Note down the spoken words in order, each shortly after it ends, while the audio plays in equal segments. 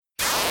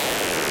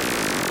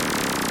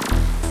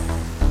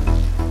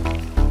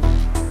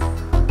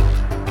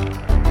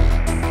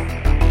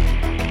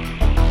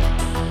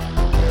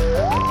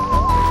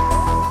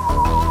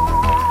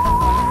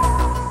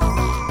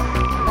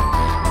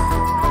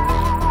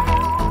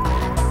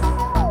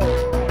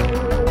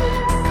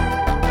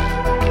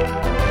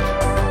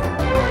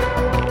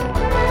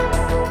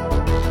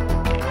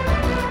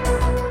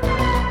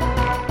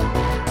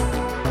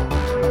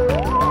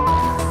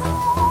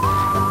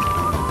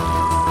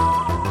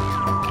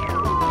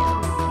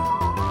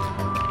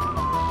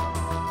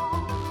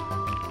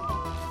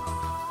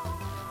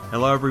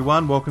Hello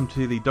everyone, welcome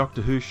to the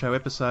Doctor Who Show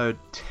episode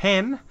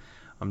 10.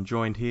 I'm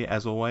joined here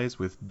as always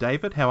with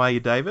David. How are you,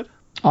 David?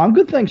 I'm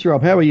good, thanks,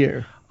 Rob. How are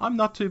you? I'm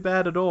not too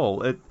bad at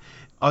all. I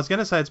was going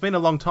to say it's been a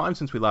long time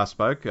since we last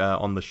spoke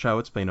on the show.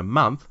 It's been a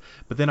month,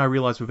 but then I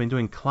realised we've been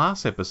doing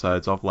class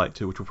episodes of late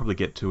too, which we'll probably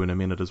get to in a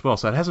minute as well.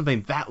 So it hasn't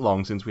been that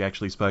long since we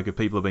actually spoke if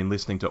people have been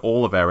listening to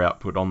all of our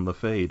output on the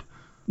feed.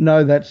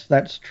 No,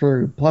 that's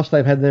true. Plus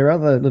they've had their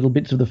other little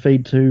bits of the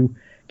feed to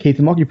keep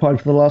them occupied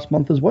for the last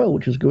month as well,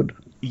 which is good.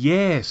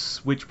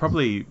 Yes, which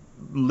probably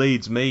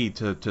leads me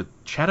to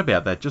chat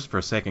about that just for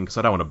a second, because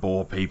I don't want to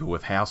bore people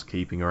with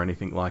housekeeping or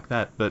anything like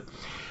that. But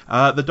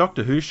the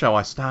Doctor Who show,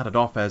 I started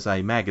off as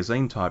a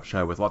magazine-type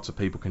show with lots of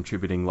people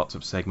contributing lots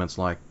of segments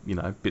like, you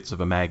know, bits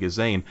of a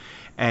magazine.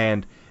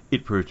 And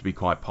it proved to be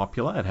quite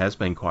popular. It has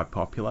been quite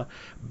popular.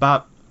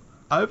 But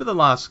over the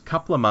last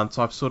couple of months,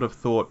 I've sort of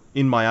thought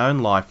in my own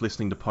life,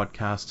 listening to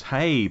podcasts,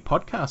 hey,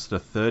 podcasts are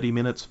 30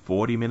 minutes,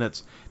 40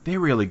 minutes. They're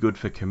really good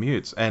for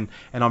commutes. And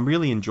I'm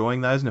really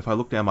enjoying those. And if I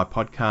look down my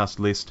podcast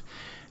list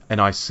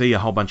and I see a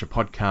whole bunch of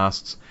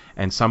podcasts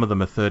and some of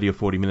them are 30 or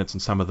 40 minutes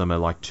and some of them are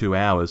like 2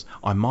 hours,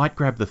 I might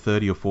grab the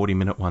 30 or 40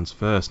 minute ones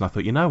first. And I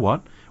thought, you know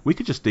what? We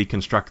could just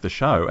deconstruct the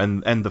show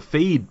and the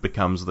feed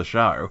becomes the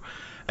show.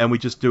 And we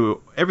just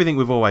do everything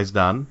we've always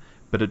done,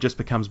 but it just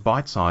becomes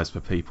bite-sized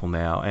for people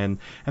now. And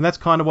that's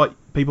kind of what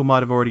people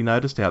might have already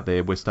noticed out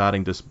there. We're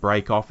starting to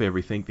break off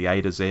everything. The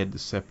A to Z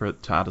is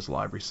separate, TARDIS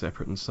Library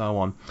separate, and so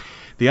on.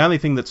 The only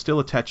thing that's still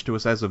attached to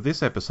us as of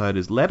this episode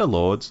is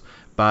Letterlords,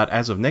 but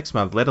as of next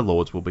month,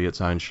 Letterlords will be its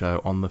own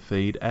show on the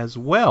feed as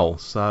well.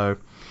 So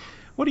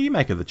what do you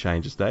make of the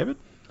changes, David?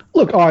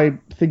 Look, I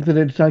think that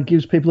it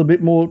gives people a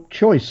bit more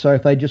choice. So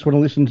if they just want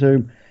to listen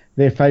to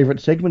their favourite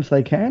segments,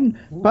 they can.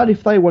 But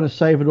if they want to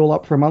save it all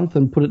up for a month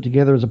and put it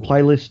together as a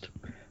playlist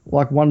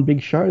like one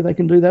big show, they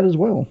can do that as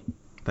well.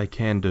 They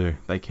can do.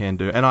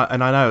 And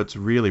I know it's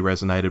really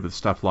resonated with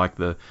stuff like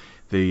the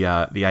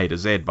A to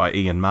Z by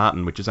Ian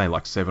Martin, which is only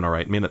like 7 or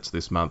 8 minutes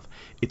this month.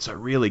 It's a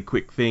really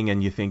quick thing,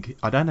 and you think,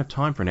 I don't have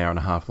time for an hour and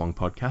a half long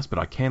podcast, but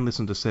I can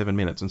listen to 7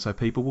 minutes, and so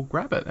people will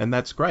grab it. And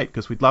that's great,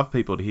 because we'd love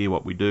people to hear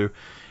what we do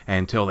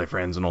and tell their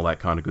friends and all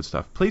that kind of good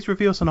stuff. Please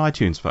review us on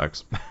iTunes,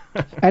 folks.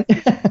 And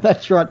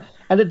that's right.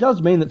 And it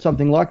does mean that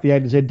something like the A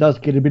to Z does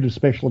get a bit of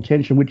special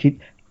attention, which it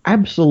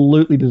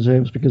absolutely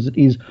deserves, because it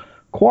is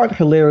quite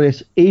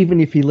hilarious, even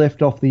if he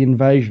left off the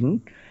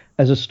invasion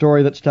as a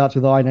story that starts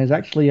with I and is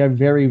actually a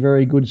very,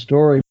 very good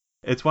story.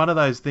 It's one of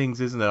those things,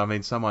 isn't it? I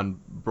mean, someone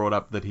brought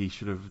up that he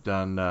should have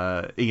done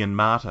Ian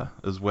Martyr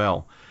as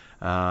well.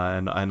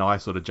 And I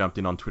sort of jumped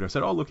in on Twitter and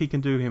said, oh, look, he can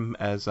do him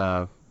as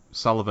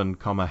Sullivan,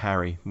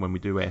 Harry when we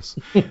do S.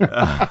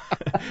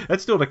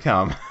 That's still to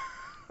come.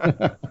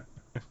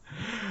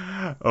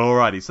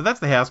 Alrighty, so that's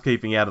the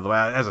housekeeping out of the way.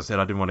 As I said,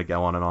 I didn't want to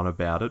go on and on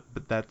about it,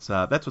 but that's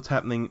what's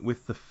happening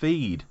with the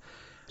feed.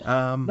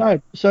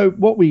 No, so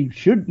what we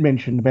should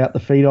mention about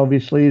the feed,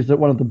 obviously, is that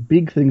one of the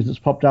big things that's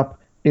popped up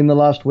in the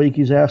last week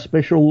is our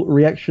special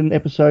reaction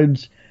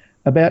episodes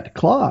about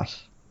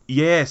Class.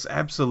 Yes,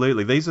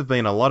 absolutely. These have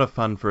been a lot of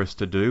fun for us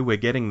to do. We're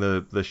getting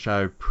the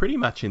show pretty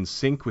much in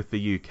sync with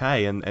the UK,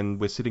 and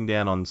we're sitting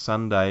down on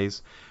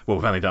Sundays. Well,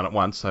 we've only done it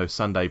once, so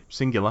Sunday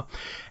singular,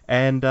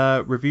 and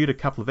reviewed a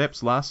couple of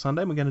eps last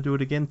Sunday, and we're going to do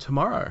it again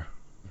tomorrow.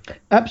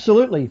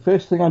 Absolutely.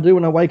 First thing I do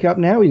when I wake up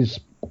now is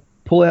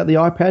pull out the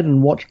iPad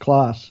and watch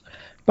Class.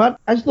 But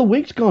as the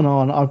week's gone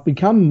on, I've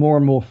become more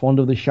and more fond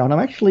of this show, and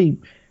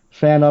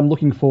I'm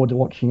looking forward to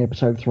watching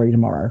episode 3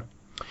 tomorrow.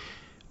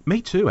 Me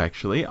too,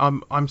 actually.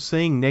 I'm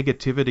seeing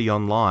negativity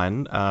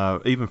online,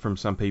 even from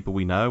some people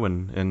we know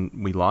and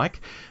we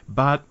like.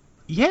 But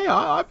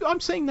yeah, I'm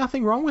seeing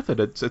nothing wrong with it.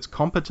 It's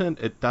competent.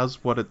 It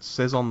does what it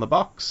says on the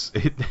box.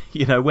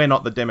 We're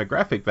not the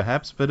demographic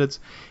perhaps, but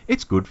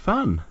it's good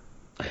fun.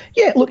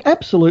 Yeah, look,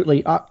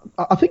 absolutely.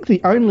 I think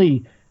the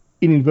only,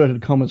 in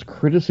inverted commas,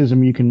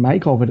 criticism you can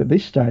make of it at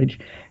this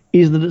stage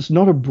is that it's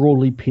not a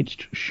broadly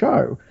pitched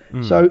show.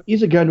 So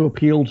is it going to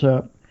appeal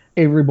to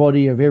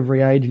everybody of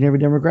every age and every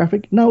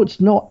demographic? No, it's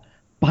not,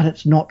 but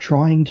it's not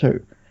trying to.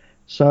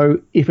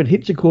 So if it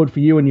hits a chord for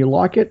you and you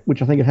like it,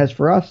 which I think it has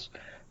for us,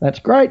 that's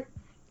great.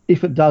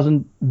 If it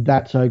doesn't,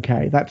 that's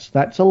okay.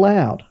 That's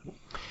allowed.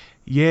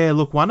 Yeah,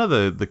 look, one of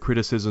the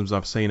criticisms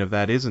I've seen of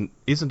that isn't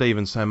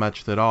even so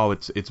much that,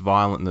 it's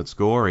violent and it's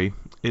gory.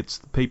 It's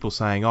people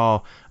saying,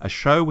 a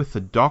show with the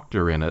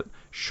Doctor in it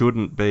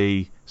shouldn't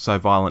be so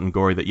violent and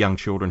gory that young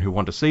children who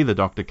want to see the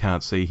Doctor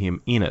can't see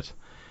him in it.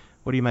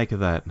 What do you make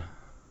of that?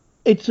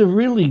 It's a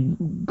really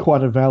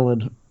quite a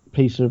valid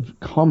piece of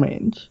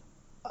comment.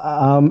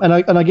 And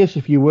I guess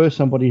if you were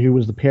somebody who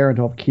was the parent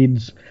of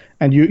kids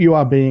and you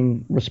are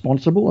being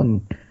responsible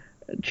and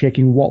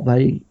checking what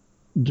they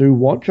do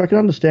watch, I can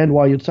understand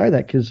why you'd say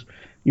that, because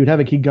you'd have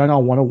a kid going, I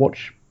want to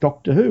watch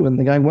Doctor Who, and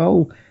they're going,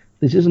 well,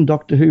 this isn't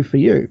Doctor Who for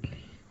you.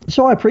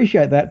 So I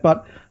appreciate that,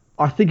 but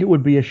I think it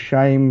would be a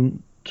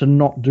shame to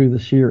not do the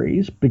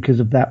series because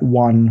of that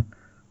one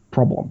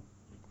problem.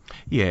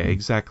 Yeah,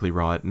 exactly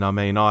right. And I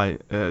mean, I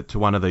to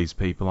one of these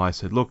people, I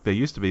said, look, there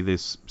used to be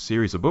this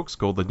series of books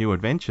called The New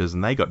Adventures,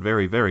 and they got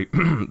very, very,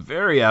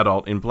 very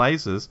adult in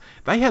places.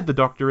 They had the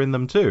Doctor in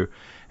them too.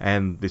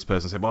 And this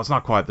person said, well, it's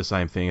not quite the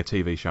same thing. A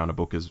TV show and a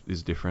book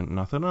is different. And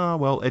I thought, oh,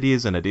 well, it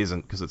is and it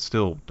isn't, because it's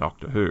still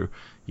Doctor Who,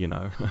 you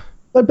know.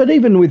 But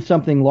even with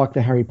something like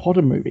the Harry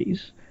Potter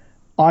movies,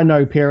 I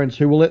know parents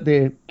who will let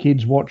their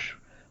kids watch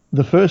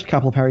the first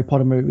couple of Harry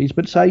Potter movies,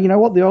 but say, you know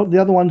what, the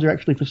other ones are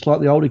actually for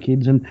slightly older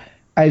kids, and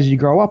as you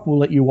grow up, we'll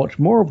let you watch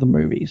more of the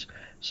movies.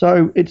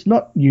 So it's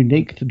not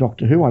unique to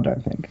Doctor Who, I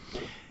don't think.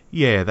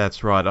 Yeah,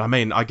 that's right. I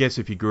mean, I guess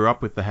if you grew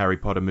up with the Harry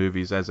Potter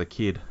movies as a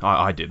kid,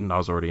 I didn't. I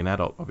was already an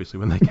adult, obviously,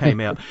 when they came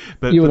out.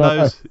 But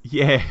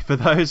for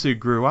those who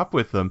grew up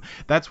with them,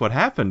 that's what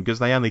happened, because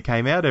they only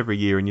came out every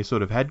year, and you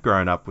sort of had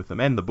grown up with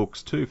them, and the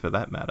books too, for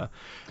that matter.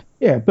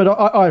 Yeah, but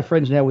I have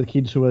friends now with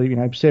kids who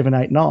are 7,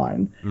 8,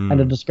 9, and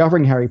are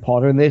discovering Harry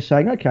Potter, and they're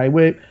saying, okay,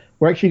 we're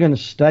actually going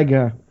to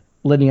stagger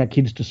letting our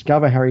kids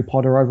discover Harry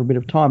Potter over a bit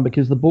of time,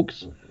 because the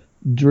books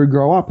do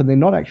grow up, and they're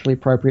not actually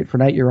appropriate for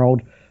an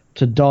 8-year-old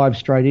to dive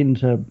straight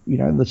into,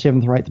 the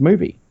 7th or 8th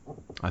movie.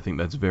 I think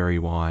that's very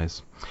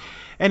wise.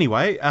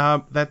 Anyway,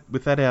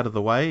 with that out of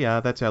the way,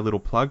 that's our little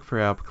plug for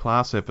our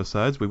class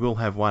episodes. We will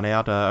have one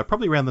out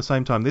probably around the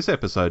same time this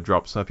episode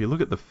drops. So if you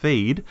look at the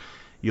feed,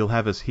 you'll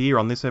have us here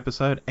on this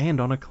episode and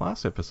on a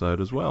class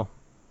episode as well.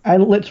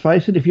 And let's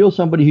face it, if you're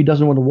somebody who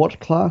doesn't want to watch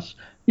class,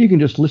 you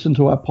can just listen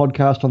to our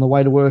podcast on the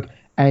way to work,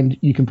 and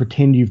you can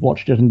pretend you've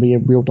watched it and be a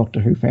real Doctor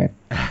Who fan.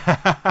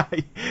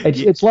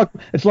 It's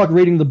like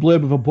reading the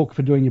blurb of a book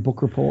for doing your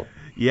book report.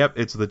 Yep,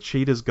 it's the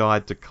Cheater's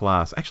Guide to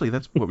Class. Actually,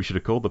 that's what we should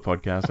have called the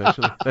podcast,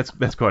 actually.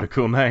 That's quite a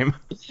cool name.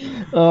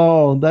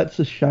 Oh, that's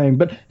a shame.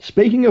 But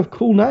speaking of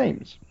cool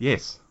names,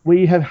 yes,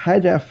 we have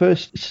had our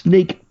first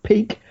sneak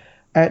peek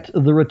at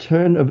the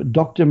return of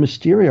Dr.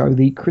 Mysterio,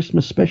 the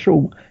Christmas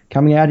special,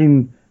 coming out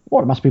in,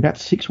 it must be about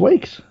 6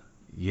 weeks.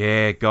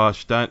 Yeah,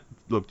 gosh,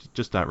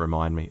 just don't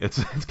remind me.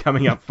 It's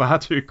coming up far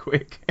too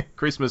quick.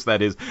 Christmas,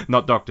 that is,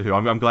 not Doctor Who.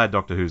 I'm glad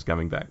Doctor Who's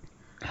coming back.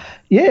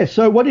 Yeah,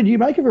 so what did you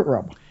make of it,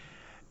 Rob?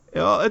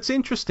 Well, it's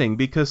interesting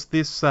because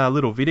this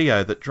little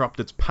video that dropped,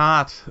 it's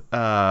part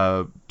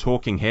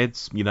talking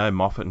heads,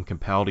 Moffat and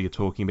Capaldi are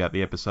talking about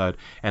the episode,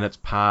 and it's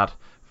part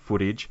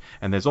footage,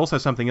 and there's also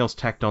something else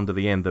tacked onto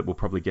the end that we'll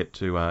probably get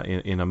to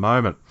in a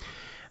moment.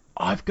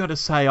 I've got to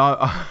say,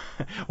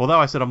 although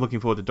I said I'm looking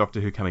forward to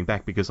Doctor Who coming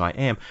back, because I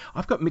am,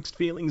 I've got mixed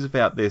feelings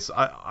about this.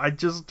 I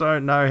just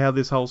don't know how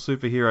this whole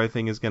superhero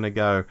thing is going to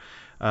go.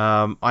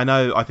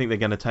 I think they're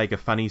going to take a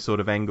funny sort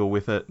of angle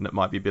with it, and it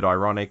might be a bit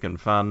ironic and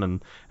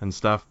fun and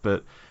stuff,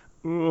 but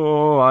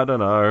I don't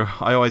know.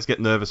 I always get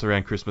nervous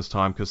around Christmas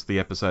time because the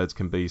episodes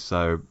can be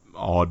so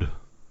odd.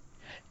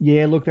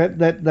 Yeah, look,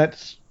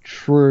 that's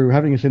true.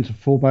 Having a sense of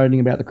foreboding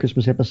about the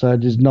Christmas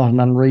episodes is not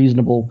an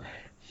unreasonable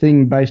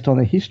thing based on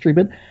their history,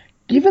 but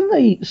given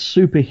the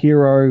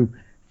superhero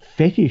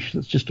fetish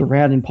that's just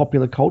around in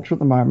popular culture at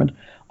the moment,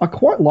 I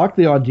quite like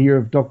the idea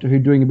of Doctor Who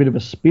doing a bit of a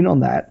spin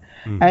on that.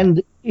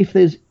 And if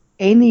there's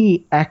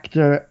any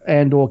actor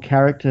and or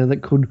character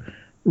that could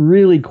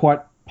really quite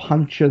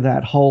puncture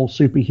that whole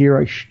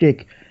superhero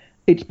shtick,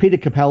 it's Peter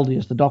Capaldi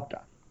as the Doctor.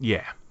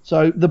 Yeah.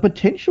 So the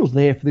potential's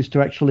there for this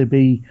to actually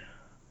be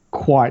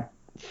quite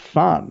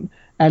fun.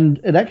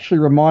 And it actually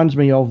reminds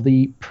me of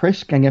the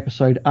Press Gang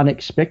episode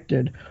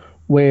Unexpected,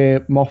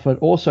 where Moffat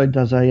also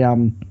does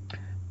a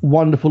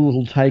wonderful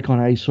little take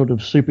on a sort of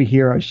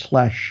superhero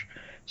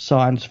 /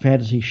 science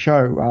fantasy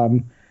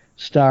show,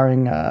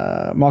 starring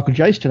Michael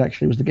Jaston,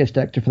 actually was the guest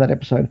actor for that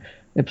episode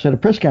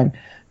of Press Gang.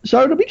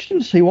 So it'll be interesting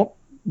to see what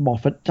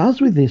Moffat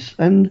does with this,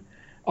 and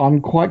I'm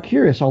quite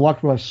curious. I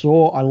liked what I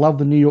saw. I love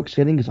the New York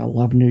setting because I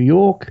love New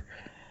York.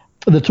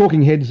 The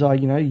talking heads are,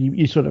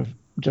 you sort of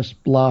just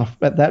laugh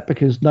at that,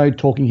 because no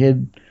talking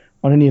head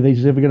on any of these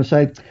is ever going to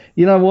say,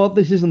 you know what,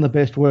 this isn't the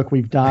best work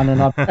we've done,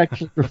 and I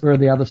actually prefer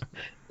the others.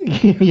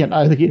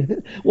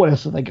 What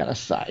else are they going to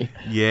say?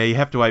 Yeah, you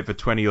have to wait for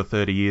 20 or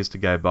 30 years to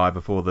go by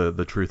before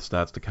the truth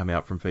starts to come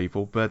out from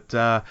people. But,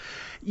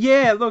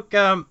 look,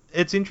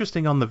 it's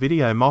interesting on the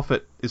video.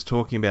 Moffat is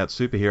talking about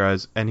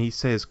superheroes, and he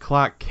says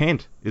Clark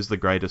Kent is the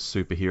greatest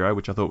superhero,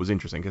 which I thought was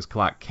interesting, because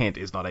Clark Kent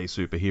is not a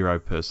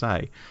superhero per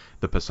se,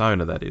 the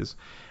persona, that is.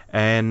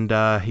 And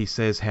he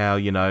says how,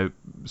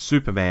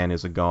 Superman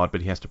is a god,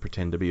 but he has to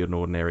pretend to be an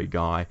ordinary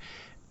guy.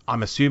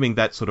 I'm assuming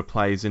that sort of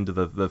plays into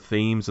the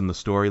themes and the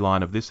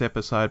storyline of this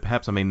episode.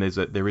 Perhaps,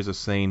 there is a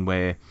scene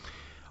where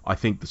I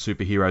think the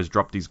superhero's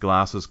dropped his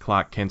glasses,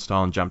 Clark Kent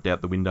style, and jumped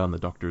out the window, and the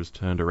Doctor has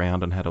turned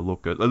around and had a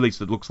look. At least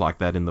it looks like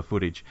that in the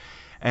footage.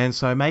 And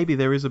so maybe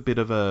there is a bit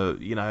of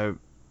a,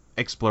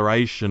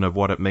 exploration of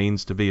what it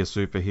means to be a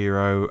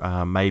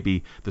superhero.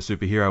 Maybe the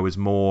superhero is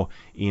more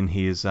in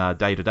his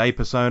day-to-day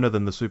persona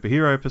than the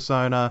superhero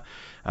persona.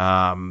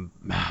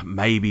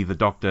 Maybe the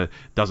Doctor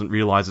doesn't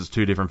realise it's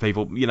two different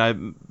people.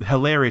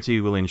 Hilarity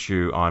will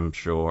ensue, I'm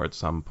sure, at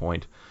some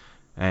point.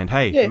 And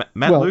hey, yeah,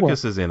 Matt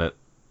Lucas is in it.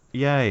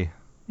 Yay.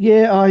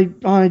 Yeah, I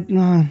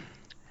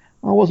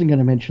wasn't going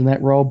to mention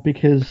that, Rob,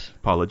 because...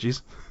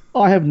 Apologies.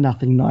 I have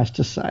nothing nice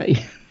to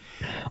say.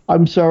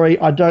 I'm sorry,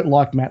 I don't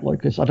like Matt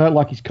Lucas. I don't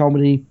like his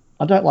comedy.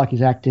 I don't like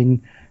his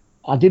acting.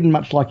 I didn't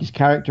much like his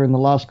character in the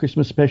last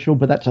Christmas special,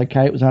 but that's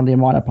okay. It was only a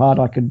minor part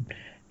I could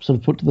sort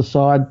of put to the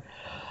side.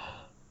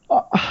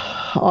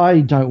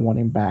 I don't want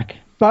him back,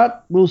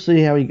 but we'll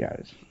see how he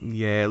goes.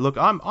 Yeah, look,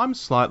 I'm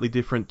slightly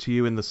different to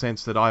you in the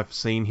sense that I've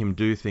seen him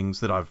do things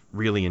that I've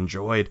really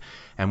enjoyed,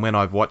 and when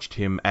I've watched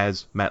him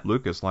as Matt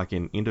Lucas, like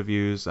in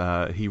interviews,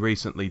 he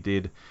recently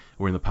did,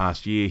 or in the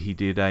past year, he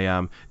did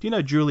do you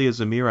know Julia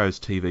Zamiro's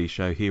TV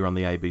show here on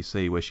the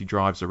ABC where she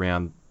drives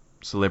around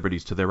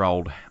celebrities to their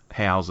old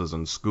houses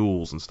and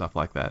schools and stuff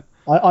like that?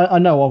 I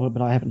know of it,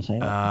 but I haven't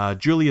seen it.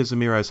 Julia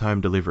Zamiro's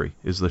Home Delivery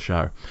is the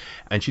show.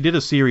 And she did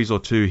a series or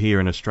two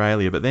here in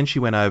Australia, but then she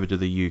went over to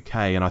the UK,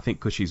 and I think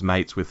because she's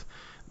mates with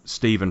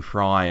Stephen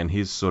Fry and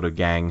his sort of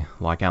gang,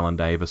 like Alan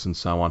Davis and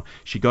so on,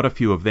 she got a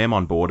few of them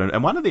on board.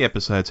 And one of the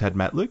episodes had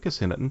Matt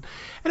Lucas in it. And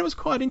it was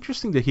quite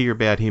interesting to hear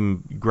about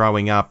him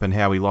growing up and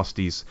how he lost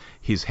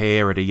his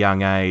hair at a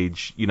young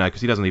age, you know,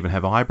 because he doesn't even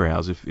have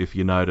eyebrows, if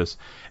you notice.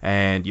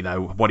 And, you know,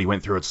 what he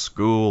went through at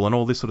school and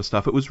all this sort of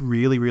stuff. It was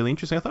really, really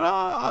interesting. I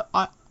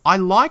thought, I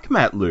like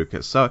Matt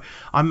Lucas. So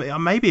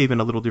I'm maybe even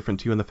a little different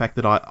to you in the fact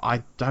that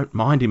I don't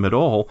mind him at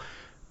all.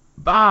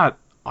 But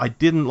I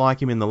didn't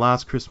like him in the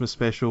last Christmas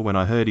special when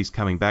I heard he's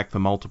coming back for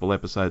multiple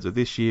episodes of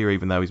this year,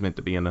 even though he's meant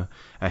to be in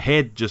a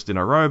head just in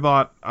a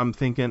robot. I'm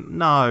thinking,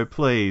 no,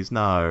 please,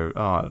 no.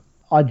 Oh.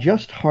 I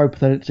just hope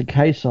that it's a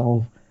case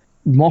of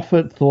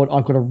Moffat thought,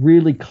 I've got a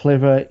really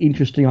clever,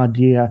 interesting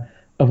idea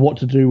of what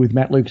to do with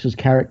Matt Lucas's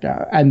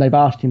character, and they've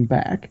asked him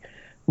back,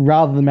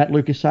 rather than Matt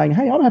Lucas saying,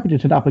 hey, I'm happy to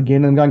turn up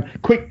again, and going,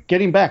 quick,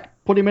 get him back,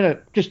 put him in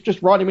it,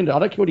 just write him in it, I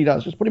don't care what he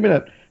does, just put him in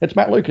it, it's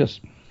Matt Lucas.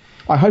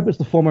 I hope it's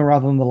the former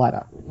rather than the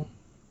latter.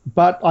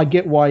 But I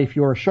get why if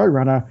you're a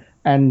showrunner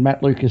and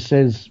Matt Lucas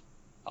says,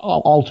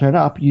 I'll turn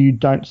up, you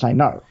don't say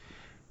no.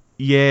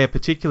 Yeah,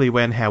 particularly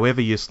when, however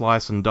you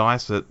slice and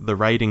dice it, the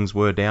ratings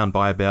were down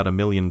by about 1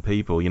 million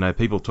people. You know,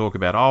 people talk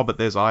about, oh, but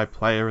there's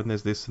iPlayer and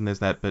there's this and there's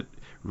that. But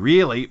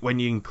really, when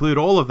you include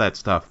all of that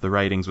stuff, the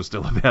ratings were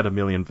still about 1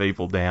 million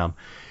people down.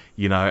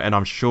 You know, and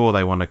I'm sure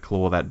they want to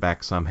claw that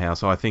back somehow.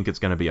 So I think it's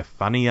going to be a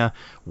funnier,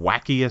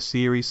 wackier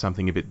series,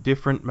 something a bit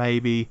different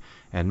maybe.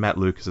 And Matt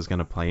Lucas is going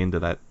to play into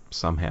that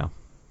somehow.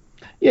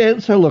 Yeah,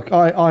 so look,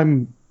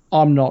 I'm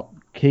not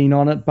keen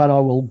on it, but I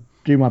will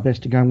do my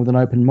best to go in with an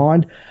open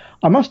mind.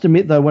 I must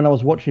admit, though, when I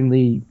was watching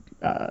the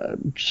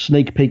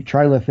sneak peek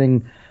trailer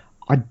thing,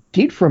 I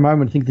did for a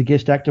moment think the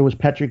guest actor was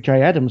Patrick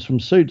J. Adams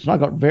from Suits, and I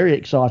got very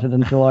excited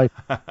until I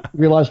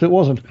realised it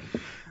wasn't.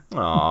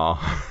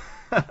 Aww.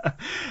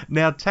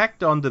 Now,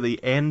 tacked on to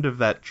the end of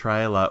that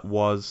trailer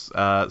was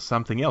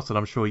something else that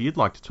I'm sure you'd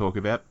like to talk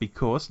about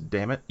because,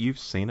 damn it, you've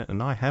seen it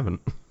and I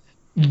haven't.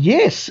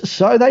 Yes,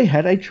 so they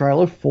had a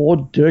trailer for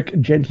Dirk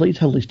Gently's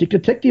Holistic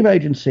Detective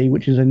Agency,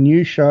 which is a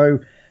new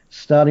show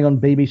starting on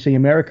BBC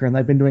America, and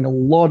they've been doing a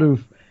lot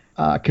of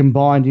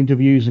combined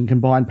interviews and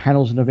combined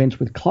panels and events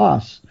with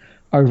Class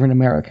over in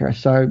America.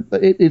 So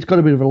it's got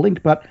a bit of a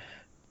link, but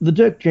the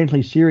Dirk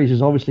Gently series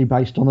is obviously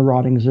based on the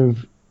writings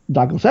of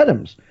Douglas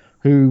Adams,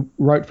 who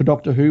wrote for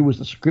Doctor Who, was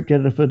the script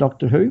editor for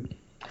Doctor Who.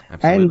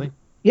 Absolutely. And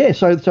yeah,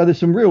 so there's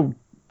some real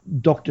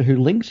Doctor Who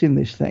links in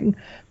this thing,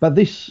 but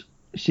this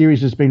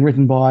series has been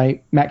written by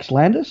Max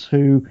Landis,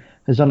 who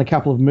has done a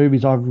couple of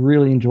movies I've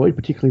really enjoyed,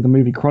 particularly the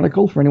movie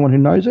Chronicle, for anyone who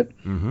knows it.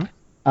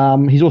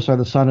 Mm-hmm. He's also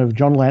the son of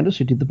John Landis,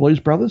 who did the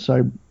Blues Brothers,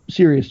 so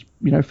serious,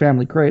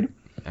 family cred.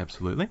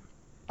 Absolutely.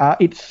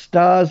 It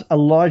stars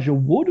Elijah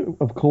Wood,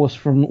 of course,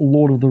 from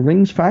Lord of the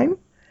Rings fame,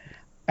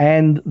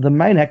 and the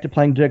main actor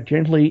playing Dirk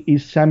Gently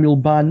is Samuel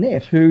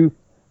Barnett, who,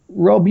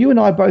 Rob, you and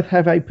I both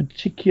have a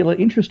particular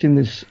interest in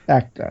this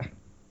actor.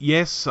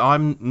 Yes,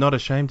 I'm not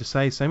ashamed to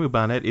say Samuel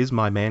Barnett is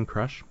my man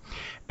crush,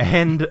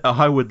 and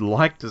I would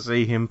like to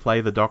see him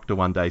play the Doctor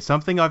one day.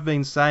 Something I've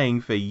been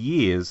saying for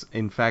years,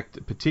 in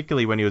fact,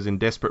 particularly when he was in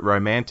Desperate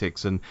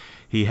Romantics, and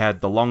he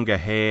had the longer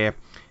hair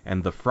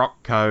and the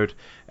frock coat,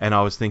 and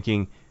I was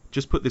thinking,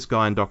 just put this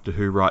guy in Doctor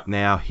Who right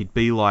now, he'd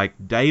be like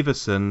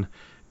Davison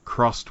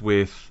crossed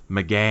with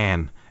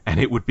McGann,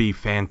 and it would be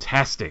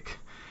fantastic.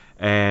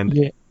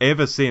 And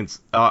ever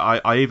since,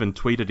 I even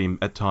tweeted him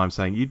at times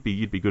saying, you'd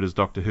be good as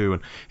Doctor Who.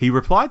 And he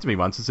replied to me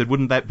once and said,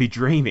 wouldn't that be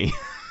dreamy?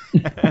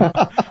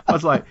 I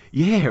was like,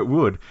 yeah, it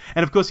would.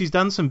 And of course, he's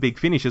done some Big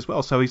Finish as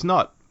well. So he's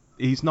not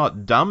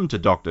dumb to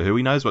Doctor Who.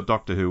 He knows what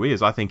Doctor Who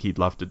is. I think he'd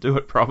love to do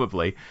it,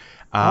 probably.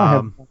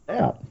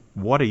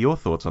 What are your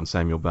thoughts on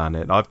Samuel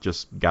Barnett? I've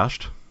just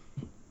gushed.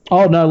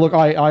 Oh, no, look,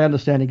 I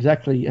understand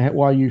exactly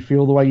why you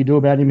feel the way you do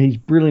about him. He's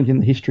brilliant in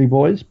The History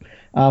Boys,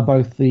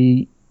 both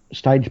the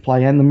stage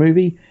play and the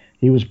movie.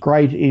 He was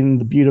great in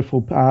The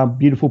Beautiful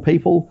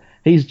People.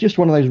 He's just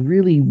one of those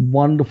really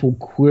wonderful,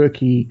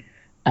 quirky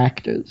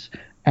actors.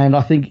 And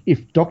I think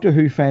if Doctor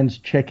Who fans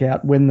check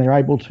out, when they're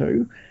able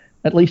to,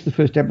 at least the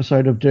first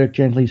episode of Dirk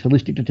Gently's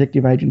Holistic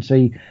Detective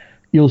Agency,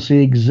 you'll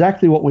see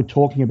exactly what we're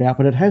talking about.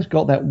 But it has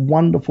got that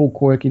wonderful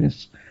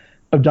quirkiness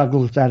of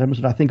Douglas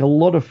Adams that I think a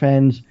lot of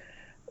fans,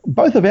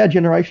 both of our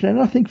generation and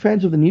I think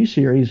fans of the new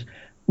series,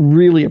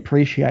 really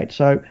appreciate.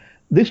 So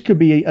this could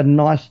be a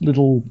nice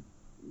little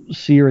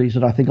series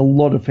that I think a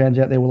lot of fans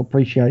out there will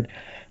appreciate.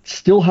 It's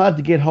still hard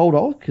to get hold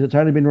of because it's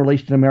only been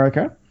released in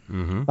America.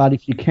 Mm-hmm. But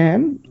if you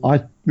can,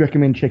 I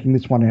recommend checking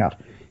this one out.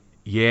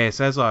 Yes,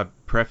 as I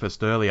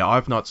prefaced earlier,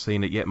 I've not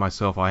seen it yet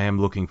myself. I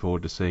am looking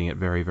forward to seeing it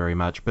very, very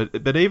much.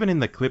 But even in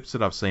the clips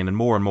that I've seen, and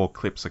more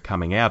clips are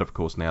coming out, of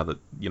course, now that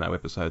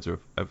episodes are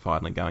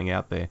finally going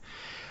out there,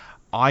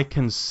 I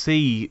can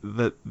see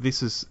that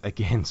this is,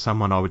 again,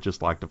 someone I would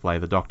just like to play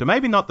the Doctor.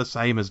 Maybe not the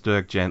same as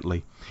Dirk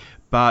Gently,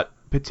 but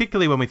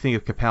particularly when we think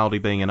of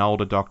Capaldi being an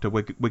older Doctor,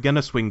 we're going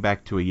to swing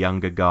back to a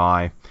younger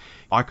guy.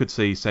 I could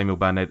see Samuel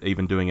Barnett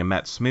even doing a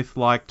Matt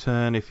Smith-like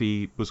turn if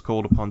he was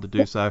called upon to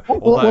do so.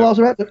 Well,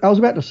 I was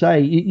about to say,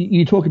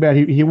 you talk about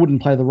he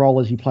wouldn't play the role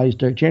as he plays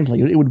Dirk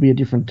Gently. It would be a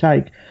different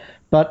take.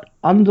 But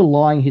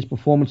underlying his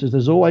performances,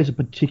 there's always a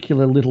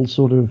particular little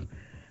sort of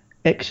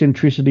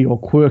eccentricity or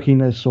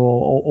quirkiness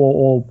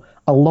or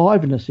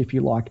aliveness, if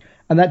you like.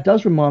 And that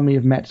does remind me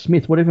of Matt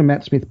Smith. Whatever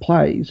Matt Smith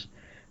plays,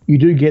 you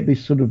do get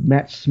this sort of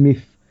Matt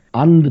Smith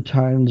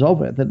undertones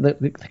of it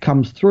that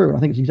comes through. And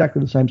I think it's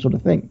exactly the same sort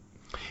of thing.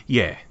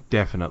 Yeah,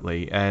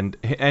 definitely. And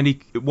he,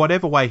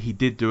 whatever way he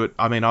did do it,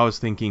 I mean, I was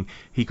thinking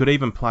he could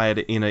even play it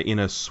in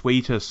a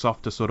sweeter,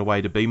 softer sort of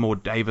way to be more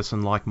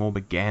Davison-like, more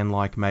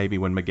McGann-like maybe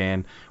when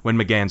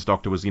McGann's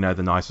Doctor was, the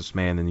nicest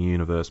man in the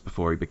universe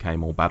before he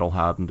became all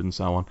battle-hardened and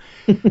so on.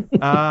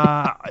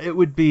 It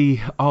would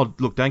be... Oh,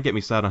 look, don't get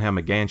me started on how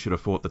McGann should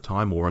have fought the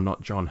Time War and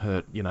not John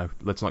Hurt.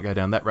 Let's not go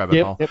down that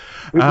rabbit hole.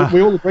 Yep.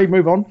 We all agree,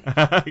 move on.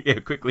 Yeah,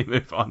 quickly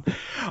move on.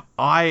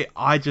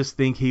 I just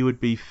think he would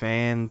be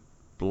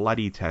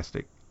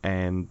bloody-tastic,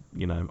 and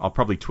I'll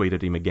probably tweet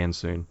at him again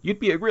soon. You'd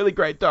be a really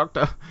great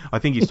Doctor. I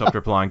think he stopped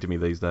replying to me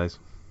these days.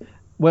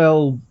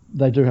 Well,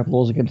 they do have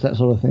laws against that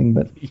sort of thing,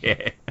 but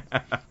yeah.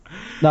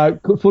 No,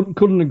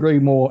 couldn't agree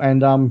more.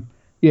 And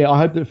I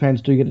hope that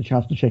fans do get a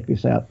chance to check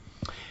this out.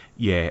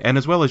 Yeah, and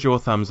as well as your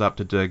thumbs up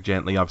to Dirk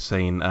Gently, I've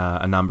seen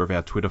a number of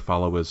our Twitter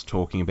followers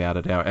talking about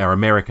it, our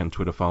American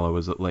Twitter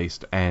followers at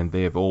least, and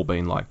they've all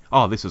been like,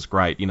 oh, this is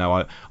great.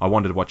 I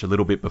wanted to watch a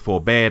little bit before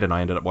bed, and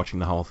I ended up watching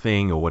the whole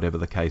thing, or whatever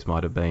the case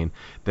might have been.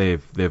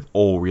 They've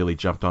all really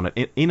jumped on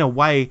it in a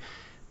way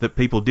that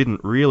people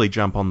didn't really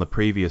jump on the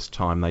previous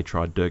time they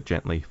tried Dirk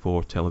Gently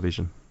for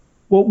television.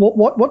 Well,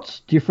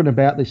 what's different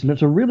about this, and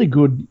it's a really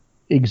good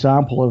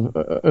example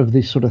of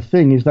this sort of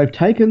thing, is they've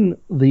taken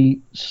the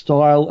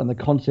style and the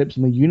concepts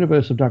and the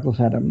universe of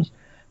Douglas Adams,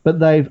 but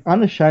they've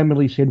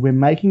unashamedly said we're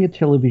making a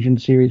television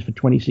series for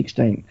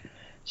 2016.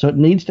 So it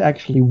needs to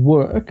actually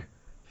work,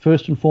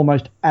 first and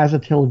foremost, as a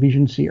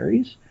television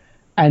series,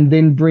 and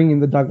then bring in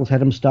the Douglas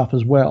Adams stuff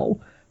as well,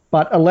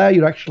 but allow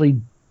you to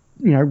actually,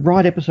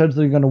 write episodes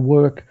that are going to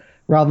work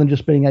rather than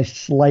just being a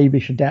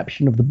slavish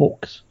adaptation of the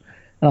books.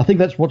 And I think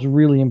that's what's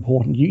really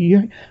important.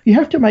 You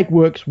have to make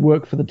works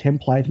work for the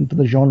template and for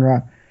the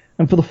genre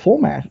and for the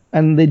format.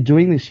 And they're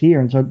doing this here,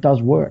 and so it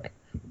does work.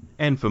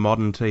 And for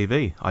modern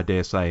TV, I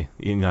dare say.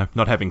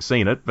 Not having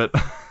seen it, but...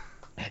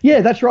 Yeah,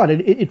 that's right.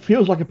 It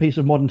feels like a piece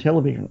of modern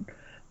television,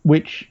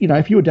 which,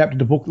 if you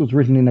adapted a book that was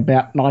written in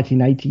about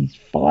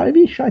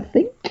 1985-ish, I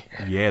think.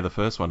 Yeah, the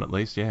first one at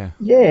least, yeah.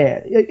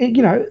 Yeah,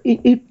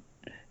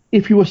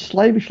 if you were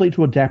slavishly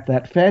to adapt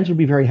that, fans would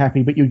be very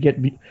happy, but you'd get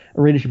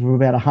a readership of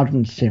about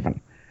 107.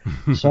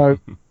 So,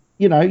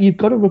 you've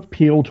got to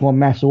appeal to a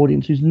mass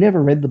audience who's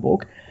never read the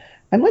book.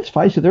 And let's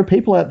face it, there are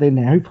people out there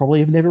now who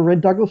probably have never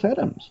read Douglas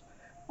Adams.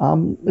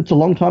 It's a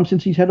long time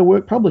since he's had a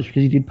work published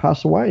because he did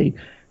pass away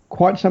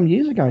quite some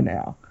years ago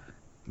now.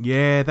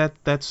 Yeah,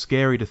 that's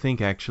scary to think,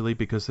 actually,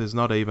 because there's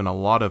not even a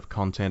lot of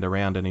content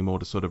around anymore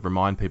to sort of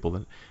remind people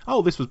that,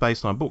 oh, this was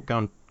based on a book,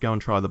 go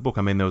and try the book.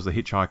 I mean, there was the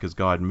Hitchhiker's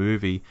Guide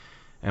movie,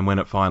 and when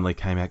it finally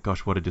came out,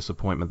 gosh, what a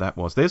disappointment that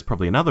was. There's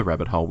probably another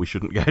rabbit hole we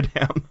shouldn't go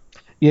down.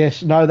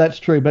 Yes, no, that's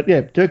true. But yeah,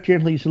 Dirk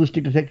Gently's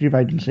Holistic Detective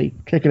Agency.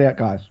 Check it out,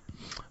 guys.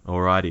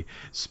 Alrighty.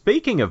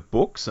 Speaking of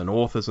books and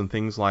authors and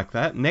things like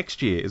that,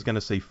 next year is going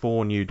to see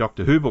 4 new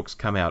Doctor Who books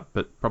come out,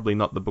 but probably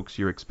not the books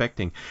you're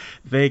expecting.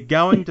 They're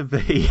going to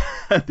be...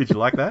 Did you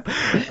like that?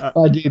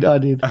 I did.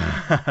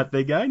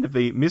 They're going to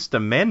be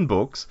Mr. Men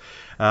books.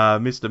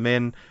 Mr.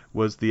 Men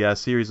was the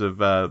series of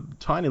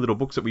tiny little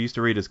books that we used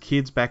to read as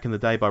kids back in the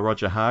day by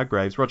Roger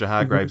Hargraves. Roger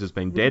Hargraves has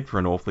been dead for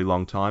an awfully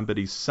long time, but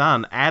his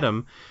son,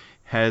 Adam,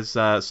 has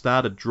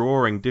started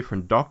drawing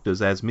different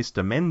Doctors as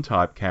Mr. Men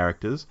type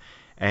characters.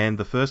 And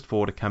the first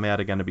 4 to come out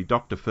are going to be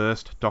Doctor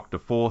First, Doctor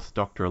Fourth,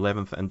 Doctor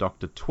 11th, and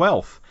Doctor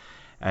 12th.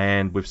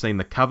 And we've seen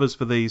the covers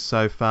for these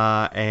so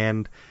far,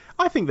 and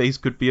I think these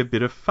could be a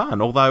bit of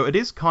fun. Although it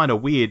is kind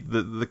of weird,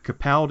 the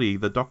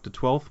Capaldi, the Doctor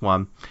 12th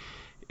one,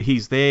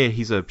 he's there,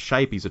 he's a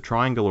shape, he's a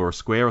triangle or a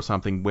square or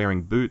something,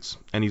 wearing boots,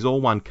 and he's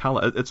all one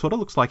colour. It sort of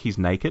looks like he's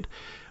naked.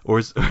 Or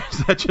is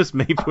that just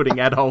me putting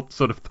adult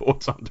sort of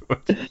thoughts onto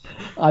it?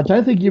 I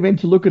don't think you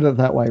meant to look at it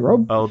that way,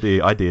 Rob. Oh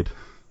dear, I did.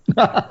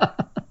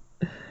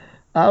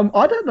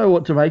 I don't know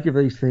what to make of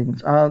these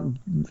things.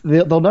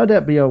 There'll no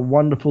doubt be a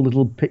wonderful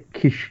little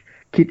kitsch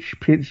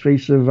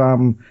piece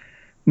of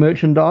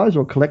merchandise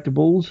or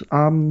collectibles.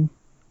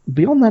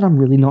 beyond that, I'm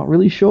really not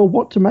really sure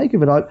what to make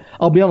of it.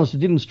 I'll be honest, it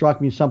didn't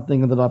strike me as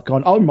something that I've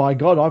gone, oh my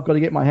God, I've got to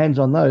get my hands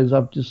on those.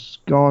 I've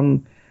just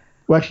gone,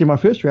 well, actually, my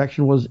first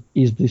reaction was,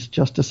 is this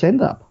just a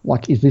send up?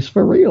 Like, is this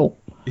for real?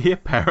 Yeah,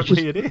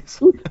 apparently it is.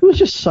 It was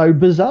just so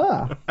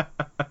bizarre.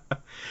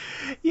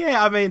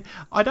 Yeah, I mean,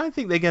 I don't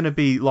think they're going to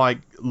be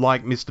like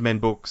Mr. Men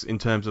books in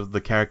terms of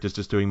the characters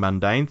just doing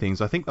mundane things.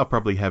 I think they'll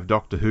probably have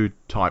Doctor Who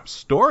type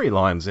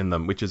storylines in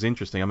them, which is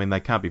interesting. I mean, they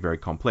can't be very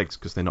complex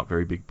because they're not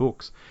very big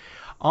books.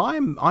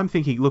 I'm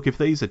thinking, look, if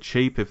these are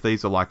cheap, if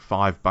these are like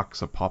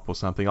 $5 a pop or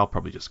something, I'll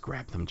probably just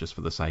grab them just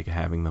for the sake of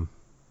having them.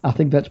 I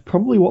think that's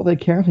probably what they're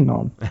counting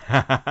on.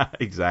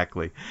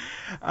 Exactly.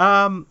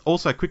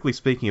 Also, quickly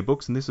speaking of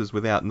books, and this is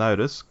without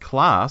notice,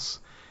 Class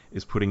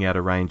is putting out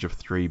a range of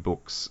 3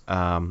 books.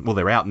 Well,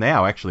 they're out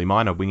now, actually.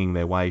 Mine are winging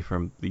their way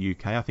from the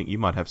UK. I think you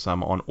might have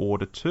some on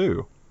order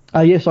too.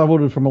 Yes, I've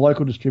ordered from a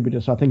local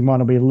distributor, so I think mine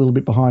will be a little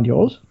bit behind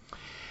yours.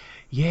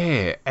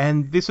 Yeah,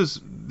 and this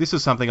is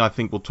something I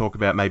think we'll talk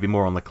about maybe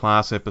more on the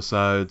Class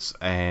episodes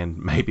and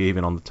maybe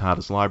even on the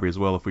TARDIS Library as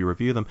well if we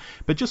review them.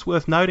 But just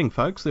worth noting,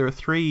 folks, there are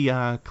 3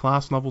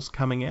 Class novels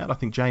coming out. I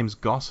think James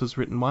Goss has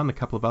written one. A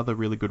couple of other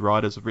really good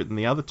writers have written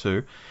the other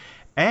 2.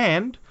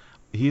 And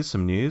here's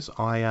some news.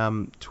 I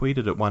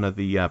tweeted at one of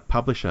the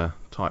publisher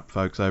type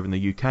folks over in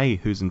the UK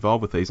who's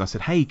involved with these. I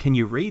said, hey, can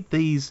you read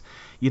these,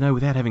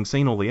 without having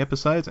seen all the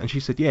episodes? And she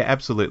said, yeah,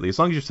 absolutely. As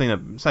long as you've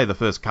seen, say, the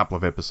first couple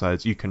of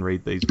episodes, you can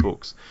read these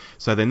books.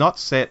 So they're not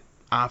set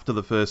after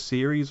the first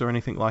series or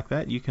anything like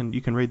that. You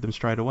can read them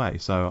straight away.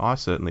 So I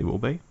certainly will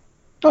be.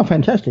 Oh,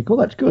 fantastic. Well,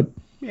 that's good.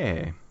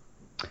 Yeah.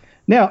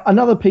 Now,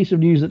 another piece of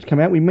news that's come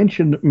out, we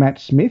mentioned Matt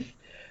Smith.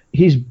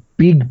 His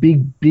big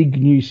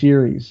new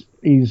series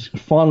is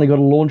finally got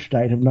a launch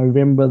date of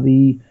November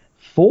the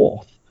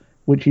 4th,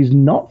 which is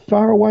not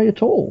far away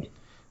at all.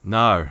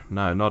 No,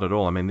 not at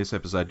all. I mean, this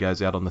episode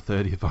goes out on the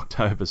 30th of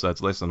October, so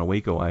it's less than a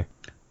week away.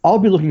 I'll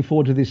be looking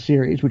forward to this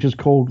series, which is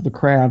called The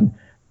Crown,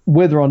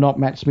 whether or not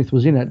Matt Smith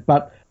was in it,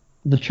 but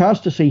the chance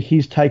to see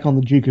his take on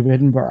the Duke of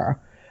Edinburgh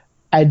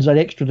adds an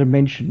extra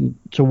dimension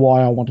to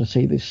why I want to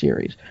see this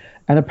series.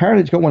 And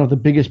apparently it's got one of the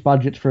biggest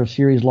budgets for a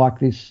series like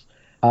this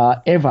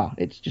ever.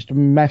 It's just a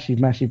massive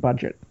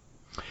budget.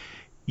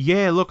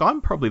 Yeah, look,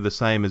 I'm probably the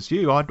same as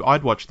you.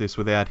 I'd watch this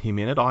without him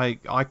in it.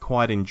 I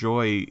quite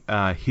enjoy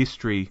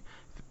history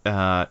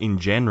in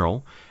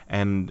general,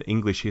 and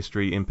English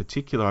history in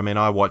particular. I mean,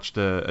 I watched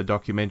a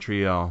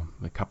documentary a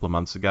couple of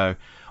months ago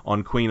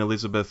on Queen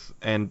Elizabeth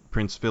and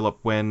Prince Philip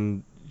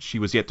when she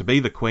was yet to be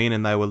the Queen,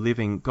 and they were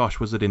living, gosh,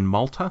 was it in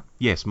Malta?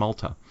 Yes,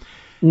 Malta.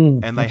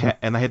 And they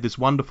had this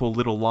wonderful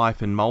little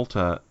life in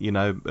Malta,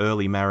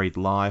 early married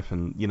life,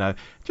 and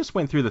just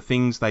went through the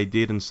things they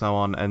did and so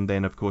on. And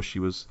then, of course, she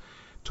was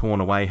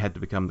torn away, had to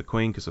become the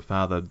Queen because her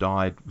father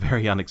died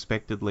very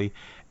unexpectedly,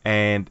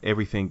 and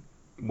everything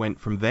went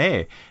from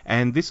there.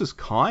 And this is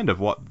kind of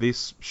what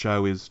this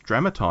show is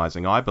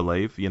dramatising, I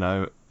believe.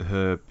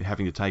 Her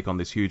having to take on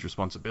this huge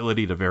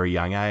responsibility at a very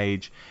young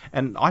age,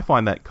 and I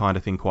find that kind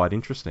of thing quite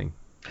interesting.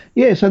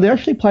 Yeah, so they're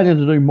actually planning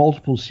to do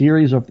multiple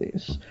series of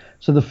this.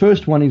 So the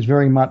first one is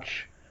very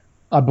much,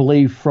 I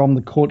believe, from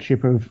the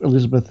courtship of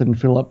Elizabeth and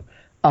Philip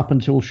up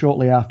until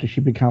shortly after she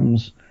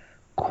becomes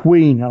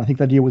Queen. And I think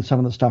they deal with some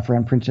of the stuff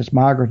around Princess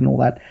Margaret and all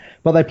that.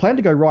 But they plan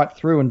to go right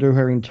through and do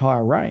her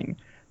entire reign.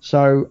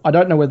 So I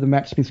don't know whether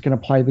Matt Smith's going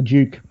to play the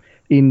Duke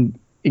in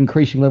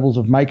increasing levels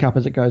of makeup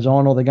as it goes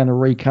on, or they're going to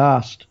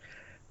recast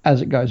as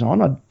it goes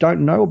on. I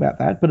don't know about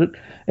that, but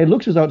it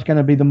looks as though it's going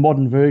to be the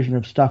modern version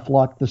of stuff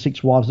like The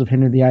Six Wives of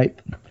Henry VIII,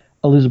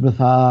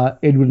 Elizabeth R.,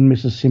 Edward and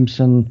Mrs.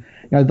 Simpson,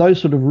 those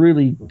sort of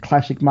really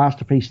classic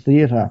masterpiece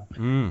theatre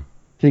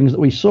things that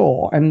we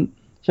saw. And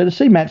so to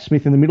see Matt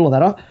Smith in the middle of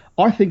that,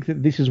 I think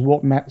that this is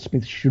what Matt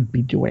Smith should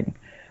be doing.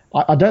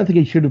 I don't think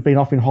he should have been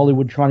off in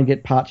Hollywood trying to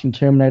get parts in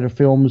Terminator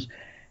films.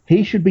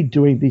 He should be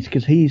doing this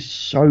because he is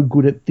so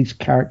good at this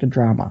character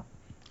drama.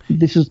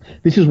 This is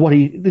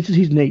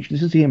his niche.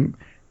 This is him.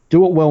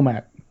 Do it well,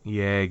 Matt.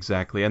 Yeah,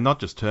 exactly. And not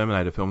just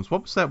Terminator films.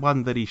 What was that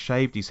one that he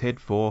shaved his head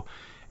for?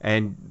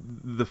 And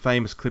the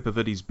famous clip of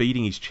it, he's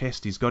beating his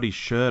chest, he's got his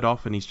shirt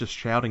off, and he's just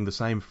shouting the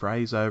same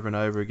phrase over and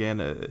over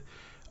again.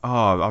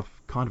 I've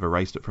kind of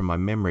erased it from my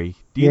memory.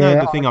 Do you know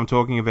the thing I'm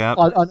talking about?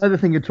 I know the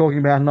thing you're talking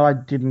about, and I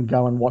didn't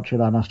go and watch it,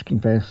 I must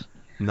confess.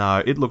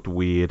 No, it looked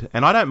weird.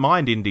 And I don't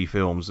mind indie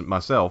films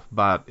myself,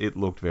 but it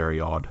looked very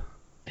odd.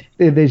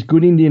 There's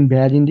good indie and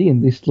bad indie,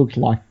 and this looks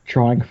like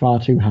trying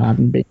far too hard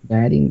and being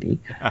bad indie.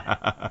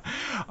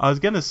 I was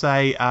going to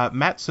say,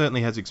 Matt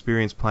certainly has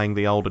experience playing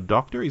the older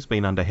Doctor. He's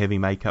been under heavy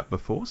makeup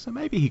before, so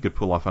maybe he could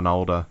pull off an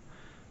older,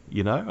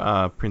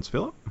 Prince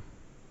Philip.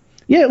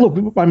 Yeah, look,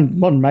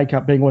 modern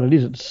makeup being what it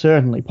is, it's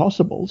certainly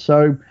possible.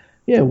 So,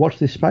 yeah, watch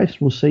this space.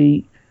 We'll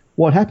see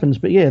what happens.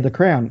 But, yeah, The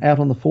Crown, out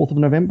on the 4th of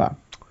November.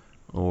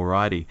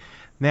 Alrighty.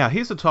 Now,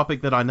 here's a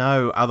topic that I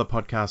know other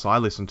podcasts I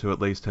listen to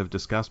at least have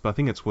discussed, but I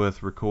think it's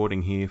worth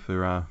recording here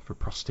for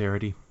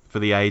posterity, for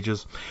the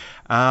ages.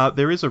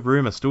 There is a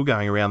rumour still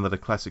going around that a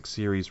classic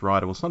series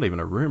writer, well, it's not even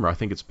a rumour, I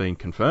think it's been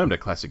confirmed a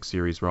classic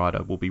series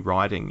writer will be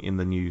writing in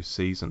the new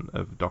season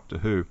of Doctor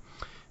Who.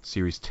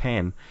 Series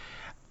 10.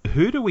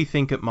 Who do we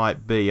think it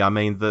might be? I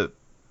mean, the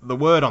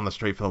word on the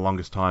street for the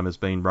longest time has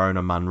been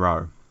Rona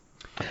Munro.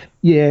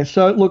 Yeah,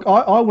 so look,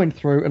 I went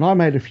through and I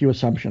made a few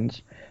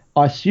assumptions.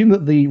 I assumed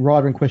that the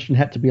writer in question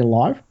had to be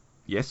alive.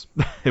 Yes,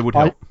 it would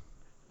help.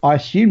 I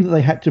assumed that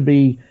they had to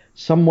be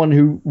someone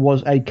who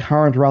was a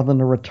current rather than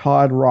a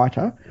retired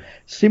writer,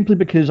 simply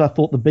because I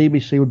thought the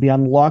BBC would be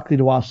unlikely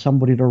to ask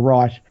somebody to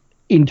write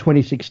in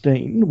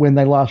 2016 when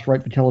they last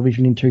wrote for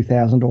television in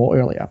 2000 or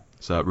earlier.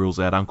 So it rules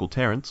out Uncle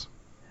Terence.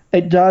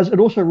 It does. It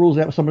also rules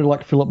out somebody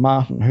like Philip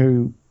Martin,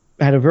 who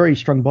had a very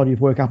strong body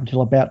of work up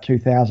until about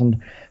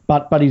 2000,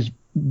 but is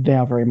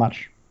now very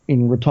much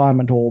in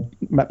retirement or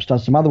perhaps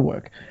does some other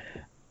work.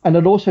 And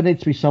it also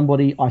needs to be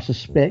somebody, I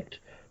suspect,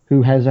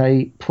 who has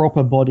a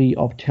proper body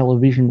of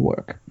television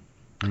work,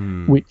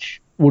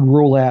 which would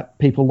rule out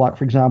people like,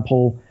 for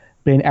example,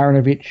 Ben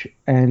Aronovich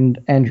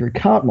and Andrew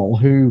Cartmel,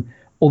 who,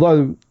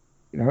 although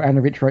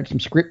Aronovich wrote some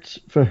scripts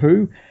for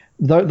Who,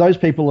 those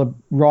people are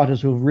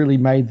writers who have really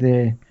made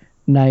their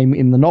name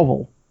in the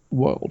novel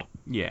world,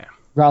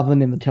 rather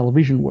than in the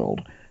television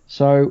world.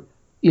 So,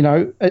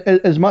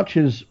 as much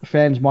as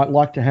fans might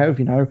like to have,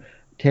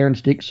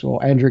 Terrance Dicks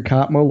or Andrew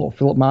Cartmel or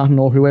Philip Martin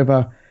or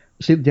whoever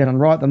sit down and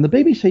write them, the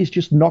BBC is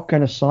just not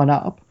going to sign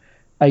up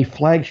a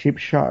flagship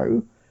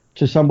show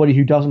to somebody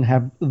who doesn't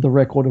have the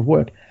record of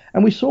work.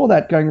 And we saw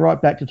that going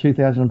right back to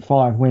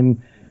 2005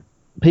 when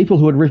people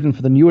who had written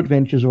for the New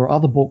Adventures or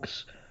other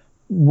books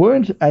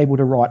weren't able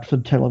to write for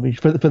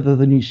television, for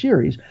the new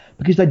series,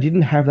 because they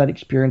didn't have that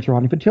experience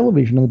writing for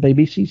television. And the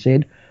BBC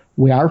said,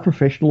 we are a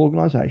professional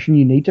organisation,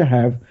 you need to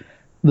have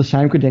the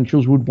same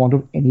credentials we would want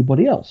of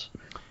anybody else.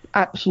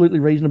 Absolutely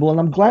reasonable, and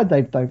I'm glad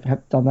they've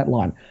done that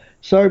line.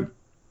 So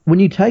when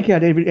you take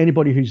out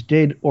anybody who's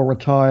dead or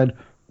retired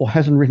or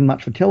hasn't written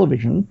much for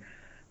television,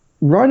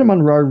 Rona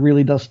Munro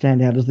really does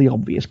stand out as the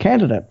obvious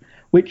candidate,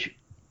 which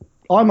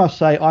I must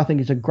say I think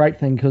is a great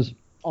thing, because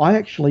I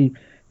actually,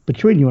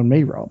 between you and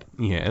me, Rob,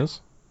 yes,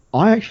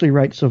 I actually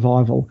rate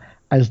Survival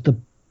as the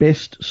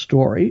best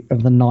story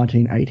of the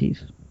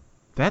 1980s.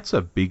 That's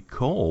a big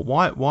call.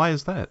 Why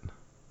is that?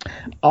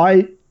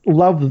 I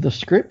love the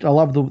script. I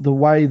love the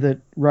way that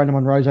Rona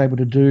Munro is able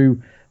to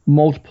do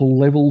multiple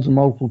levels and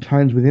multiple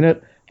tones within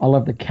it. I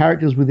love the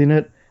characters within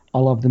it. I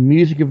love the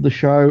music of the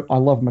show. I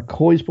love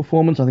McCoy's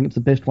performance. I think it's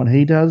the best one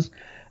he does.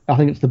 I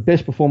think it's the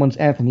best performance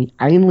Anthony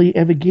Ainley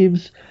ever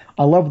gives.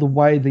 I love the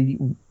way the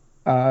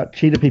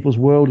Cheetah People's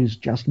world is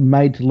just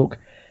made to look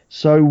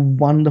so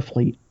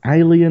wonderfully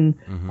alien.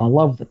 I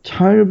love the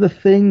tone of the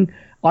thing.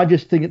 I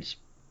just think it's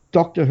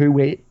Doctor Who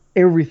where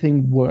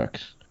everything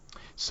works.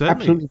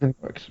 Certainly. Absolutely everything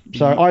works.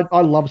 So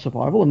I love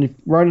Survival, and if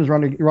Rona's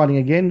writing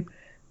again,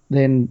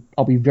 then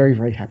I'll be very,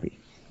 very happy.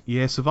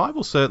 Yeah,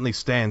 Survival certainly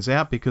stands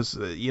out because,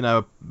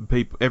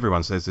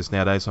 everyone says this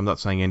nowadays, so I'm not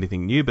saying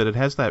anything new, but it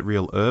has that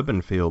real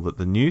urban feel that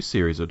the new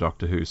series of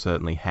Doctor Who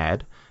certainly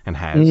had and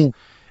has.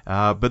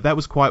 But that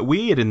was quite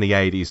weird in the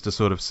 80s to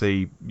sort of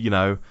see,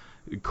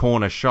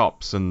 corner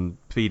shops and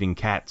feeding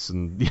cats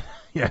and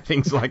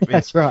things like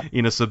this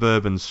in a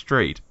suburban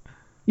street.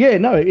 Yeah,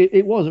 no,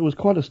 it was. It was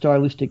quite a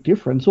stylistic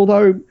difference,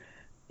 although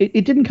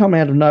it didn't come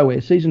out of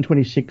nowhere. Season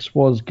 26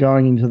 was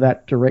going into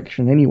that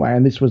direction anyway,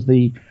 and this was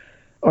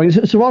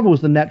Survival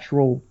was the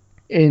natural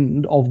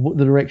end of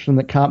the direction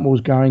that Cartmel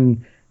was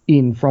going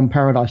in from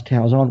Paradise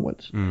Towers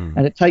onwards.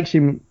 And it takes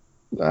him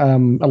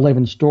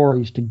 11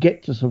 stories to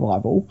get to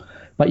Survival,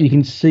 but you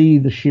can see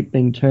the ship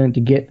being turned to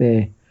get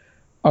there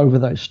over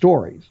those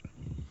stories.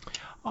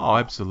 Oh,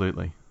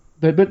 absolutely.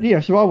 But yeah,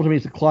 Survival to me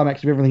is the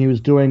climax of everything he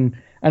was doing,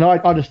 and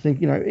I just think,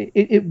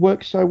 it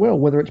works so well,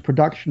 whether it's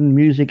production,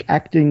 music,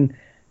 acting,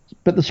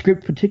 but the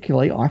script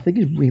particularly, I think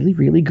is really,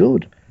 really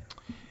good.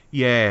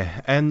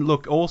 Yeah, and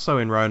look, also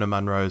in Rona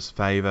Munro's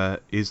favour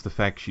is the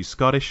fact she's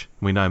Scottish.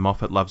 We know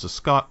Moffat loves a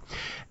Scot.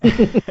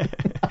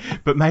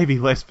 But maybe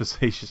less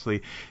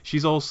facetiously,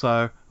 she's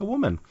also a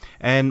woman.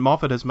 And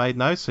Moffat has made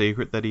no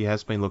secret that he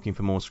has been looking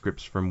for more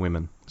scripts from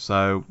women.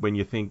 So when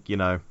you think,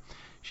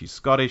 she's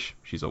Scottish,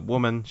 she's a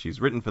woman, she's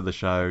written for the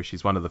show,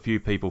 she's one of the few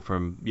people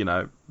from,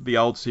 the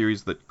old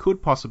series that could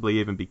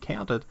possibly even be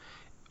counted,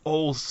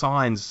 all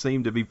signs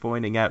seem to be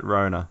pointing at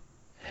Rona.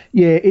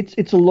 Yeah,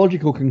 it's a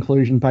logical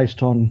conclusion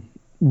based on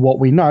what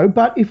we know.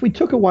 But if we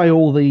took away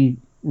all the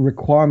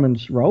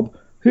requirements, Rob,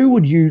 who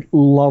would you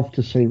love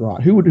to see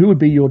write? Who would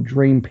be your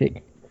dream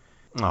pick?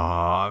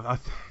 Are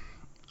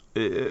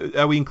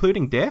we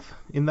including Death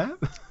in that?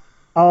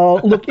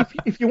 Look,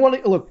 if you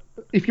want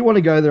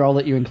to go there, I'll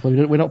let you include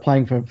it. We're not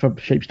playing for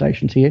sheep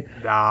stations here.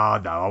 No,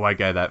 I won't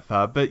go that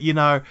far. But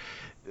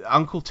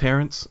Uncle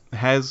Terence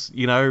has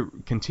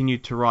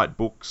continued to write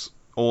books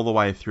all the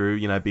way through,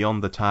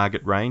 beyond the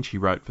Target range. He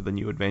wrote for the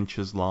New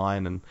Adventures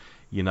line, and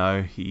he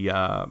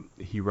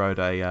wrote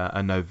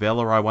a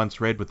novella I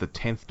once read with the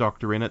 10th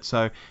Doctor in it.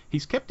 So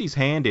he's kept his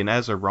hand in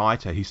as a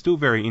writer. He's still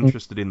very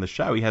interested in the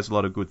show. He has a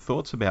lot of good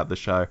thoughts about the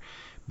show.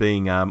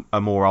 being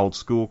a more old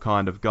school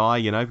kind of guy,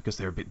 because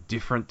they're a bit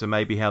different to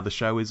maybe how the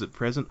show is at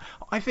present.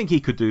 I think he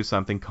could do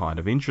something kind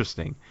of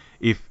interesting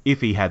if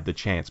he had the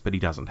chance, but he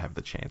doesn't have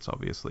the chance,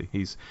 obviously.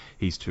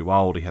 He's too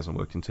old, he hasn't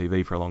worked in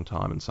TV for a long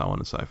time, and so on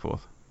and so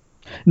forth.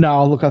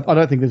 No, look, I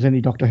don't think there's any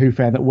Doctor Who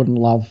fan that wouldn't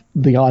love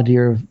the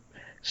idea of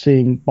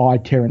seeing by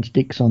Terrence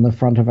Dicks on the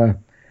front of a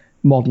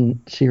modern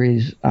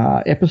series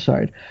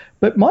episode.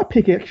 But my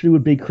pick actually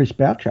would be Chris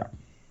Boucher.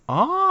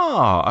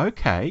 Ah,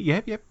 okay.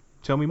 Yep.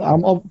 Tell me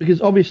more. Because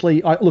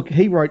obviously,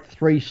 he wrote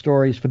 3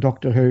 stories for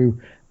Doctor Who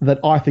that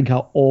I think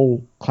are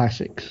all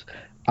classics.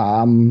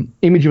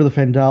 Image of the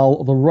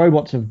Fendal, The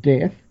Robots of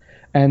Death,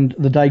 and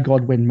The Day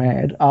God Went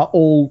Mad are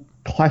all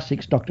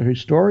classics Doctor Who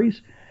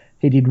stories.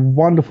 He did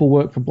wonderful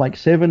work for Blake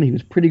Seven. He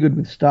was pretty good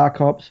with Star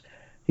Cops.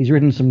 He's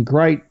written some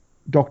great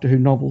Doctor Who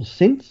novels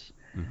since.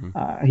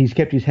 Mm-hmm. He's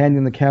kept his hand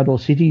in the Cawdor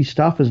City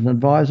stuff as an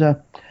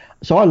advisor.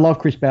 So I love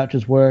Chris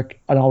Boucher's work,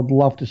 and I would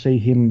love to see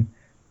him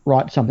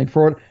write something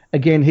for it.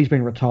 Again, he's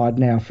been retired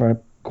now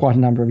for quite a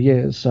number of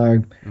years,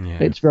 so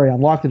It's very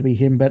unlikely to be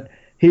him, but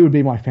he would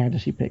be my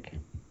fantasy pick.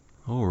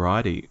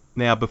 Alrighty.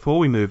 Now, before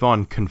we move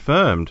on,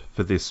 confirmed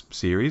for this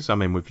series, I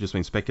mean, we've just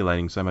been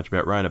speculating so much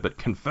about Rona, but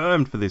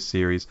confirmed for this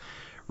series,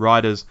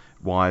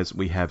 writers-wise,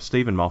 we have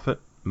Stephen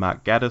Moffat,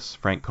 Mark Gatiss,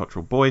 Frank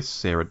Cottrell-Boyce,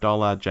 Sarah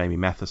Dollar, Jamie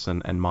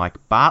Matheson, and Mike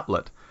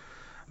Bartlett.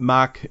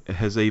 Mark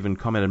has even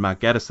commented, Mark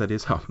Gatiss, that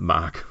is. Oh,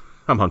 Mark.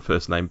 I'm on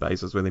first name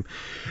basis with him.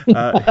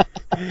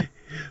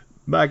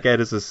 Mark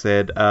Gatiss has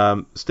said,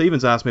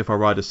 Stephen's asked me if I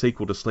write a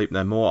sequel to Sleep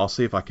No More. I'll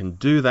see if I can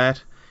do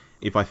that.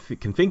 If I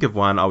can think of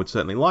one, I would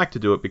certainly like to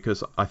do it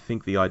because I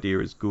think the idea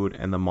is good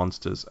and the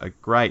monsters are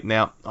great.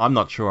 Now, I'm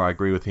not sure I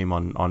agree with him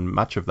on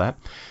much of that,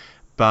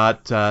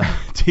 but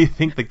do you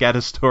think the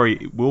Gatiss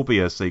story will be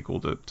a sequel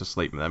to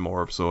Sleep No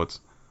More of sorts?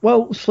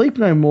 Well, Sleep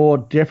No More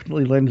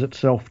definitely lends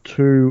itself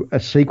to a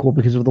sequel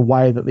because of the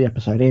way that the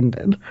episode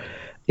ended.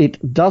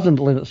 It doesn't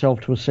lend itself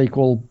to a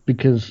sequel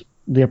because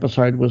the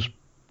episode was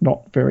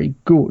not very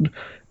good,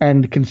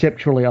 and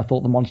conceptually I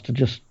thought the monster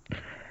just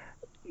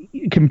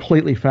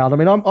completely failed. I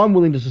mean, I'm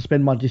willing to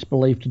suspend my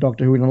disbelief to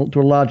Doctor Who to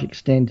a large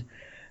extent.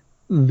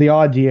 The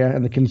idea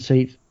and the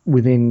conceit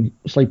within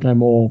Sleep No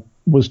More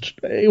was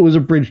a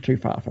bridge too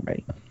far for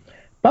me.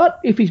 But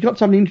if he's got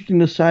something interesting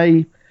to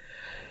say,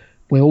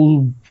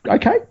 well,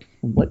 okay,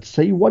 let's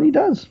see what he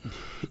does.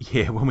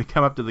 Yeah, when we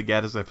come up to the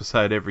Gatiss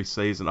episode every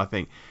season, I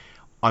think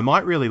I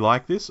might really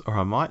like this or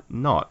I might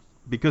not,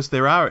 because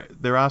there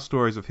are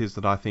stories of his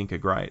that I think are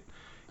great.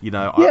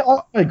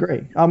 I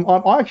agree.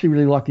 I actually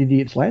really like The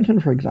Idiot's Lantern,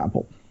 for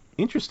example.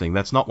 Interesting.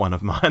 That's not one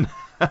of mine.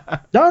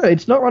 No,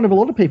 it's not one of a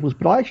lot of people's,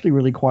 but I actually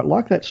really quite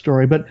like that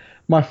story. But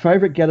my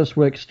favourite Gatiss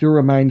work still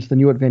remains The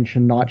New Adventure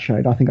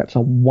Nightshade. I think that's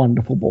a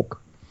wonderful book.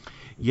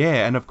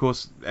 Yeah, and of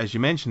course, as you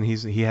mentioned,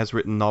 he has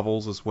written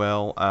novels as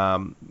well.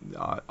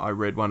 I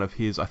read one of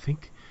his, I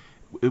think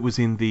it was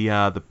in the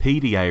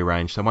PDA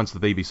range. So once the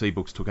BBC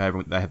books took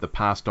over, they had the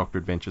Past Doctor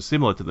Adventures,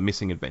 similar to the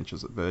Missing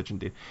Adventures that Virgin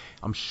did.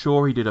 I'm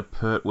sure he did a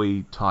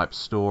Pertwee type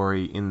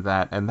story in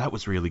that, and that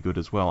was really good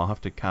as well. I'll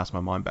have to cast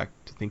my mind back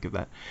to think of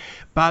that.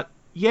 But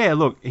yeah,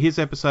 look, his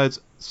episodes,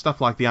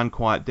 stuff like The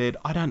Unquiet Dead,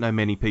 I don't know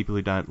many people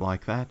who don't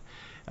like that.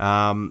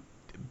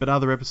 But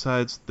other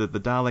episodes, the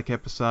Dalek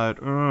episode,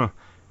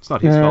 it's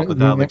not his fault the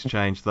Daleks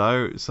changed,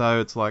 though.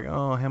 So it's like,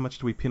 how much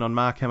do we pin on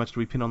Mark? How much do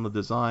we pin on the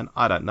design?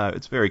 I don't know.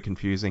 It's very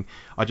confusing.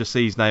 I just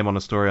see his name on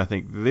a story. I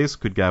think this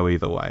could go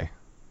either way.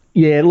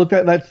 Yeah, look,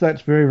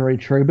 that's very, very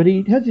true. But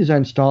he has his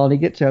own style, and he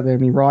gets out there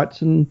and he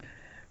writes, and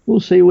we'll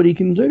see what he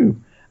can do.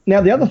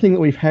 Now, the other thing that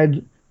we've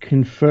had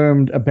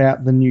confirmed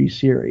about the new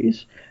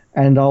series,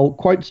 and I'll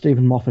quote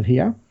Stephen Moffat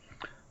here,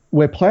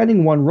 we're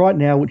planning one right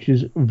now which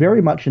is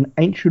very much an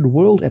Ancient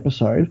World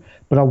episode,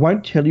 but I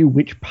won't tell you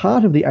which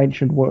part of the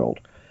Ancient World.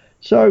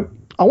 So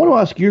I want to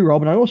ask you,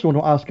 Rob, and I also want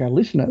to ask our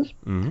listeners,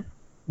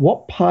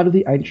 what part of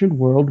the Ancient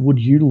World would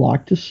you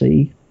like to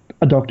see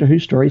a Doctor Who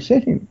story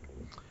set in?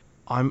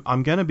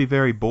 I'm going to be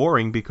very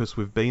boring because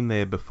we've been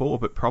there before,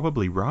 but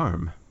probably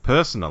Rome,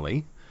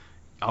 personally.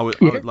 I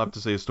would love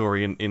to see a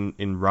story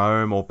in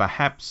Rome, or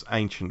perhaps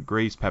ancient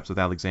Greece, perhaps with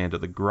Alexander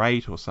the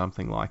Great or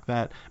something like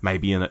that.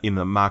 Maybe in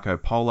the Marco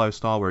Polo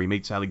style where he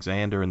meets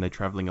Alexander and they're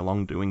travelling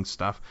along doing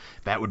stuff.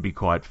 That would be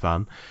quite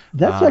fun.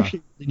 That's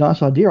actually a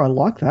nice idea. I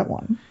like that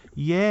one.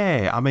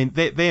 Yeah, I mean,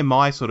 they're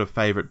my sort of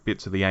favourite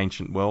bits of the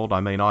ancient world.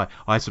 I mean,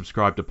 I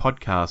subscribe to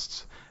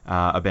podcasts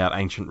about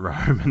ancient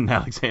Rome and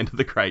Alexander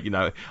the Great,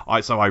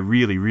 so I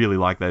really, really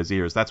like those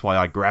eras. That's why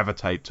I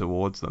gravitate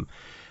towards them.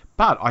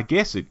 But I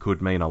guess it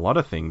could mean a lot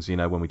of things,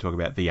 when we talk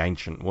about the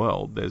ancient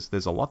world.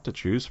 There's a lot to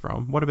choose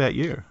from. What about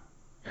you?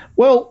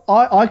 Well,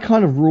 I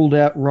kind of ruled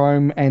out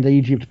Rome and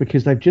Egypt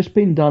because they've just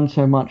been done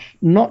so much,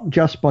 not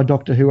just by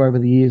Doctor Who over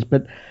the years,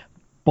 but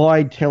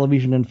by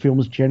television and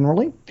films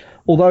generally.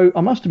 Although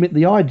I must admit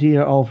the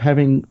idea of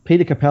having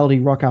Peter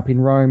Capaldi rock up in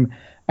Rome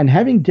and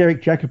having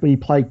Derek Jacobi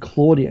play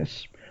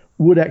Claudius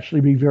would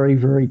actually be very,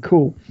 very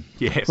cool.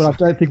 Yes. But I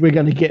don't think we're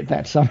going to get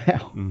that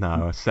somehow.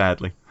 No,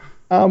 sadly.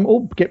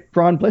 Or get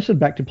Brian Blessed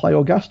back to play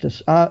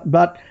Augustus.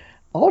 But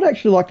I would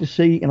actually like to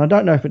see, and I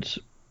don't know if it's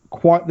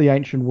quite the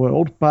ancient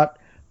world, but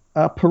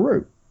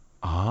Peru.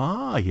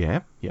 Ah,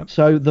 yeah, yep.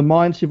 So the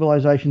Mayan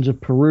civilizations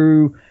of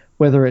Peru,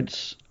 whether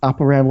it's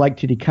up around Lake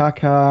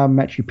Titicaca,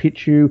 Machu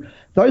Picchu,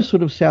 those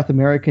sort of South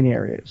American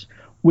areas,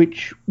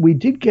 which we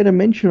did get a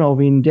mention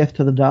of in Death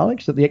to the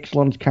Daleks, that the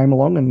Exxilons came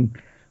along and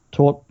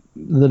taught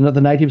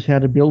the natives how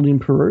to build in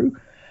Peru.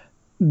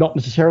 Not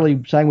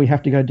necessarily saying we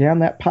have to go down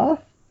that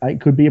path.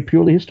 It could be a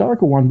purely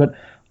historical one, but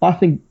I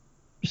think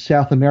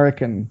South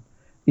American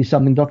is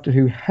something Doctor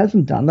Who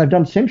hasn't done. They've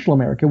done Central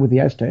America with the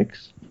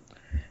Aztecs,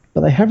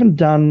 but they haven't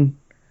done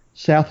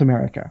South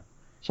America.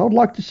 So I'd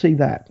like to see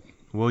that.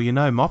 Well,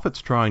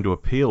 Moffat's trying to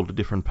appeal to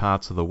different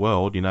parts of the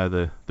world.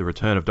 The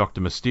return of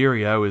Dr.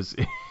 Mysterio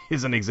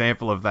is an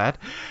example of that.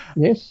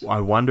 Yes.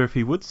 I wonder if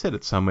he would set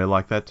it somewhere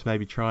like that to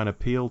maybe try and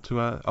appeal to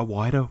a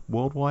wider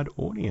worldwide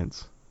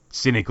audience.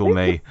 Cynical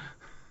me.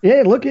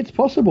 Yeah, look, it's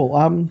possible.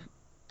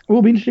 It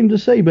will be interesting to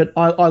see, but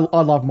I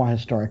love my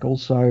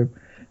historicals, so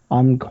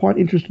I'm quite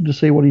interested to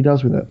see what he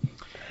does with it.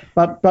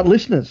 But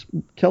listeners,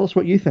 tell us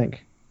what you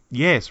think.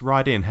 Yes,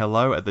 write in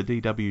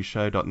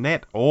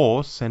hello@thedwshow.net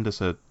or send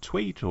us a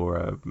tweet or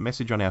a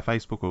message on our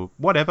Facebook or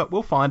whatever.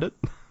 We'll find it.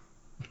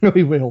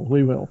 We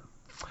will.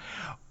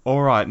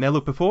 All right. Now,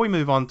 look, before we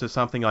move on to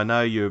something I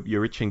know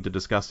you're itching to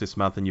discuss this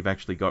month and you've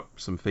actually got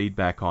some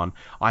feedback on,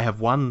 I have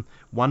one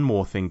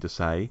more thing to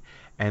say,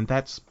 and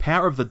that's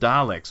Power of the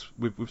Daleks.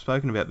 We've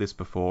spoken about this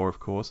before, of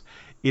course.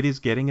 It is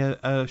getting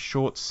a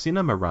short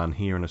cinema run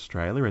here in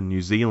Australia and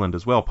New Zealand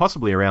as well,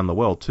 possibly around the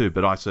world too,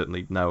 but I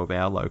certainly know of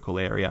our local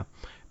area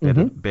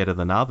better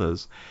than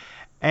others.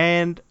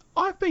 And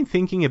I've been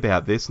thinking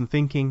about this and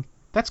thinking,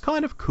 that's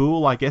kind of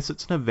cool. I guess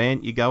it's an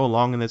event. You go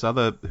along and there's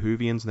other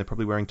Whovians and they're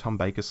probably wearing Tom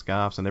Baker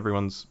scarves and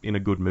everyone's in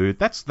a good mood.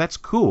 That's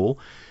cool.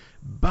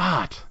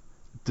 But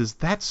does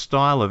that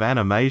style of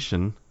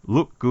animation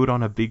look good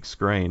on a big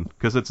screen?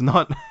 Because it's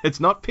not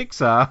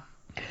Pixar.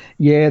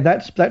 Yeah,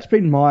 that's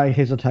been my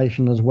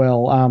hesitation as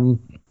well.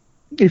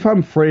 If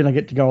I'm free and I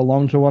get to go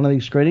along to one of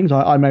these screenings,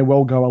 I may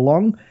well go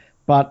along,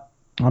 but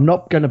I'm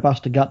not going to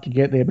bust a gut to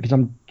get there because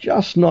I'm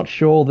just not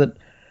sure that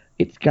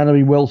it's going to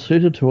be well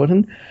suited to it.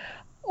 And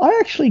I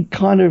actually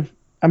kind of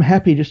am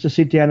happy just to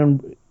sit down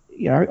and,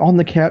 on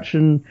the couch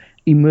and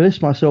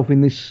immerse myself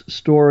in this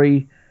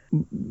story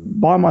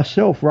by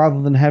myself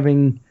rather than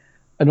having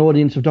an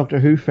audience of Doctor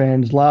Who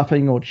fans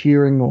laughing or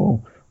cheering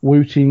or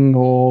wooting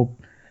or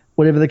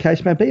whatever the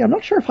case may be. I'm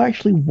not sure if I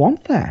actually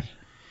want that.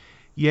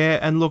 Yeah,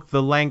 and look,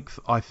 the length,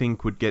 I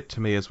think, would get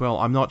to me as well.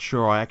 I'm not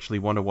sure I actually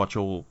want to watch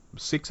all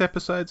 6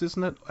 episodes,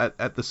 isn't it,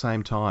 at the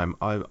same time.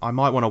 I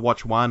might want to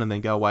watch one and then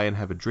go away and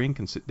have a drink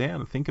and sit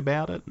down and think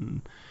about it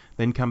and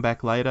then come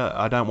back later.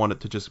 I don't want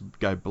it to just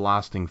go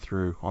blasting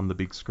through on the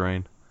big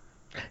screen.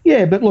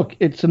 Yeah, but look,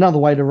 it's another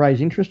way to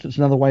raise interest. It's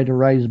another way to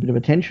raise a bit of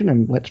attention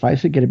and, let's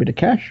face it, get a bit of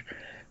cash.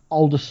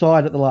 I'll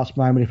decide at the last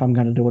moment if I'm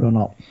going to do it or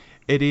not.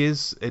 It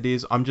is.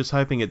 I'm just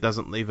hoping it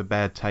doesn't leave a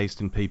bad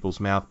taste in people's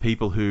mouth.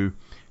 People who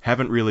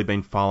haven't really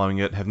been following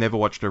it, have never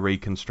watched a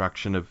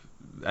reconstruction of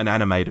an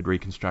animated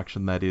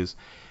reconstruction, that is,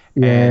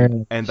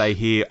 and they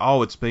hear,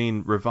 oh, it's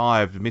been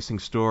revived, missing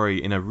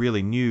story in a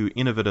really new,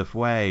 innovative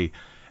way.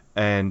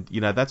 And,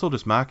 that's all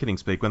just marketing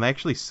speak. When they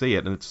actually see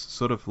it, and it's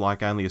sort of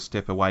like only a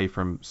step away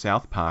from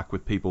South Park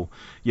with people,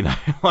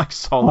 like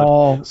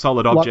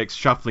solid objects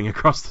shuffling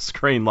across the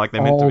screen like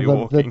they're meant to be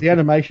walking. The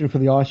animation for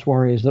the Ice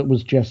Warriors, that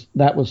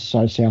was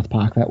so South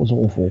Park. That was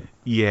awful.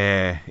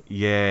 Yeah.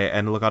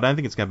 And look, I don't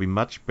think it's going to be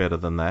much better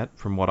than that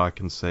from what I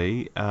can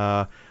see.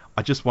 I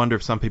just wonder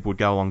if some people would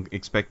go along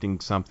expecting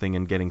something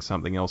and getting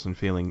something else and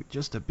feeling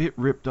just a bit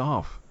ripped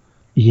off.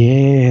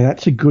 Yeah,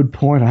 that's a good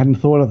point. I hadn't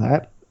thought of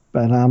that.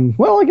 But,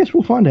 I guess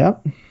we'll find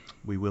out.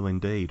 We will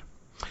indeed.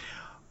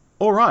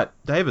 All right,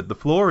 David, the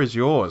floor is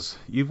yours.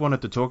 You've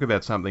wanted to talk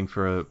about something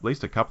for at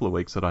least a couple of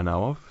weeks that I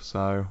know of,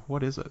 so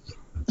what is it?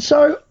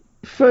 So,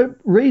 for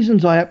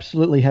reasons I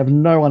absolutely have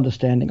no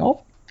understanding of,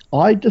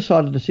 I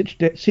decided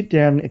to sit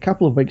down a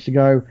couple of weeks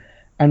ago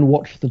and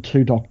watch The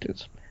Two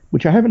Doctors,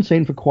 which I haven't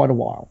seen for quite a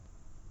while.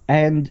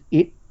 And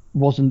it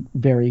wasn't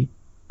very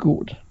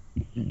good.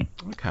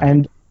 Okay.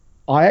 And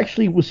I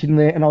actually was sitting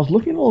there and I was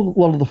looking at a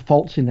lot of the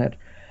faults in it.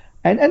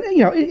 And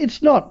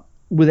it's not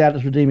without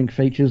its redeeming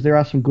features. There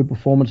are some good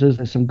performances.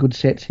 There's some good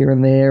sets here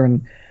and there,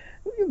 and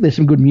there's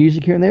some good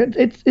music here and there.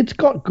 It's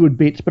got good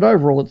bits, but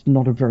overall it's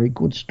not a very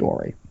good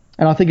story.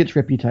 And I think its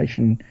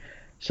reputation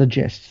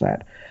suggests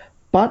that.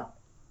 But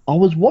I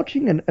was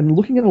watching and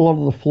looking at a lot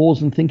of the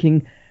flaws and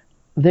thinking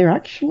they're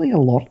actually a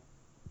lot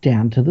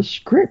down to the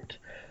script.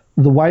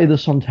 The way the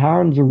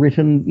Sontarans are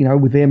written,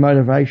 with their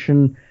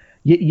motivation.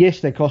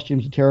 Yes, their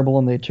costumes are terrible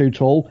and they're too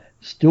tall.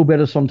 Still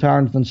better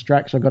Sontarans than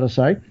Strax, I've got to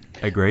say.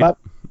 Agreed. But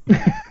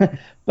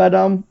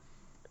the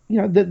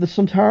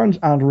Sontarans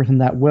aren't written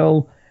that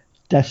well.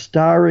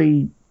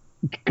 Dastari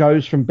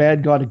goes from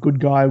bad guy to good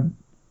guy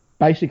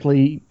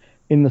basically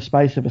in the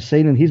space of a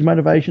scene, and his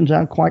motivations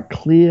aren't quite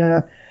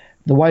clear.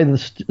 The way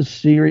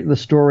the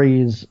story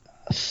is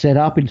set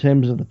up in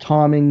terms of the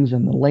timings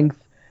and the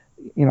length.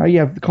 You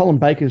have Colin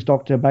Baker's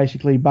Doctor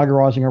basically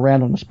buggerizing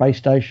around on a space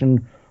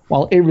station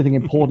while everything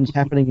important's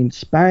happening in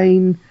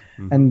Spain,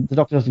 and the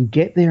Doctor doesn't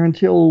get there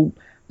until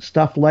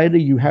stuff later.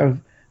 You have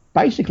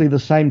basically the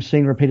same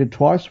scene repeated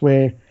twice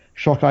where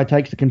Shockeye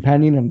takes the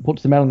companion and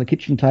puts them out on the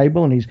kitchen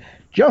table, and he's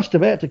just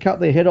about to cut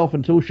their head off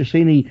until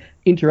Shasini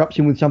interrupts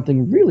him with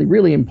something really,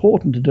 really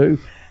important to do.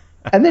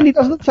 And then he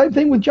does the same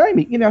thing with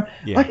Jamie.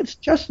 Like it's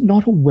just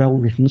not a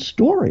well-written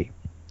story.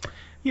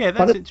 Yeah,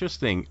 that's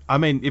interesting. I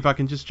mean, if I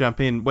can just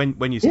jump in,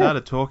 when you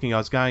started talking, I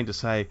was going to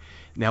say,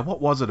 now, what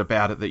was it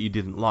about it that you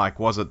didn't like?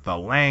 Was it the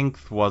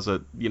length? Was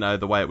it,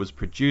 the way it was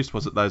produced?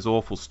 Was it those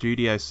awful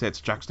studio sets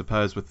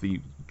juxtaposed with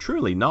the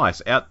truly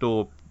nice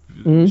outdoor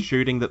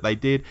shooting that they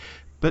did?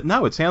 But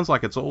no, it sounds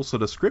like it's all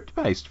sort of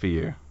script-based for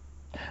you.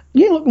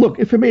 Yeah, look,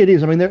 for me it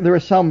is. I mean, there are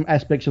some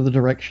aspects of the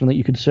direction that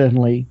you could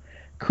certainly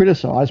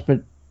criticise,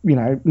 but,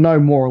 no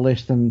more or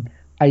less than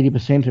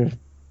 80% of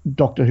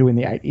Doctor Who in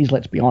the 80s,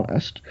 let's be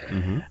honest.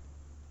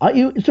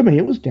 To me,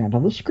 it was down to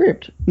the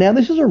script. Now,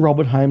 this is a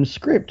Robert Holmes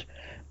script,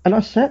 and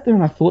I sat there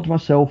and I thought to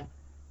myself,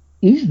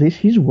 is this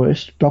his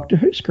worst Doctor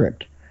Who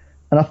script?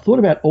 And I thought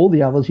about all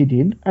the others he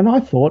did, and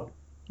I thought,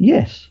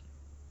 yes,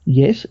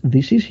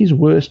 this is his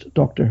worst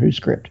Doctor Who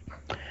script.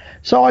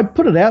 So I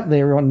put it out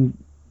there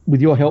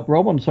with your help,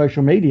 Rob, on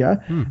social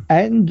media,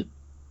 and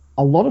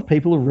a lot of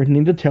people have written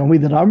in to tell me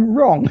that I'm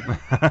wrong.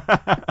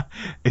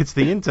 It's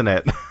the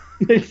internet.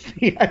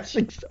 That's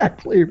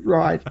exactly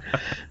right.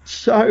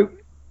 So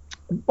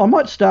I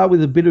might start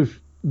with a bit of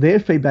their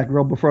feedback,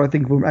 Rob, before I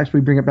think we'll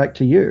actually bring it back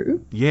to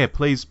you. Yeah,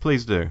 please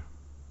do.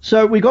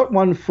 So we got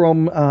one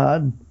from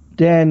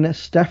Dan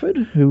Stafford,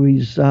 who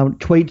is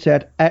tweets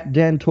at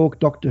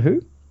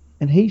DanTalkDoctorWho,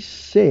 and he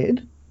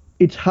said,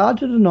 it's hard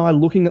to deny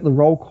looking at the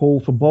roll call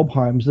for Bob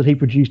Holmes that he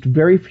produced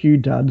very few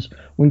duds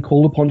when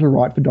called upon to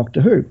write for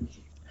Doctor Who,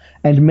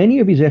 and many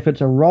of his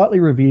efforts are rightly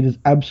revered as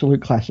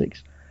absolute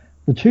classics.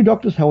 The Two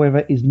Doctors,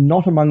 however, is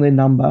not among their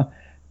number,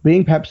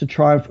 being perhaps a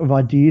triumph of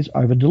ideas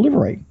over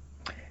delivery.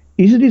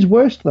 Is it his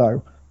worst,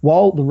 though?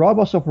 While The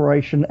Ribos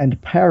Operation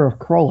and Power of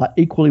Kroll are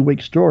equally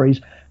weak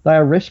stories, they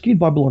are rescued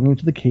by belonging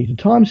to the Key to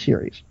Time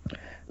series.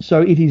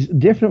 So it is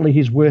definitely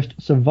his worst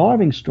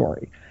surviving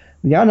story.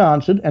 The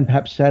unanswered, and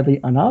perhaps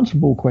sadly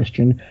unanswerable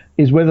question,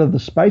 is whether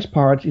The Space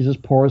Pirates is as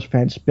poor as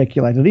fans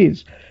speculate it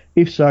is.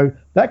 If so,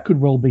 that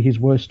could well be his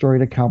worst story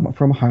to come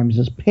from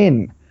Holmes's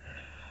pen.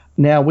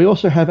 Now, we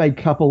also have a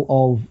couple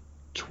of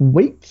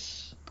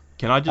tweets.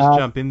 Can I just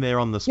jump in there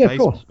on the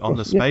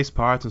Space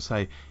Pirates and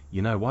say,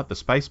 you know what, the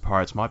Space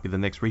Pirates might be the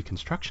next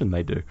reconstruction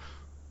they do.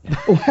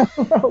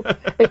 Well,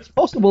 it's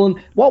possible. And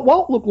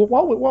while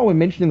we're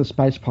mentioning the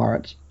Space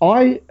Pirates,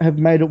 I have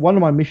made it one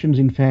of my missions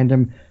in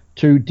fandom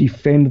to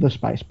defend the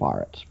Space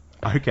Pirates.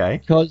 Okay.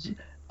 Because,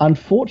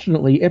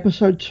 unfortunately,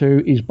 Episode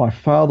 2 is by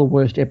far the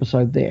worst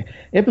episode there.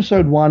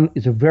 Episode 1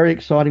 is a very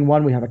exciting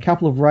one. We have a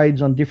couple of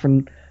raids on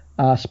different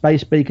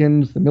space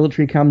beacons. The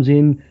military comes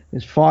in.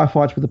 There's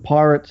firefights with the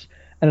pirates.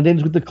 And it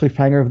ends with the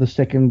cliffhanger of the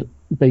second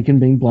beacon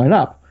being blown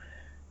up.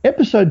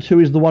 Episode 2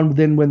 is the one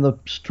then when the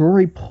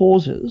story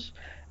pauses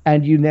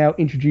and you now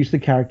introduce the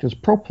characters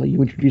properly.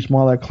 You introduce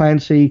Milo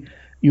Clancy.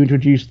 You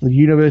introduce the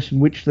universe in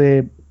which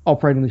they're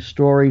operating this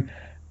story.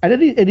 And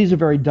it is a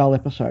very dull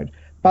episode.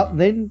 But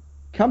then,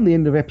 come the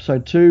end of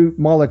episode 2,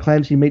 Milo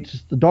Clancy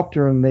meets the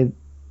Doctor and they're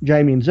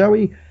Jamie and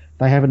Zoe.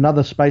 They have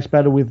another space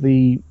battle with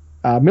the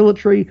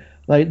military.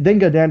 They then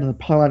go down to the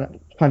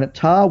planet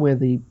Tar, where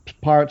the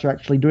pirates are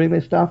actually doing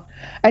their stuff.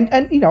 And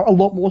a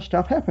lot more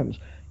stuff happens.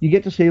 You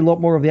get to see a lot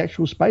more of the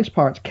actual space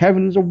pirates.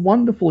 Cavan is a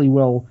wonderfully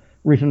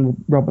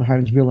well-written Robert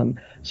Holmes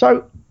villain.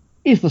 So,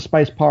 is the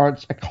Space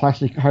Pirates a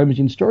classic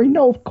Holmesian story?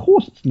 No, of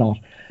course it's not.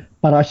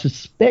 But I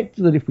suspect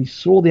that if we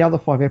saw the other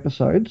 5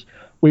 episodes,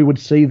 we would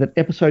see that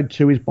episode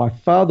 2 is by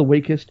far the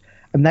weakest,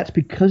 and that's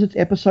because it's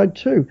episode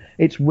 2.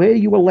 It's where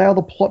you allow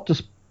the plot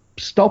to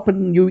stop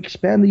and you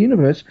expand the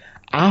universe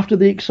after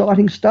the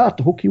exciting start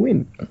to hook you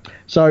in.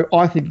 So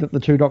I think that the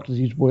Two Doctors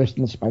is worse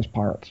than the Space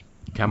Pirates.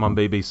 Come on,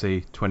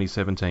 BBC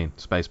 2017,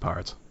 Space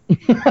Pirates.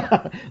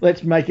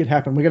 Let's make it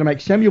happen. We're going to make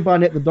Samuel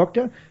Barnett the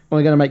Doctor, and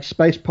we're going to make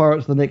Space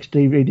Pirates the next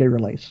DVD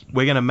release.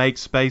 We're going to make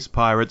Space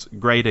Pirates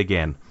great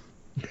again.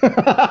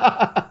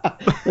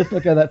 Let's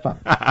not go that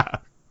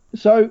far.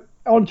 So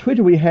on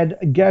Twitter we had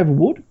Gav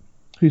Wood,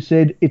 who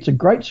said, it's a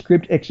great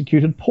script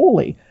executed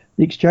poorly.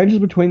 The exchanges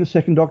between the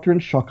Second Doctor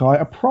and Shockeye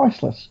are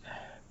priceless.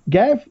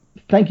 Gav,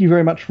 thank you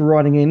very much for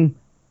writing in.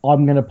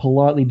 I'm going to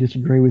politely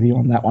disagree with you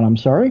on that one, I'm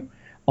sorry.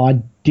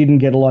 I didn't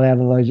get a lot out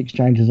of those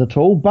exchanges at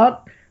all,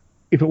 but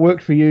if it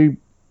worked for you,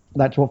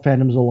 that's what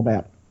fandom's all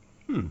about.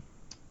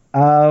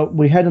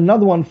 We had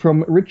another one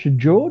from Richard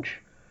George,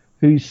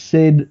 who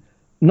said,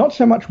 not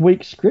so much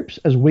weak scripts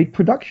as weak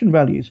production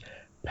values.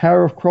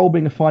 Power of Kroll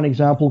being a fine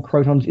example,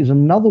 Crotons is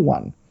another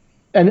one.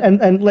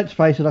 And let's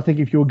face it, I think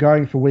if you were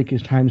going for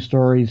weakest home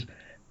stories,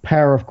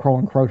 Power of Kroll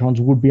and Crotons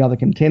would be other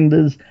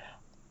contenders.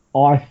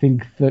 I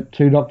think that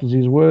Two Doctors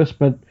is worse,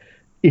 but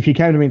if you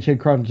came to me and said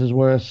Crotons is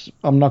worse,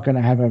 I'm not going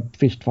to have a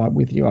fist fight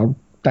with you.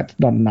 That's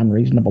not an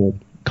unreasonable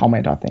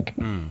comment, I think.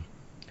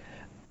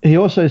 He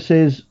also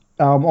says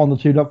on the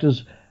Two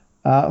Doctors,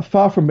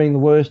 Far from being the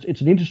worst,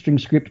 it's an interesting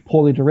script,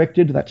 poorly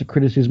directed. That's a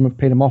criticism of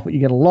Peter Moffat you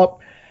get a lot.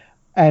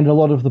 And a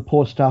lot of the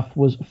poor stuff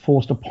was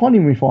forced upon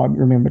him, if I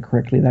remember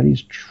correctly. That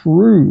is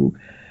true.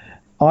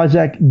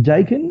 Isaac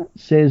Dakin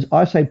says,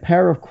 I say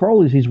Power of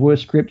Kroll is his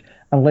worst script,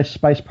 unless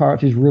Space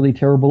Pirates is really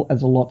terrible,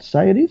 as a lot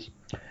say it is.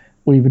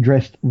 We've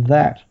addressed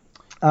that.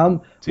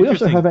 We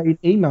also have an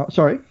email.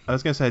 Sorry? I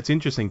was going to say, it's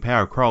interesting.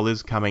 Power of Kroll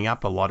is coming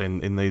up a lot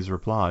in these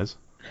replies.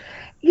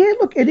 Yeah,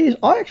 look, it is.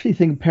 I actually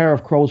think Power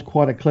of Kroll is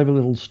quite a clever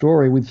little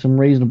story with some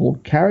reasonable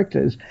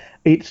characters.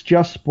 It's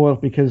just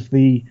spoiled because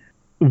the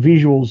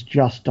visuals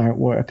just don't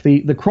work.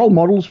 The Kroll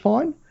model's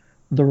fine.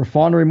 The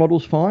refinery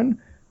model's fine.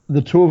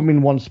 The two of them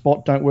in one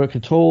spot don't work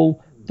at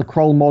all. The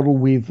Kroll model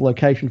with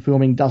location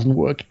filming doesn't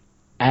work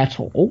at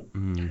all.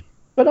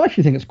 But I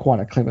actually think it's quite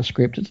a clever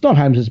script. It's not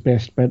Holmes's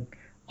best, but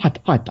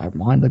I don't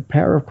mind the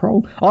Power of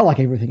Kroll. I like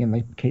everything in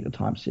the Key to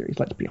Time series,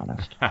 let's be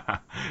honest.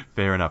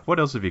 Fair enough. What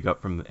else have you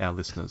got from our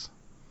listeners?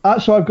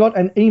 So I've got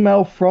an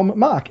email from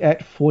Mark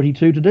at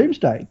 42 to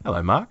Doomsday.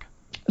 Hello, Mark.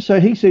 So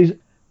he says,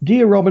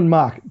 Dear Rob and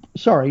Mark,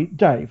 sorry,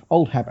 Dave,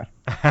 old habit.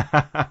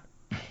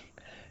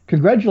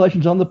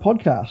 Congratulations on the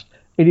podcast.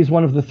 It is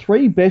one of the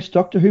 3 best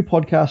Doctor Who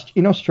podcasts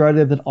in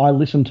Australia that I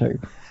listen to.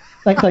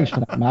 Thanks for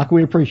that, Mark.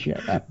 We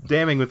appreciate that.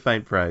 Damning with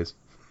faint praise.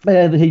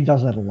 He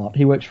does that a lot.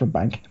 He works for a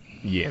bank.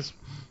 Yes.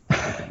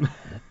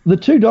 The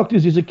 2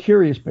 Doctors is a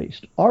curious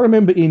beast. I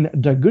remember in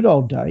the good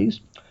old days,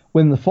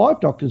 when the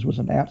 5 Doctors was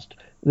announced,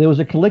 there was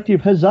a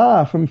collective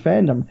huzzah from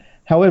fandom.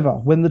 However,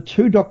 when the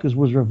 2 Doctors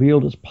was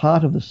revealed as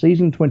part of the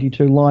season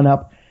 22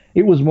 lineup,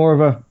 it was more of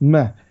a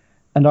meh.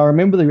 And I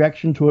remember the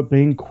reaction to it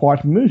being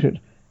quite mooted,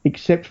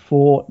 except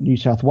for New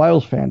South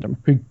Wales fandom,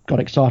 who got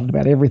excited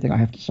about everything, I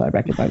have to say,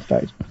 back in those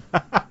days.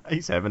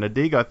 He's having a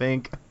dig, I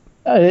think.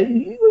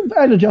 And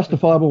a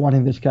justifiable one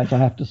in this case, I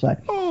have to say.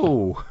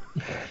 Oh.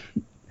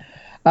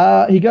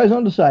 He goes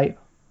on to say,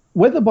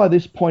 whether by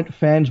this point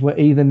fans were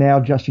either now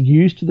just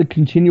used to the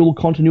continual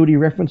continuity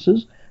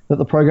references that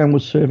the program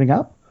was serving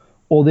up,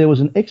 or there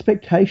was an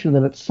expectation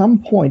that at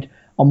some point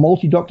a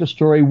multi-Doctor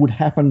story would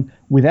happen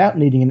without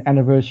needing an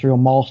anniversary or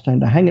milestone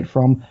to hang it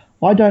from,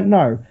 I don't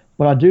know,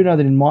 but I do know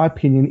that in my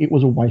opinion it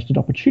was a wasted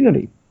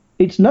opportunity.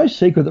 It's no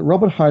secret that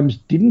Robert Holmes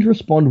didn't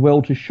respond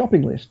well to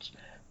shopping lists,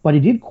 but he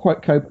did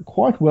cope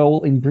quite well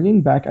in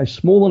bringing back a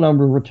smaller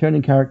number of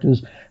returning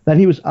characters that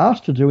he was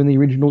asked to do in the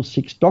original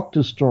 6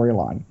 Doctors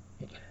storyline.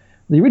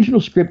 The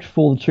original script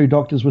for the 2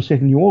 Doctors was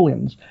set in New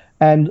Orleans,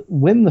 and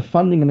when the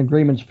funding and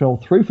agreements fell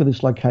through for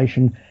this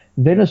location,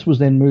 Venice was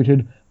then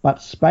mooted,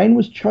 but Spain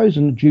was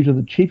chosen due to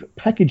the cheap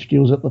package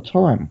deals at the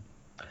time.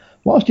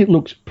 Whilst it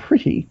looks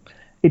pretty,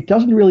 it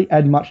doesn't really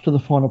add much to the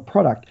final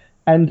product,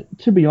 and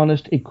to be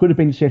honest, it could have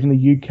been set in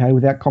the UK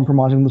without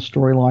compromising the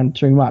storyline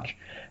too much.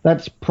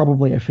 That's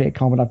probably a fair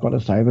comment, I've got to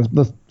say.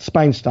 The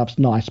Spain stuff's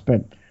nice,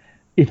 but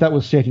if that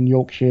was set in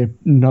Yorkshire,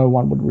 no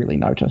one would really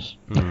notice.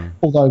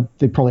 Although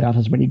there probably aren't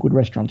as many good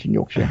restaurants in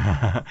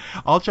Yorkshire.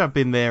 I'll jump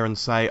in there and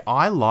say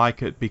I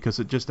like it because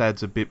it just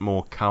adds a bit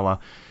more colour.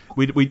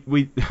 We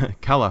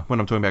colour when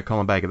I'm talking about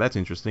Colin Baker. That's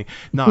interesting.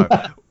 No,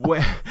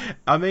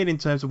 I mean in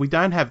terms of we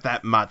don't have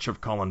that much of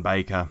Colin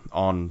Baker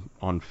on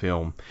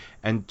film,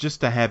 and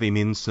just to have him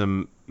in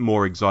some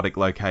more exotic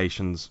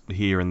locations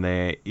here and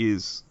there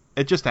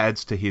it just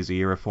adds to his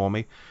era for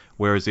me.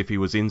 Whereas if he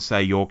was in,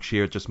 say,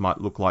 Yorkshire, it just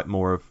might look like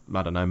more of,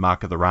 I don't know,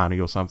 Mark of the Rani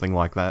or something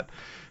like that.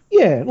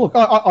 Yeah, look,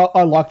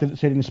 I like that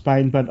it's set in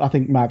Spain, but I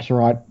think Mark's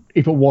right.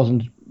 If it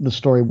wasn't, the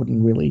story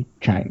wouldn't really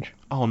change.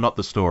 Oh, not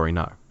the story,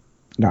 no.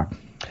 No.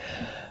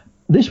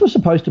 This was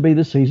supposed to be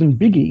the season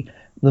biggie,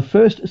 the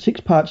first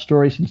 6-part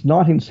story since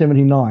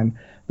 1979,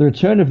 the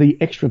return of the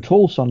extra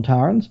tall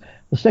Sontarans,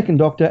 the second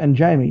Doctor and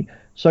Jamie.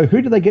 So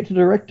who do they get to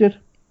direct it?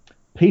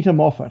 Peter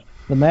Moffat,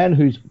 the man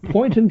whose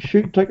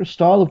point-and-shoot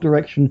style of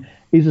direction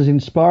is as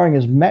inspiring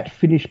as matte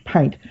finish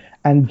paint,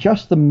 and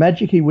just the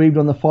magic he weaved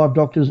on the 5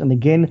 Doctors, and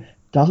again,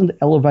 doesn't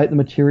elevate the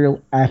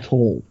material at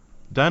all.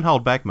 Don't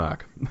hold back,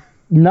 Mark.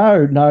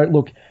 No,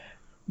 look,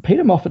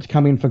 Peter Moffat's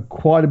come in for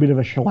quite a bit of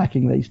a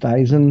shellacking these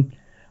days, and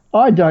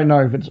I don't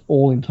know if it's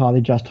all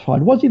entirely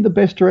justified. Was he the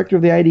best director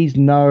of the 80s?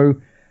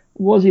 No.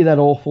 Was he that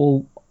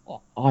awful?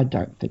 I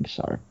don't think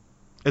so.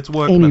 It's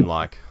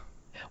workmanlike.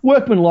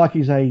 Workmanlike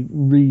is a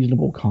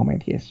reasonable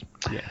comment, yes.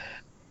 Yeah.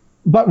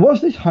 But was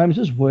this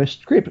Holmes's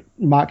worst script?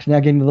 Mark's now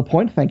getting to the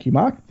point. Thank you,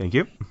 Mark. Thank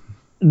you.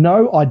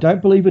 No, I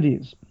don't believe it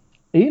is.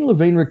 Ian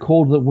Levine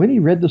recalled that when he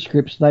read the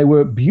scripts, they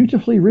were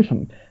beautifully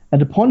written,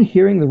 and upon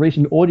hearing the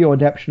recent audio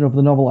adaptation of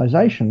the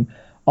novelisation,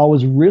 I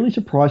was really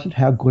surprised at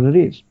how good it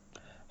is.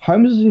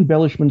 Holmes's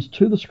embellishments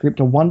to the script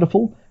are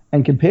wonderful,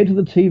 and compared to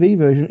the TV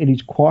version, it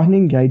is quite an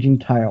engaging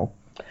tale.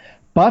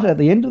 But at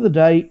the end of the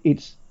day,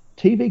 its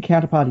TV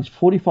counterpart is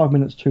 45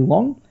 minutes too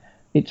long,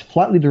 it's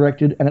flatly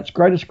directed, and its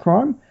greatest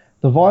crime,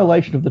 the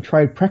violation of the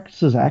Trade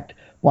Practices Act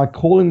by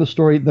calling the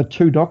story The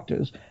 2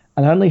 Doctors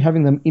and only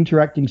having them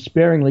interacting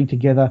sparingly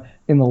together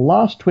in the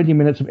last 20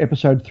 minutes of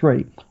episode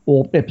 3,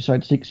 or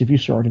episode 6 if you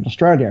saw it in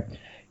Australia.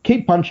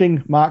 Keep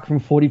punching, Mark from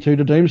 42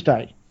 to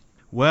Doomsday.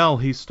 Well,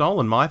 he's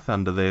stolen my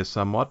thunder there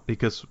somewhat,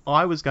 because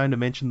I was going to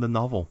mention the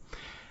novel.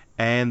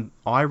 And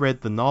I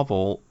read the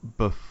novel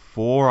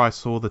before I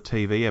saw the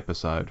TV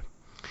episode.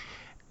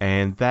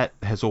 And that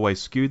has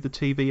always skewed the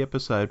TV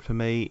episode for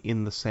me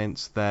in the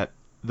sense that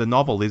the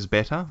novel is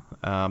better.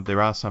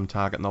 There are some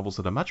Target novels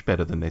that are much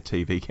better than their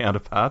TV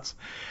counterparts.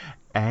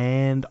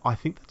 And I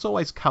think that's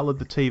always coloured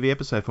the TV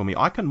episode for me.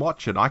 I can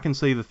watch it. I can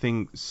see the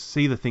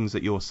things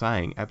that you're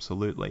saying,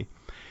 absolutely.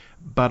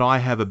 But I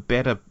have a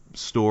better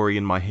story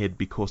in my head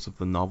because of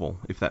the novel,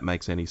 if that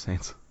makes any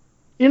sense.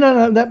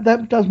 No,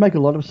 that does make a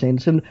lot of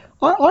sense. And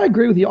I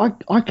agree with you.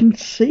 I can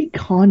see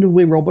kind of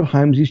where Robert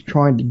Holmes is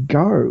trying to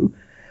go.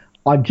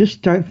 I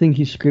just don't think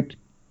his script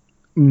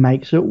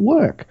makes it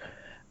work.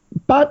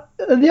 But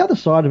the other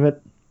side of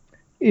it,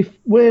 if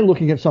we're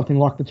looking at something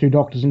like The Two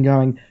Doctors and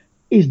going,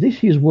 is this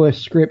his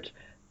worst script?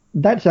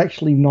 That's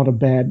actually not a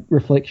bad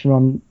reflection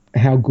on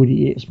how good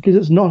he is, because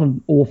it's not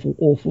an awful,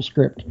 awful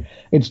script.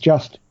 It's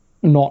just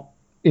not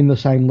in the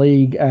same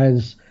league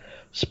as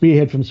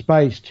Spearhead from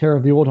Space, Terror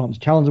of the Autons,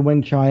 Challenge of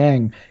Wen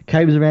Chiang,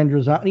 Caves of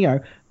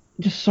Androzani,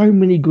 just so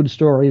many good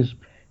stories,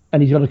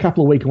 and he's got a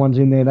couple of weaker ones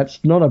in there.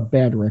 That's not a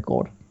bad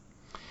record.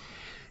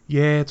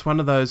 Yeah, it's one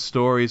of those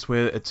stories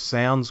where it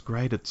sounds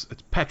great. It's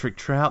Patrick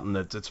Troughton.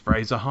 It's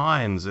Fraser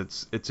Hines.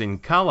 It's in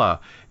colour.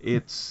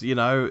 It's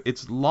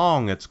it's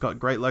long. It's got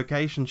great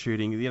location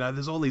shooting.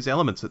 There's all these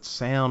elements that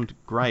sound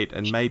great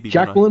and maybe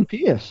Jacqueline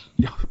Pierce.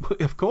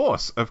 Of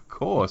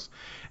course.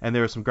 And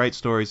there are some great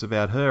stories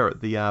about her at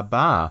the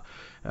bar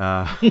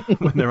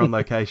when they're on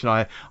location.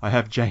 I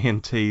have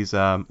JNT's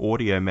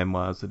audio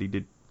memoirs that he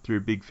did through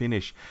Big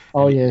Finish.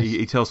 Oh, yes.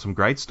 He tells some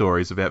great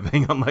stories about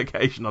being on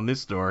location on this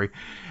story.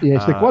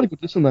 Yes, they're quite a good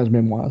listen, those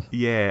memoirs.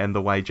 Yeah, and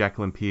the way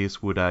Jacqueline Pierce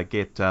would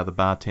get the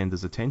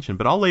bartender's attention.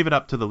 But I'll leave it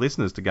up to the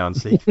listeners to go and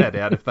seek that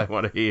out if they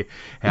want to hear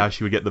how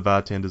she would get the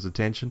bartender's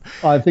attention.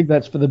 I think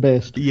that's for the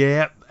best.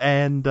 Yeah,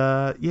 and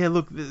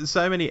look,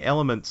 so many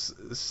elements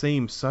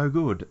seem so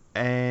good,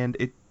 and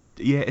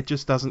it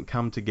just doesn't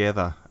come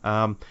together.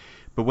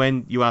 But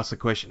when you ask the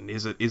question,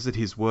 is it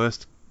his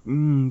worst?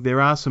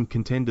 There are some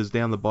contenders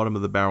down the bottom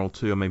of the barrel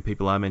too. I mean,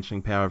 people are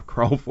mentioning Power of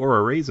Kroll for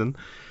a reason.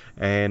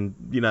 And,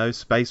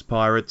 Space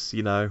Pirates,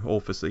 all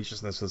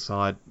facetiousness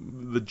aside,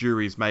 the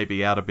jury's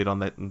maybe out a bit on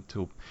that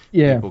until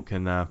people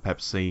can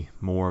perhaps see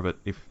more of it,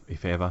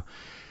 if ever.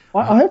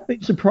 I have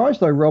been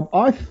surprised, though, Rob.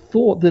 I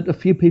thought that a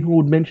few people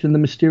would mention The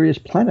Mysterious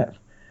Planet.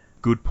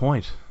 Good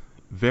point.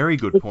 Very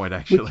good point,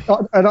 actually.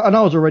 And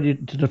I was ready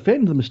to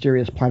defend The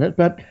Mysterious Planet,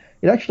 but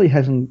it actually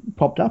hasn't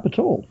popped up at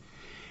all.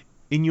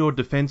 In your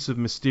defense of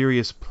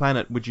Mysterious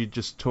Planet, would you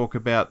just talk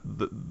about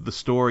the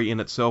story in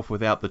itself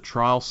without the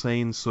trial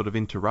scenes sort of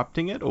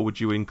interrupting it, or would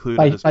you include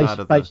it as part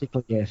of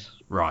Basically, yes.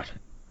 Right.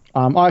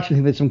 I actually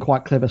think there's some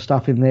quite clever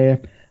stuff in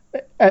there.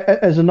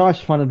 As a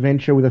nice, fun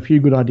adventure with a few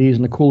good ideas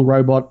and a cool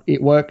robot,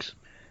 it works.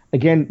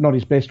 Again, not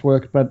his best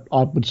work, but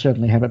I would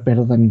certainly have it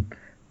better than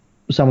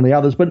some of the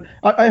others. But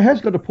it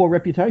has got a poor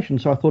reputation,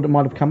 so I thought it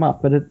might have come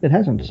up, but it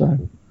hasn't. So.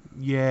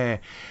 Yeah.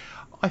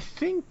 I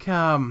think...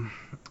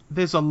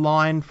 there's a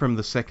line from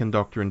the Second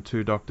Doctor and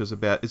Two Doctors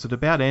about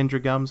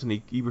androgums,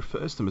 and he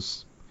refers to them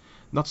as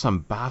not some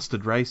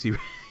bastard race. He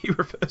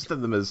refers to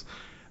them as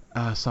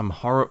some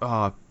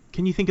horror.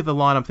 Can you think of the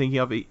line I'm thinking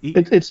of?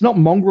 It's not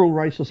mongrel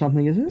race or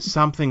something, is it?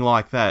 Something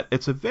like that.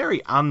 It's a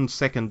very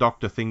un-Second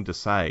Doctor thing to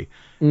say,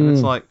 and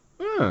it's like,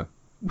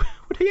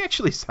 would he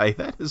actually say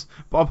that? Has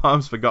Bob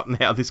Holmes forgotten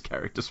how this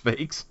character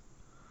speaks?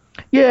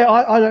 Yeah,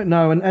 I don't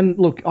know. And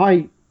look,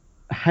 I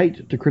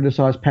hate to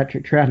criticise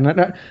Patrick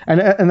Troughton,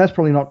 and that's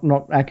probably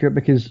not accurate,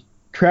 because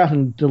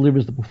Troughton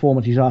delivers the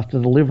performance he's asked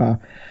to deliver,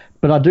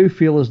 but I do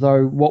feel as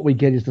though what we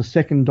get is the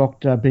Second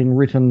Doctor being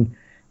written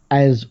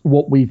as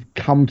what we've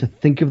come to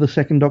think of the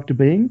Second Doctor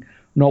being,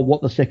 not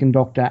what the Second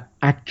Doctor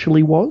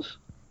actually was.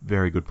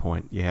 Very good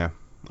point. Yeah,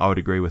 I would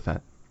agree with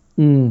that.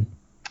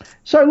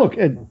 So look,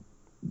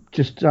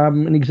 just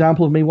an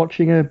example of me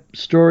watching a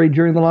story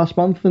during the last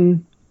month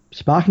and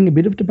sparking a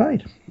bit of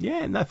debate.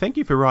 Yeah, no, thank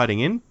you for writing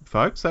in,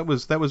 folks. That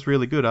was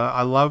really good.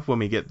 I love when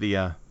we get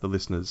the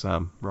listeners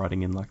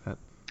writing in like that.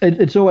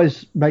 It's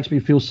always makes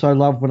me feel so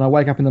loved when I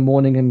wake up in the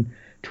morning and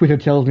Twitter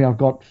tells me I've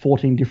got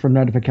 14 different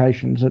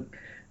notifications. That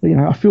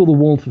I feel the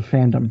warmth of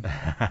fandom.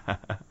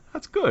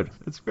 That's good.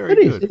 It's very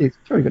good. It is. It's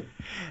very good.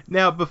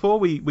 Now, before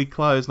we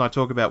close and I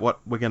talk about what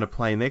we're going to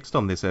play next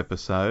on this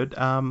episode,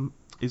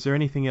 is there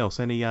anything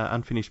else, any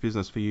unfinished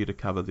business for you to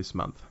cover this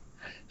month?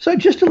 So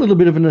just a little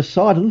bit of an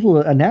aside, a little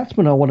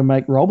announcement I want to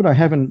make, Rob, and I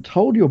haven't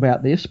told you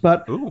about this,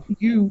 but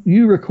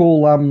you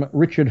recall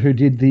Richard, who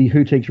did the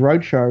Hooteeks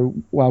Roadshow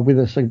with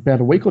us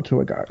about a week or two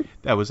ago.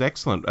 That was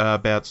excellent,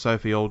 about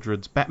Sophie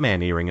Aldred's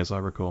Batman earring, as I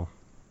recall.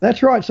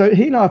 That's right. So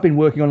he and I have been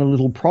working on a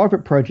little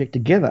private project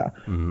together,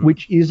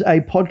 which is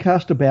a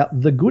podcast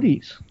about the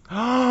goodies.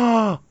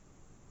 Oh.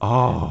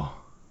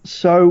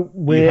 So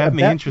you have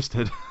me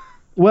interested.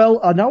 Well,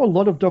 I know a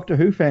lot of Doctor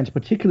Who fans,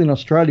 particularly in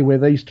Australia, where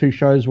these two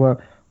shows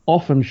were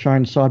often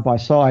shown side by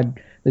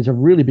side. There's a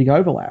really big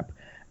overlap.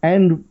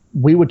 And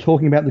we were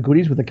talking about the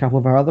goodies with a couple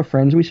of our other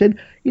friends. We said,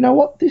 you know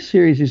what, this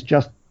series is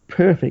just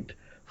perfect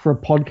for a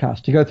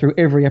podcast to go through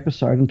every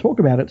episode and talk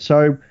about it.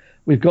 So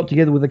we've got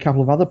together with a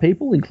couple of other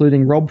people,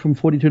 including Rob from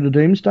 42 to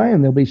Doomsday,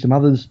 and there'll be some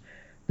others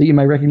that you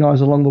may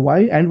recognise along the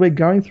way. And we're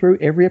going through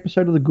every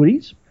episode of the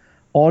goodies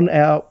on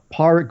our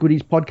Pirate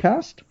Goodies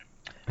podcast.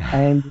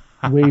 And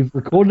we've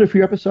recorded a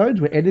few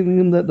episodes. We're editing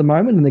them at the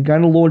moment, and they're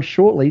going to launch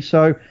shortly.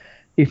 So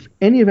if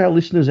any of our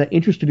listeners are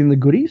interested in the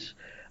goodies,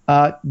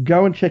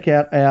 go and check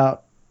out our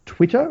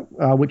Twitter,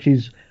 which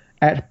is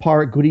at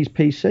Pirate Goodies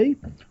PC,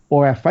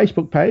 or our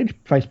Facebook page,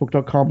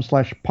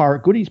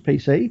 facebook.com/Pirate Goodies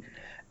PC,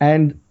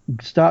 and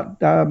start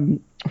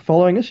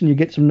following us, and you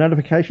get some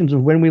notifications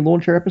of when we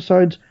launch our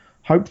episodes,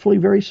 hopefully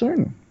very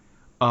soon.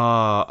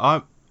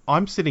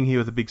 I'm sitting here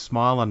with a big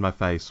smile on my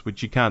face,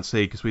 which you can't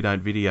see because we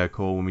don't video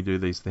call when we do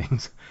these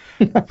things.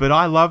 But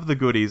I love the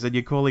goodies, and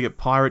you're calling it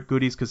Pirate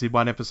Goodies because in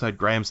one episode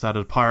Graham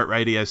started a pirate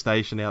radio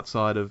station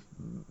outside of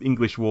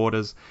English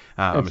waters.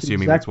 I'm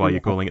assuming that's why you're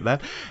calling it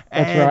that.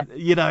 That's right.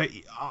 You know,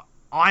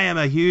 I am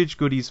a huge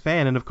goodies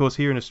fan, and of course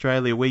here in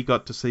Australia we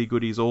got to see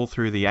goodies all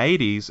through the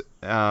 80s,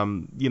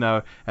 you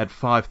know, at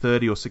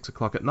 5:30 or 6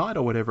 o'clock at night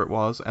or whatever it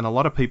was, and a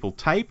lot of people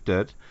taped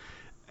it,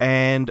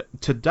 and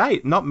to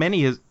date not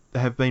many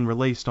have been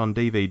released on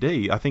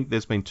DVD. I think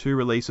there's been 2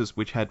 releases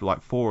which had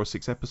like 4 or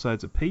 6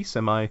 episodes apiece.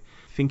 Am I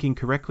thinking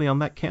correctly on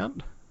that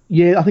count?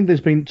 Yeah, I think there's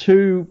been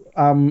 2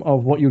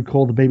 of what you'd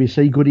call the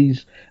BBC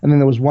goodies, and then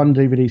there was 1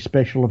 DVD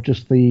special of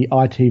just the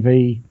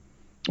ITV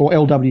or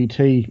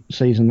LWT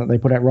season that they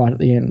put out right at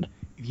the end.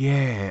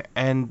 Yeah,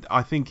 and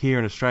I think here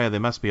in Australia there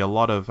must be a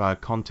lot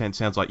of content.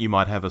 Sounds like you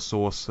might have a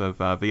source of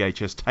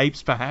VHS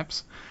tapes,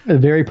 perhaps.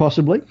 Very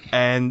possibly.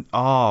 And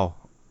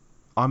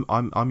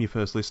I'm your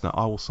first listener.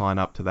 I will sign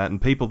up to that.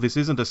 And people, this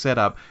isn't a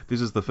setup.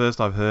 This is the first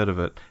I've heard of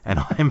it, and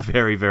I am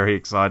very, very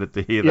excited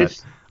to hear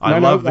that. I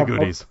love the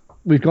goodies.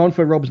 We've gone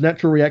for Rob's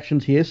natural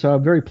reactions here, so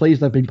I'm very pleased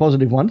they've been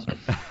positive ones.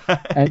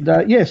 And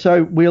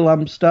so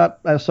we'll start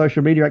our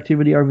social media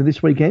activity over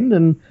this weekend,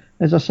 and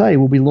as I say,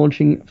 we'll be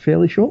launching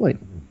fairly shortly.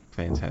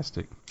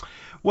 Fantastic.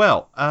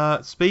 Well,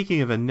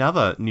 speaking of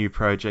another new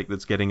project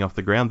that's getting off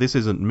the ground, this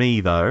isn't me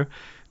though.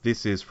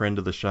 This is friend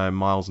of the show,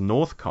 Miles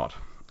Northcott.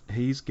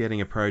 He's getting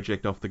a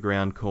project off the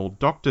ground called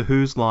Doctor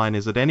Whose Line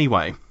Is It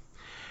Anyway?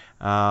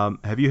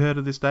 Have you heard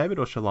of this, David,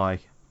 or shall I?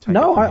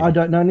 No, I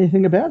don't know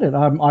anything about it.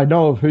 I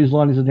know of Whose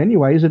Line Is It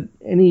Anyway? Is it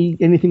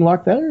anything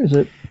like that, or is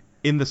it?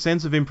 In the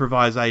sense of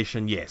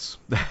improvisation, yes.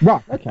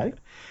 Right, okay.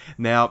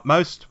 Now,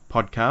 most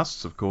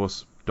podcasts, of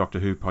course, Doctor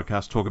Who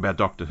podcasts, talk about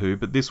Doctor Who,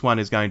 but this one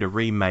is going to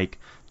remake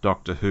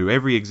Doctor Who.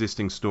 Every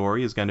existing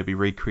story is going to be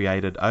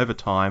recreated over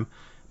time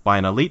by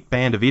an elite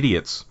band of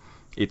idiots,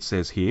 it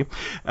says here,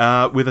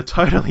 with a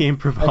totally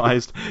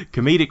improvised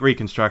comedic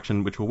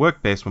reconstruction which will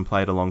work best when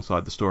played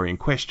alongside the story in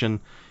question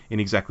in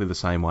exactly the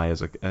same way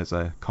as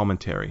a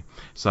commentary.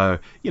 So,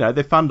 you know,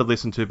 they're fun to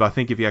listen to, but I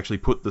think if you actually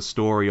put the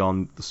story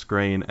on the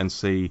screen and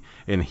see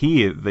and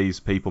hear these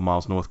people,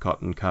 Miles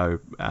Northcott and co,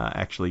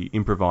 actually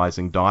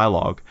improvising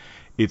dialogue,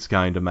 it's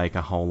going to make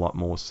a whole lot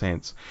more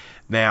sense.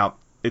 Now,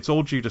 it's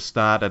all due to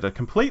start at a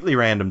completely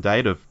random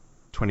date of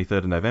 23rd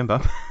of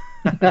November.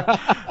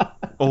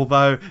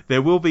 Although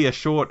there will be a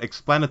short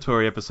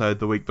explanatory episode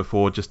the week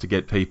before just to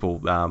get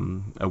people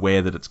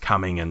aware that it's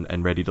coming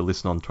and ready to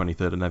listen on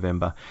 23rd of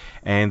November.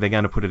 And they're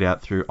going to put it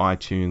out through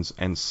iTunes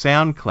and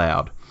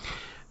SoundCloud.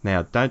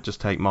 Now, don't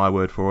just take my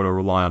word for it or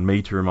rely on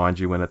me to remind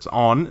you when it's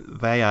on.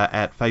 They are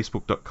at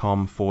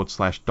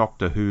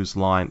facebook.com/Doctor Whose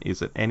Line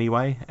Is It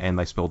Anyway? And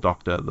they spell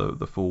Doctor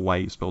the full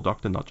way you spell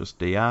Doctor, not just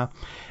DR.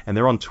 And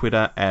they're on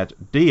Twitter at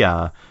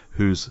DR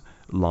Whose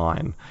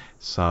Line.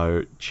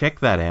 So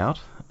check that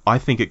out. I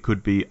think it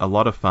could be a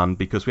lot of fun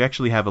because we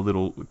actually have a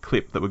little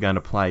clip that we're going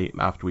to play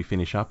after we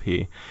finish up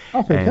here.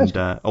 Oh, fantastic.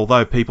 And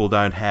although people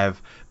don't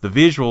have the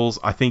visuals,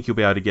 I think you'll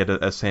be able to get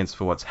a sense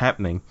for what's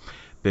happening.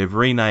 They've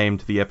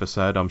renamed the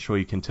episode. I'm sure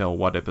you can tell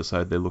what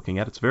episode they're looking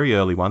at. It's a very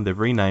early one. They've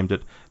renamed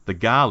it The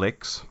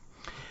Garlics.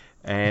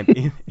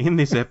 And in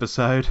this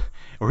episode,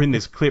 or in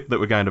this clip that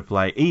we're going to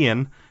play,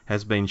 Ian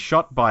has been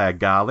shot by a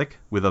garlic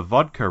with a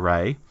vodka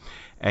ray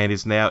and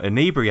is now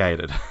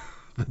inebriated.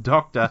 The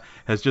Doctor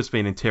has just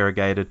been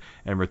interrogated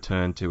and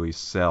returned to his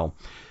cell.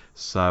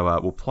 So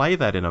we'll play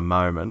that in a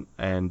moment,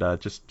 and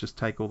just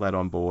take all that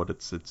on board.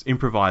 It's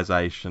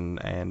improvisation,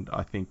 and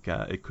I think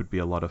it could be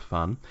a lot of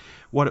fun.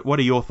 What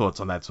are your thoughts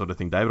on that sort of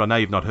thing, David? I know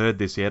you've not heard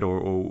this yet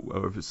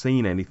or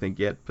seen anything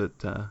yet,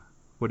 but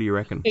what do you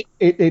reckon?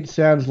 It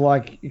sounds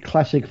like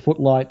classic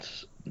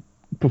Footlights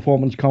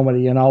performance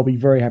comedy, and I'll be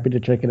very happy to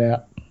check it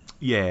out.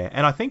 Yeah,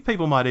 and I think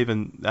people might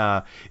even,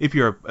 if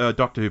you're a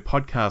Doctor Who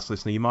podcast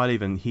listener, you might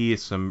even hear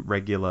some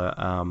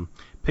regular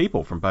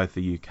people from both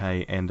the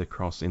UK and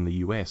across in the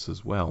US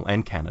as well,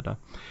 and Canada.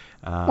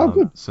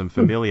 Good. Some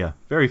familiar,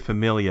 very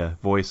familiar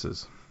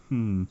voices.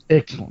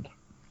 Excellent.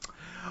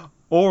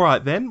 All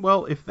right then.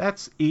 Well, if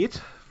that's it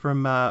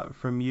from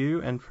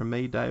you and from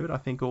me, David, I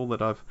think all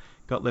that I've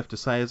got left to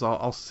say is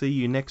I'll see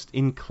you next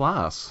in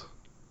class.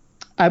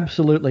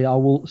 Absolutely. I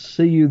will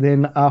see you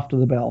then after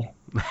the bell.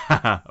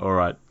 All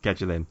right.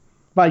 Catch you then.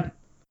 Bye.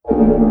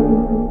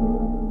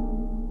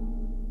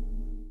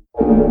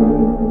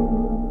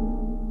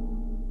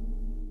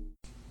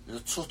 You're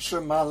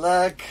touching my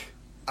leg,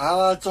 and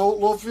I don't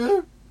love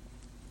you.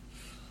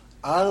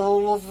 I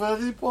don't love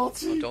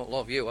anybody. I don't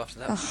love you after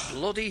that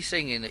bloody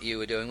singing that you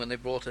were doing when they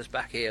brought us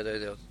back here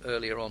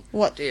earlier on.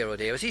 What? Dear, oh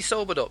dear. Has he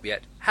sobered up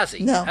yet? Has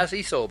he? No. Has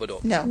he sobered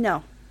up?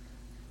 No.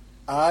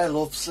 I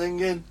love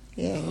singing.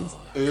 Yeah.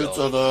 You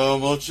don't know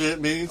how much it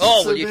means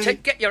Oh, to will me. you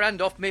get your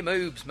hand off me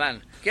moves,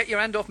 man. Get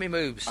your hand off me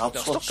moves. I'll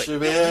No, touch stop you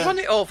it. here. Run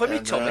it over me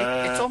And, tummy.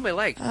 It's on my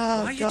leg. Why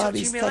Oh, are you God, touching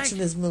he's me touching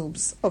leg? his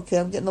moves. Okay,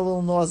 I'm getting a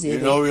little nauseated.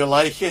 You know you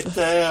like it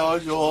there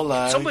on your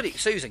leg. Somebody,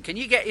 Susan, can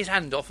you get his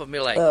hand off of my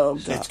leg? Oh,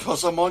 It's God.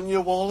 because I'm on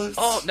your wallet.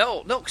 Oh,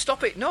 no,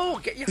 stop it. No,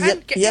 get your Yep,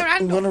 hand, get yep, your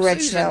hand I'm gonna off. reach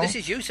Susan, now. this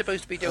is you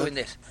supposed to be doing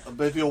this.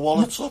 Maybe your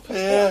wallet's up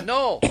here.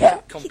 No,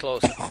 come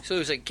close.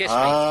 Susan, kiss me.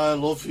 I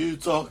love you,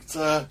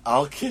 Doctor.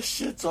 I'll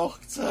kiss you,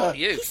 Doctor. Not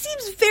you. He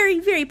seems very,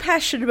 very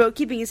passionate about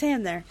keeping his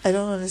hand there. I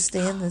don't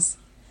understand this.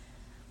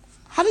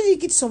 How did he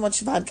get so much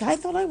vodka? I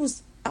thought I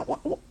was...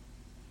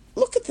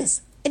 Look at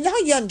this. And now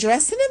you're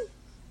undressing him?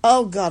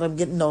 Oh, God, I'm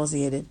getting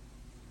nauseated.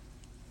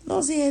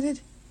 Nauseated.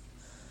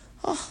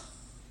 Oh,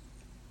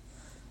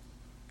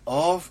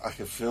 Oh, I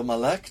can feel my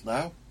leg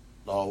now.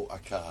 No, I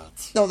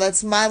can't. no,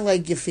 that's my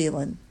leg you're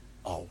feeling.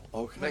 Oh,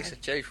 okay. Makes a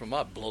change from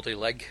my bloody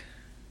leg.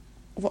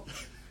 What?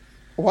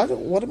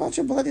 What about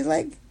your bloody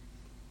leg?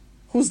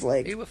 Whose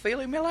leg? You were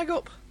feeling my leg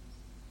up.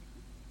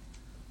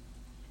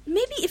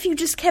 Maybe if you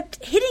just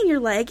kept hitting your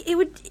leg, you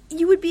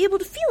would be able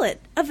to feel it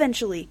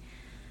eventually.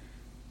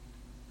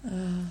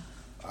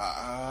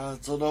 I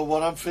don't know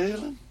what I'm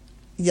feeling.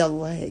 Your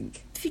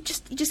leg. If you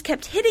just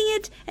kept hitting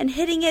it and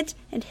hitting it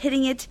and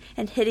hitting it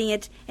and hitting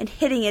it and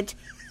hitting it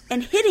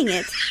and hitting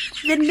it,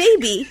 then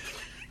maybe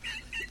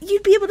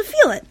you'd be able to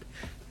feel it.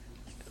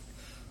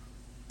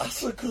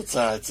 That's a good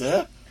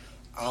idea.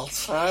 I'll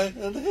try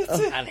and hit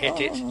it. And hit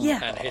it. Yeah.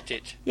 And hit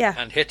it. Yeah.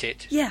 And hit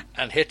it. Yeah.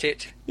 And hit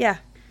it. Yeah.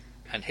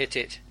 And hit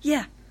it.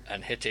 Yeah.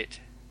 And hit it.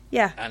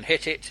 Yeah. And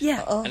hit it.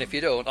 Yeah. And if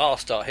you don't, I'll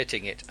start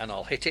hitting it. And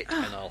I'll hit it.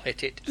 And I'll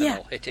hit it. And Yeah.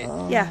 I'll hit it.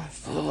 Yeah. I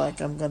feel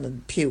like I'm going to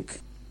puke.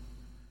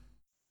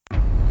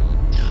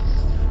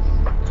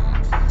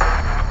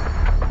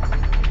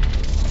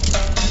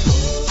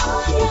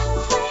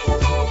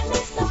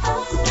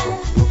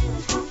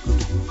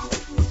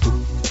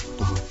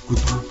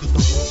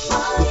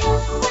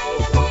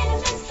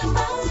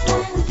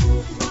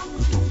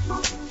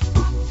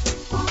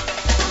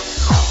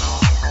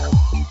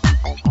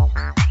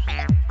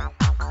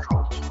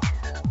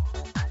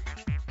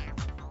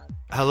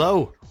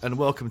 Hello and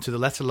welcome to the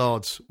Letter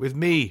Lords with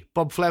me,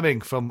 Bob Fleming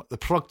from the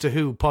Proctor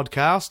Who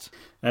podcast.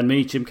 And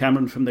me, Jim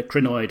Cameron, from the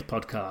Crinoid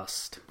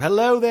podcast.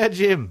 Hello there,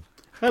 Jim.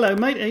 Hello,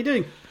 mate. How you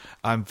doing?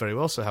 I'm very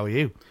well, sir. How are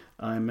you?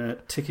 I'm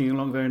ticking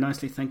along very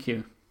nicely, thank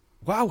you.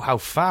 Wow, how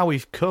far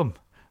we've come.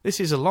 This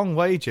is a long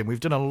way, Jim. We've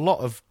done a lot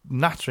of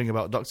nattering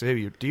about Doctor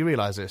Who. Do you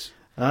realise this?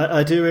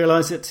 I do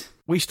realise it.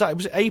 We started,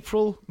 was it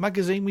April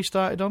magazine we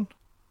started on?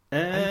 No,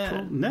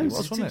 It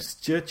was, wasn't it's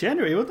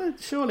January, wasn't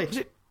it? Surely. Was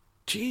it?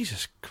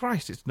 Jesus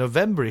Christ, it's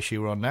November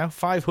issue we're on now.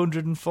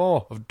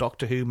 504 of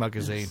Doctor Who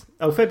magazine. Yes.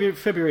 Oh,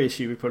 February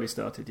issue we probably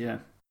started, yeah.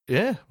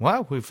 Yeah,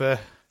 wow, we've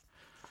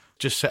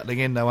just settling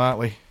in now, aren't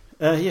we?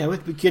 Yeah, we're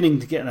beginning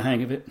to get the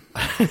hang of it.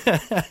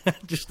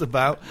 Just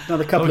about.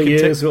 Another couple of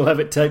years we'll have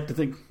it taped, I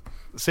think.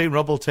 Soon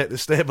Rob will take the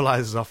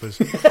stabilisers off us.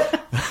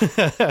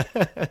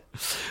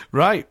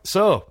 Right,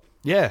 so,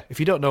 yeah, if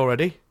you don't know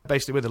already,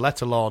 basically we're the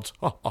Letter Lords.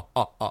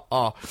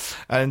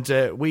 And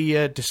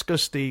we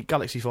discussed the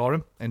Galaxy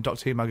Forum in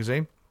Doctor Who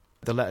magazine,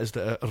 the letters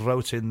that are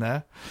wrote in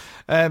there.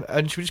 And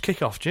should we just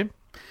kick off, Jim?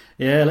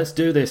 Yeah, let's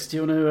do this. Do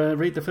you want to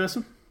read the first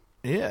one?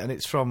 Yeah, and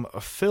it's from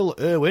Phil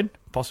Irwin,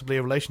 possibly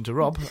in relation to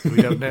Rob,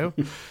 we don't know,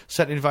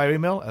 sent in via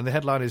email, and the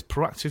headline is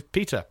Proactive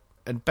Peter.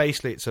 And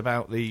basically it's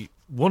about the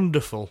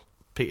wonderful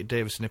Peter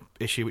Davison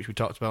issue, which we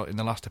talked about in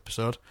the last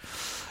episode.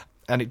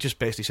 And it just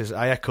basically says,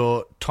 I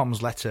echo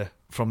Tom's letter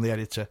from the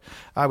editor.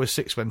 I was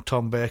 6 when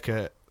Tom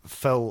Baker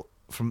fell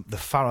from the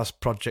Pharos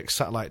Project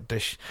satellite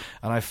dish,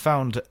 and I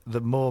found the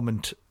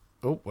moment...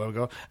 Oh, where we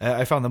go.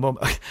 I found the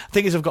moment... The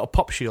thing is, I've got a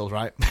pop shield,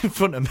 right, in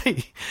front of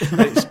me.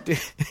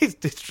 It's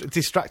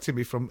distracting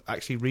me from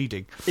actually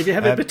reading. If you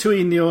have it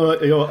between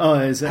your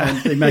eyes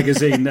and the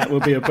magazine, that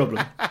will be a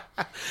problem.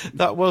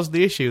 That was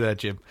the issue there,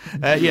 Jim.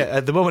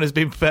 The moment has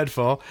been prepared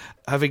for,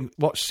 having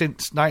watched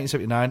since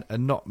 1979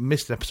 and not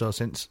missed an episode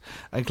since,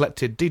 and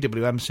collected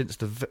DWM since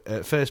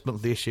the first month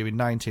of the issue in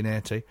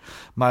 1980.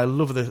 My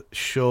love of the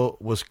show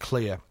was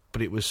clear,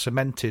 but it was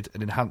cemented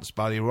and enhanced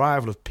by the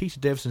arrival of Peter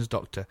Davison's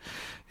Doctor.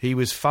 He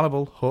was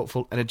fallible,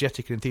 hopeful,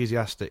 energetic and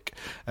enthusiastic,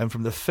 and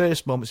from the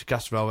first moments of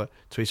Castrover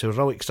to his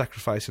heroic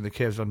sacrifice in the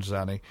Caves of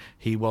Androzani,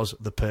 he was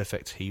the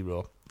perfect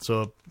hero.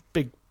 So,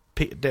 big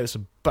Peter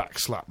Davison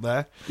backslap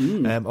there,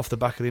 off the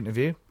back of the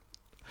interview.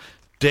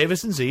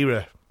 Davison's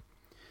era.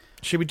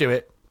 Should we do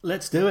it?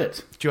 Let's do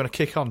it. Do you want to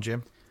kick on,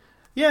 Jim?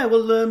 Yeah,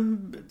 well,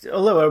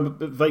 although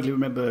I vaguely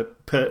remember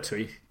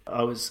Pertwee,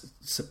 I was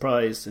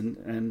surprised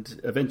and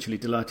eventually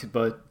delighted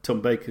by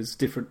Tom Baker's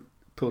different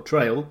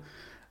portrayal.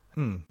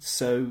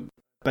 So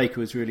Baker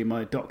was really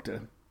my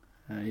Doctor.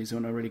 He's the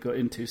one I really got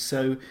into.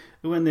 So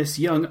when this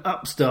young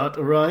upstart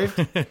arrived,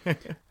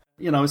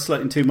 I was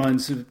slightly in two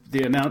minds of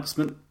the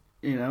announcement.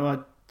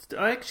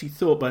 I actually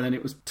thought by then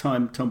it was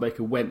time Tom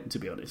Baker went, to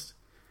be honest.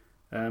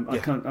 I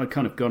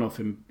kind of gone off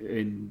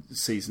in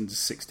seasons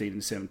 16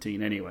 and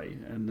 17 anyway,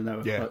 and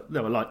they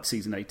were like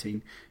season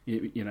 18.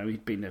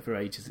 He'd been there for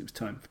ages. It was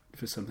time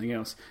for something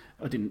else.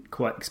 I didn't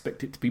quite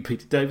expect it to be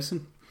Peter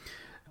Davison,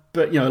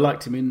 but I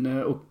liked him in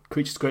All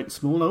Creatures Great and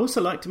Small. I also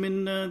liked him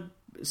in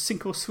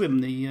Sink or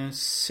Swim, the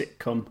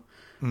sitcom,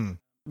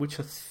 which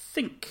I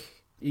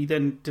think he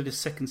then did a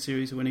second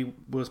series when he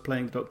was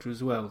playing the Doctor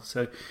as well.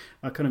 So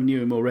I kind of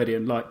knew him already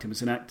and liked him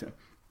as an actor.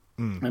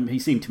 He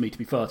seemed to me to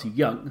be far too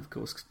young, of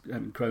course,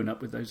 having grown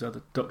up with those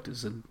other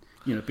Doctors and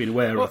been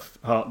aware of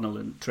Hartnell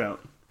and Trout.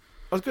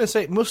 I was going to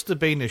say, it must have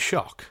been a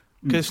shock,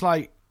 because,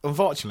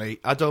 unfortunately,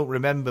 I don't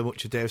remember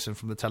much of Davison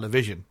from the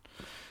television,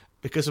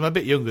 because I'm a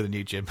bit younger than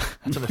you, Jim.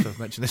 I don't know if I've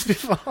mentioned this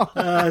before.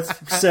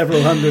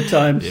 Several hundred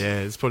times.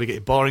 Yeah, it's probably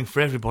getting boring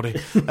for everybody.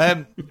 So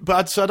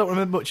I don't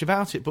remember much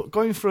about it, but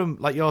going from,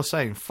 like you're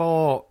saying,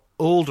 4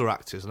 older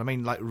actors, and I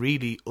mean,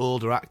 really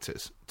older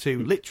actors,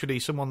 to literally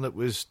someone that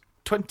was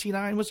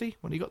 29, was he,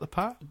 when he got the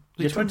part?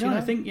 Yeah, 29, I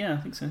think. Yeah, I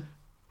think so.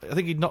 I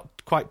think he'd not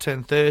quite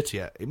turned 30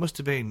 yet. It must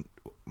have been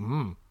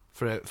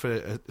for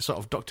a sort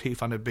of Doctor Who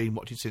fan who'd been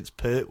watching since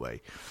Pertwee,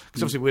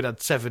 because obviously we'd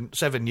had 7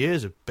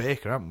 years of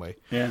Baker, hadn't we?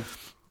 Yeah.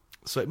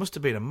 So it must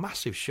have been a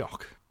massive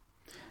shock.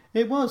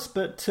 It was,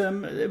 but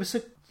it was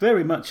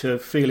very much a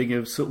feeling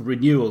of sort of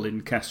renewal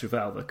in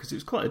Castrovalva, because it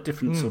was quite a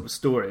different sort of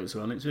story as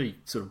well. It's really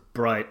sort of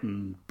bright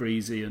and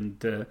breezy, and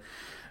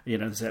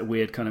there's that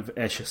weird kind of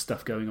Escher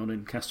stuff going on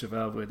in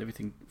Castrovalva with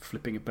everything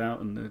flipping about,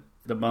 and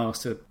the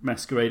Master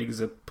masquerading as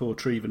a poor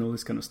Treve and all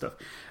this kind of stuff.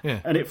 Yeah.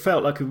 And it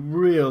felt like a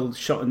real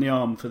shot in the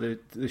arm for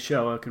the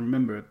show. I can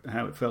remember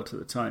how it felt at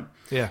the time.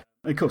 Yeah.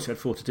 And of course, you had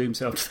 4 to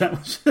Doomsday after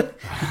that,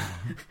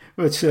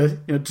 which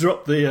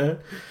dropped the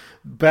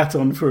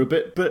baton for a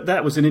bit. But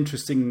that was an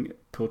interesting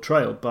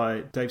portrayal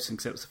by Davison,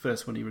 because that was the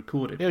first one he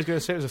recorded. Yeah, I was going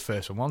to say it was the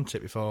first one, wasn't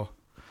it, before?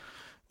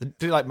 They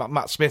did like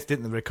Matt Smith,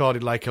 didn't they?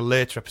 Recorded like a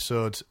later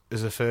episode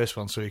as the first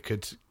one, so he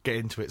could get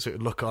into it, so it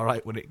would look all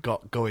right when it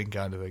got going,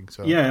 kind of thing.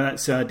 So yeah,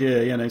 that's the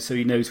idea. So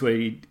he knows where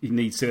he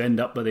needs to end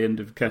up by the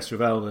end of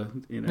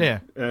Castrovalva.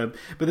 Yeah.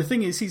 But the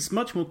thing is, he's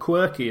much more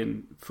quirky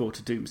in 4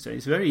 to Doomsday.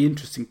 It's a very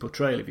interesting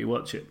portrayal if you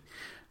watch it.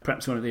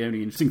 Perhaps one of the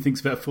only interesting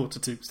things about 4 to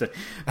Doomsday.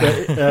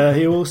 But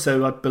he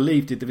also, I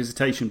believe, did The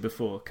Visitation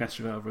before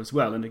Castrovalva as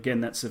well. And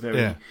again, that's a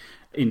very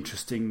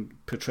interesting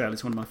portrayal.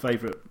 It's one of my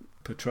favourite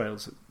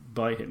portrayals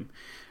by him.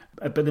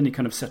 But then he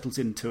kind of settles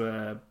into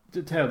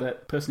how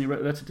that person who wrote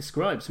the letter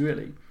describes,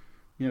 really.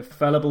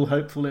 Fallible,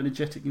 hopeful,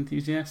 energetic,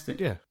 enthusiastic.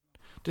 Yeah.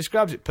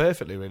 Describes it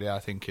perfectly, really, I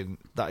think, in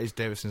that is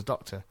Davison's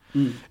Doctor.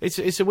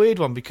 It's a weird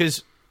one,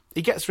 because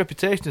he gets a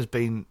reputation as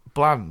being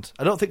bland.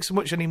 I don't think so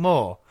much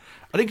anymore.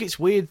 I think it's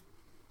weird,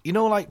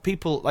 like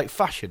people, like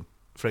fashion,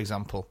 for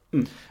example.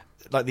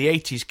 Like the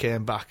 80s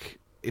came back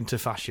into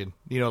fashion.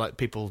 Like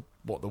people,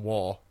 the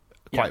war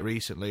quite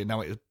recently, and now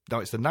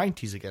it's the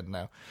 90s again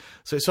now.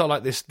 So it's sort of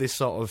like this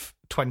sort of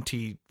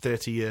 20,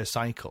 30-year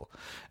cycle.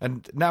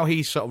 And now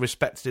he's sort of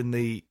respected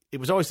in it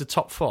was always the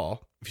top 4,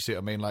 if you see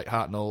what I mean, like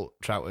Hartnell,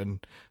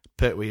 Troughton,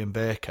 Pertwee and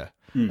Baker.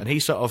 And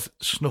he sort of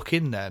snuck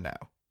in there now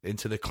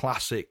into the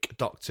classic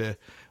Doctor,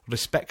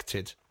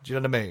 respected. Do you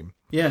know what I mean?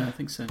 Yeah, I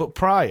think so. But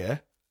prior,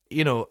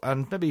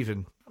 and maybe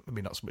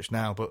not so much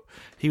now, but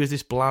he was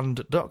this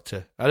bland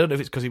Doctor. I don't know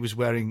if it's because he was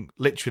wearing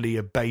literally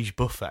a beige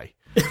buffet.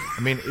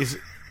 I mean,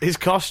 his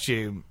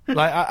costume,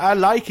 I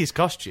like his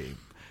costume,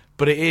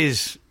 but it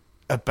is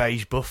a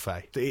beige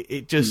buffet.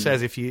 It just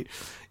says if you...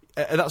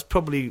 And that's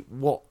probably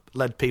what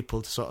led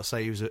people to sort of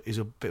say he's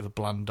a bit of a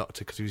bland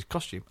Doctor because of his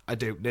costume. I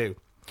don't know.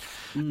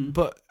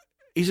 But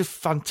he's a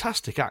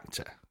fantastic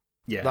actor.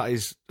 Yeah. That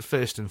is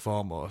first and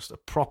foremost, a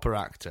proper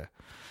actor.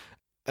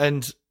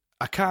 And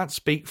I can't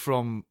speak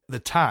from the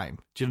time,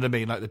 do you know what I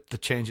mean? Like the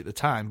change at the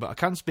time, but I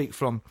can speak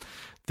from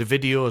the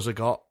videos I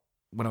got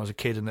when I was a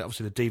kid, and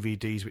obviously the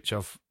DVDs, which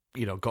I've,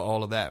 got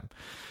all of them.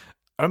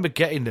 I remember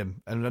getting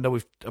them, and I know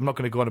I'm not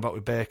going to go on about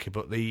with Baker,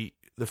 but the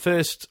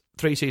first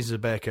 3 seasons of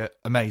Baker,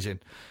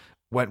 amazing.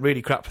 Went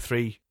really crap for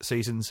 3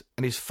 seasons,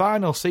 and his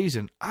final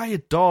season, I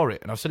adore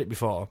it, and I've said it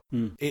before.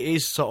 It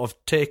is sort of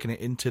taking it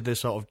into the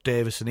sort of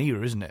Davison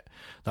era, isn't it?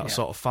 That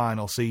sort of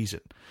final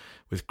season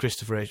with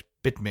Christopher H.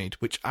 Bidmead,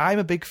 which I'm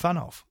a big fan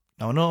of.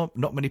 Now, I know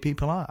not many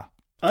people are.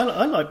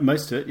 I like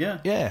most of it, yeah.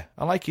 Yeah,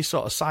 I like his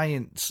sort of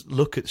science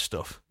look at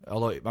stuff,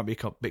 although it might be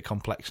a bit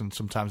complex and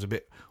sometimes a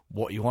bit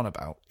what you want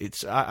about.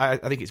 I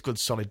think it's good,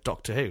 solid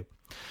Doctor Who.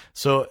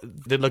 So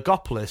the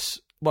Logopolis,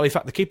 well, in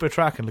fact, the Keeper of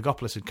Track and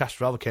Logopolis and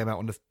Castrovalva came out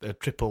on a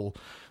triple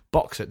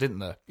box set, didn't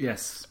they?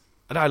 Yes.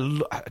 And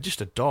I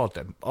just adored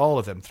them, all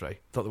of them 3.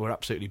 Thought they were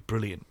absolutely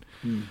brilliant.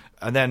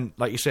 And then,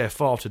 like you say,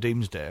 4 to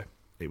Doomsday,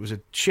 it was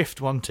a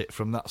shift, wasn't it,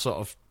 from that sort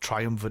of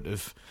triumphant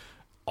of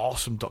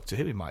awesome Doctor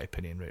Who, in my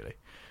opinion, really.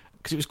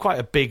 Because it was quite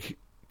a big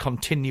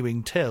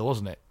continuing tale,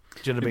 wasn't it?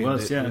 Do you know what I mean? It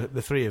was, yeah.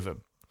 The 3 of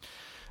them.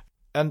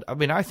 And, I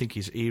mean, I think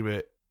his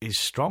era is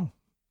strong.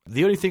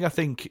 The only thing I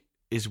think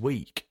is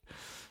weak,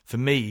 for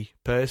me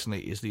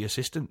personally, is the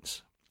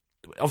assistants.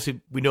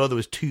 Obviously, we know there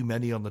was too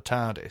many on the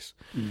TARDIS.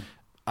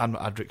 I'm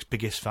not Adric's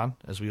biggest fan,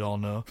 as we all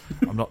know.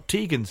 I'm not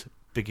Tegan's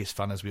biggest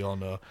fan, as we all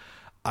know.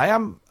 I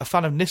am a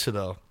fan of Nyssa,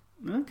 though.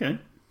 Okay.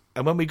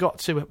 And when we got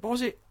to, what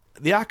was it?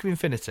 The Arc of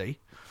Infinity,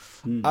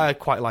 I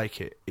quite like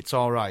it. It's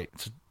all right.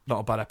 It's not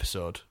a bad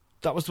episode.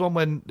 That was the one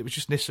when it was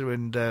just Nyssa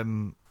and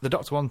the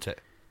Doctor, wasn't it?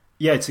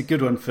 Yeah, it's a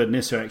good one for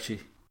Nyssa, actually.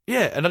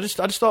 Yeah, and I just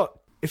thought,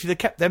 if they'd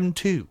kept them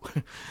two,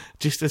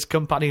 just as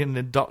companion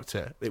and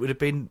Doctor, it would have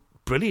been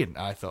brilliant,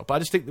 I thought. But I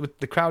just think with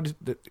the crowd,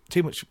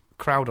 too much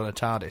crowd on a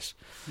TARDIS,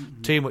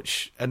 too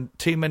much, and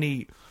too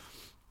many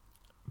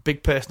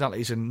big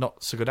personalities and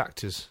not so good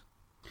actors.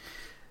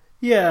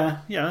 Yeah,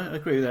 I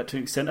agree with that to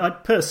an extent. I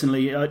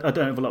personally don't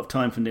have a lot of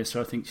time for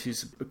Nyssa. I think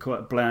she's quite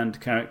a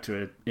bland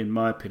character, in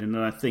my opinion,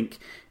 and I think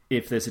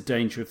if there's a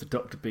danger of the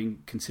Doctor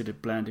being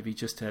considered bland if he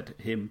just had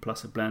him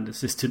plus a bland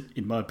assistant,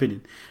 in my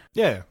opinion.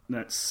 Yeah.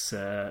 That's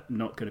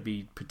not going to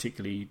be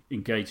particularly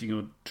engaging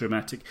or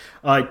dramatic.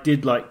 I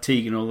did like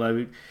Tegan,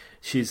 although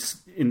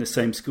she's in the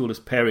same school as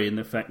Perry in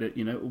the fact that,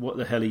 what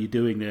the hell are you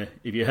doing there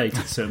if you hate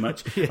it so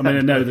much? I mean,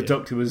 I know the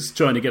Doctor was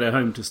trying to get her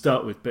home to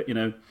start with, but,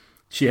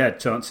 she had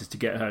chances to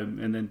get home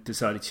and then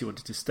decided she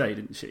wanted to stay,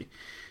 didn't she?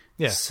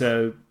 Yeah.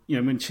 So,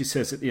 when she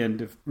says at the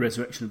end of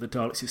Resurrection of the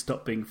Daleks, it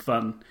stopped being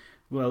fun.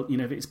 Well,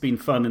 if it's been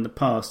fun in the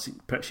past,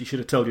 perhaps you should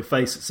have told your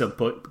face at some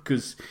point,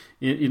 because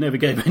you never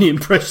gave any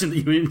impression that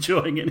you were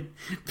enjoying it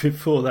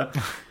before that.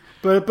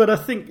 But I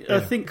think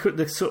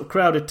the sort of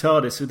crowded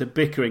TARDIS with the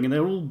bickering, and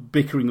they're all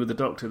bickering with the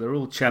Doctor, they're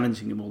all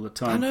challenging him all the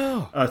time. I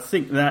know. I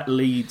think that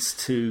leads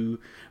to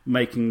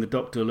making the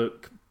Doctor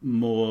look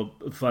more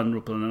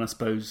vulnerable and I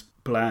suppose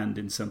bland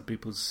in some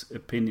people's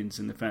opinions,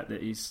 in the fact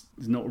that he's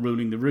not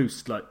ruling the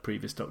roost like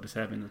previous Doctors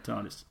have in the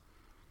TARDIS.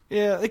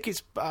 Yeah, I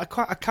think I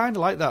kind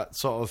of like that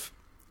sort of.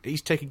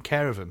 He's taking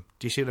care of him.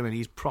 Do you see what I mean?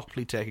 He's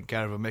properly taking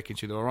care of him, making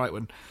sure they're all right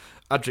when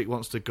Adric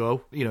wants to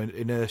go, in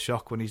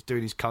Earthshock, when he's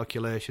doing his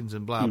calculations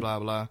and blah, blah,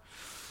 blah.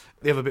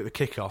 They have a bit of a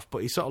kick-off,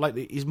 but he's sort of like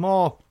he's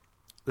more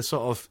the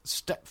sort of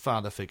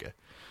stepfather figure.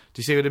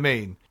 Do you see what I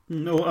mean?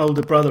 Or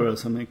older brother or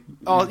something.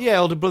 Oh, yeah,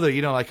 older brother,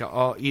 you're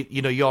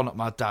not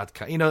my dad.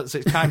 So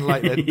it's kind of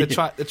like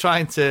they're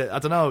trying to, I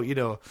don't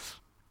know,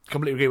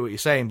 completely agree with what you're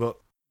saying, but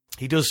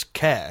he does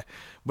care.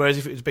 Whereas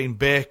if it was been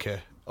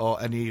Baker or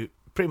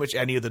pretty much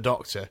any other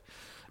Doctor,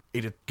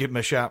 he'd have given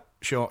him a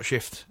short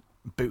shift,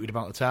 booted him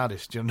out of the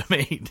TARDIS. Do you know what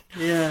I mean?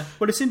 Yeah.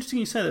 Well, it's interesting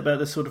you say that about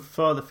the sort of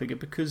father figure,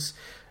 because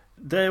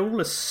they're all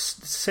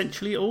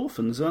essentially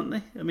orphans, aren't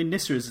they? I mean,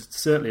 Nyssa is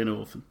certainly an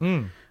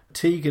orphan.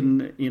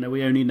 Tegan,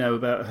 we only know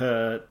about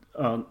her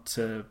aunt...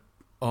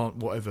 aunt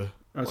whatever.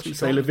 I was going to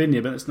say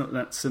Lavinia, but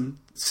that's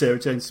Sarah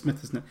Jane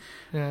Smith, isn't it?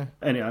 Yeah.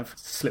 Anyway, I've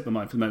slipped my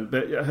mind for the moment.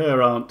 But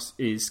her aunt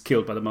is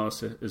killed by the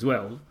Master as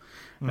well.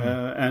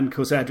 And, of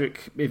course,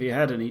 Adric, if he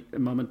had any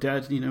mum and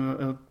dad,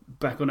 are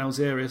back on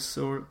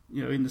Alzarius or,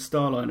 in the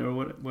Starliner or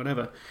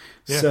whatever.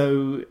 Yeah.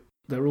 So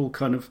they're all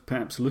kind of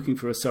perhaps looking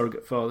for a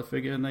surrogate father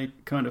figure, and they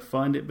kind of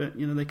find it, but,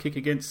 they kick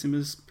against him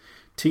as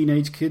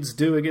teenage kids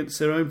do against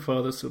their own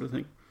fathers, sort of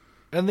thing.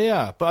 And they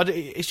are, but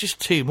it's just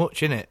too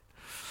much, isn't it?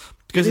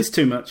 Because it's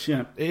too much,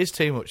 yeah. It is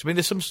too much. I mean,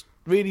 there's some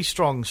really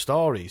strong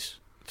stories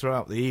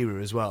throughout the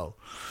era as well.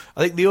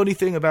 I think the only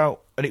thing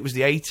about, and it was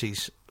the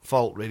 80s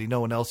fault, really,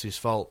 no one else's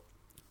fault,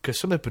 because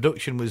some of the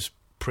production was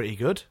pretty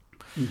good.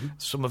 Mm-hmm.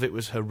 Some of it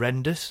was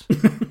horrendous.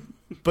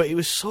 But it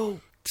was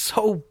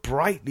so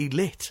brightly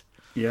lit.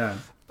 Yeah.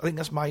 I think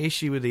that's my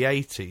issue with the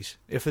 80s.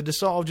 If they'd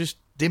sort of just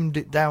dimmed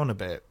it down a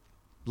bit,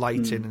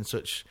 lighting and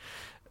such,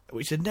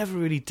 which they never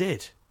really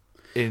did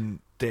in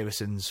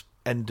Davison's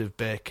End of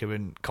Baker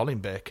and Colin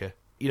Baker.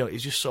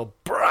 It's just so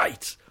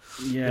bright.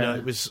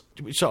 Yeah. It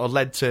sort of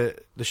led to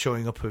the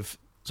showing up of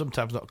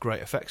sometimes not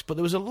great effects, but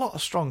there was a lot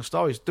of strong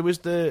stories. There was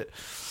the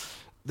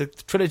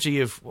trilogy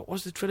of, what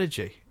was the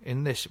trilogy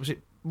in this? Was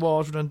it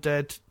Wars of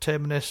Undead,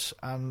 Terminus,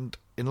 and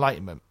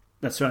Enlightenment?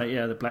 That's right,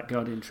 yeah, the Black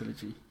Guardian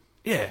trilogy.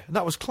 Yeah,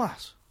 that was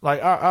class.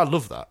 Like, I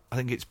love that. I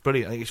think it's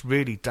brilliant. I think it's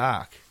really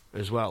dark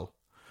as well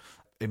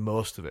in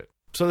most of it.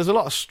 So there's a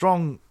lot of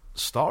strong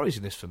stories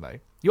in this for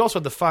me. You also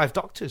had the 5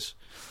 Doctors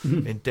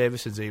in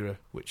Davison's era,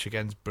 which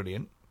again's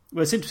brilliant.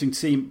 Well, it's interesting to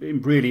see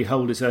him really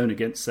hold his own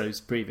against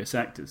those previous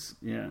actors.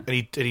 Yeah, and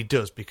he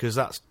does, because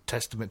that's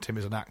testament to him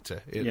as an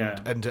actor,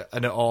 and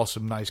an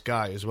awesome, nice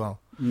guy as well.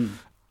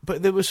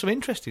 But there was some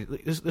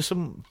there's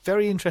some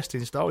very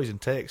interesting stories and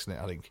takes in it,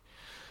 I think,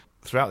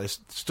 throughout this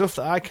stuff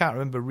that I can't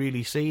remember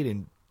really seeing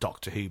in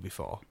Doctor Who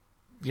before.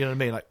 You know what I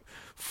mean? Like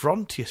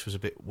Frontius was a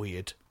bit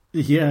weird.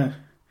 Yeah.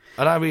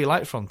 And I really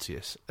liked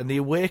Frontius. And The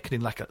Awakening,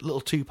 like a little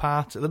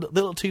two-parter. The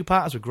little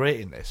two-parters were great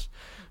in this.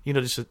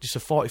 Just a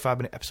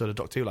 45-minute episode of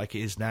Doctor Who like it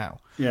is now.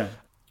 Yeah.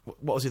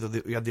 What was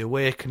it? We had The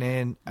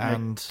Awakening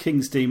and...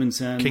 King's Demons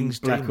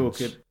and Black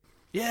Orchid.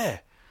 Yeah.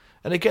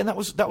 And again, that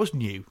was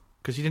new,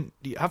 because you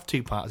didn't have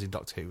two-parters in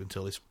Doctor Who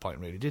until this point,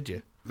 really, did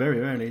you? Very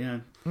rarely, yeah.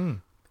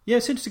 Yeah,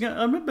 it's interesting.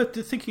 I remember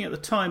thinking at the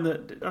time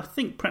that I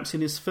think perhaps in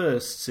his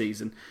first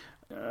season,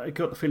 I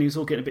got the feeling he was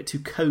all getting a bit too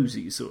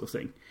cosy, sort of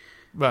thing.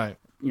 Right.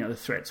 You know, the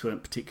threats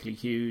weren't particularly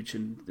huge,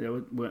 and there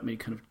weren't many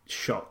kind of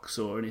shocks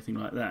or anything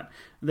like that.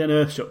 And then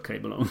Earthshock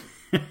came along,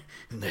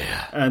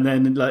 and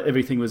then like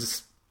everything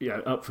was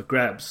up for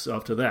grabs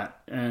after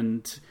that.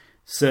 And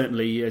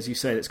certainly, as you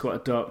say, it's quite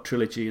a dark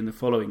trilogy in the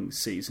following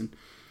season.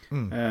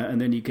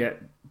 And then you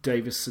get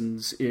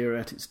Davison's era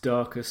at its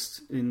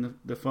darkest in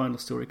the final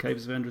story,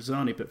 Caves of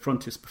Androzani. But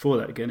Frontiers before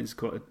that, again, is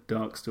quite a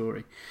dark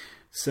story.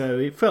 So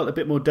it felt a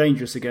bit more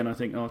dangerous again, I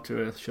think, after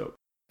Earthshock.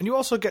 And you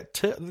also get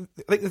I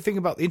think the thing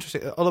about the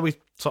interesting, although we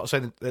sort of say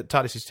that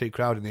TARDIS is too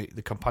crowded and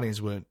the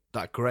companions weren't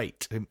that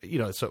great,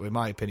 sort of in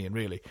my opinion,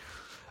 really.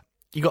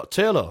 You got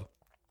Turlo.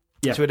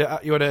 Yeah. So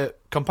you had a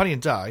companion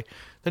die,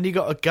 then you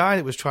got a guy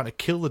that was trying to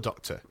kill the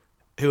Doctor,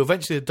 who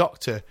eventually the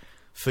Doctor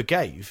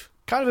forgave,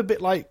 kind of a bit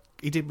like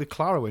he did with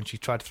Clara when she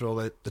tried to throw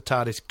the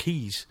TARDIS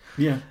keys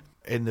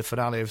in the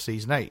finale of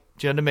season 8.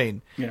 Do you know what I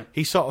mean? Yeah.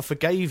 He sort of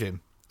forgave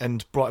him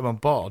and brought him on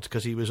board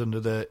because he was under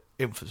the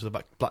influence of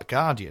the Black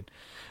Guardian.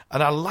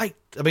 And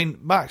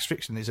Mark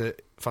Strickson is a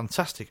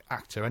fantastic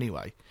actor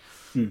anyway.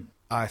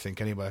 I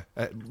think, anyway.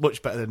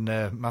 Much better than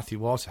Matthew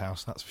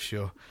Waterhouse, that's for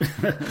sure.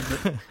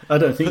 I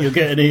don't think you'll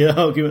get any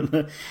argument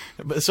there.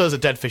 But so is a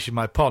dead fish in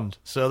my pond.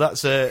 So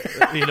that's,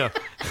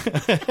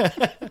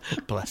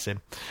 bless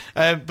him.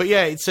 But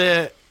yeah, it's,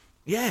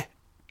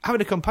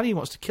 having a companion who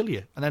wants to kill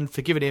you and then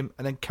forgiving him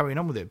and then carrying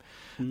on with him.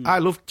 I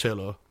love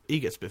Turlo. He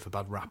gets a bit of a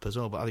bad rap as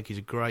well, but I think he's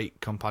a great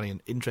companion,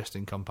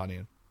 interesting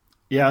companion.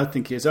 Yeah, I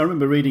think he is. I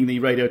remember reading the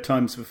Radio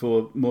Times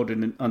before Mordred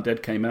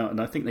Undead came out,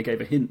 and I think they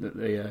gave a hint that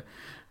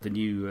the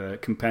new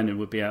companion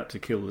would be out to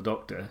kill the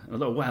Doctor. I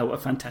thought, wow, what a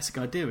fantastic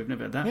idea. We've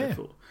never had that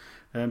before.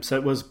 So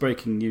it was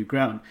breaking new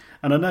ground.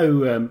 And I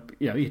know,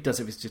 he does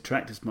have his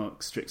detractors,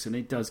 Mark Strickson.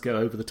 He does go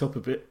over the top a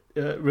bit,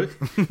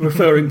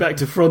 referring back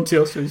to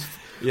Frontios, who's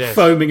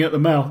foaming at the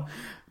mouth.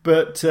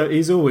 But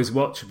he's always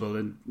watchable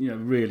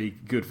and really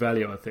good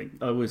value, I think.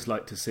 I always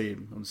like to see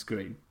him on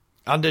screen.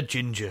 And a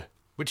ginger,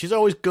 which is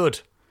always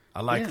good. I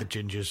like the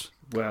gingers.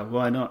 Well,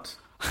 why not?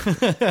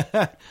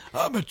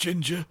 I'm a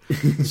ginger.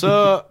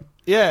 So,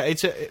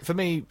 it's for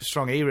me,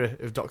 strong era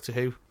of Doctor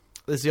Who.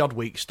 There's the odd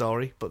week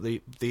story, but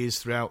there's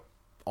throughout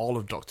all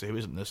of Doctor Who,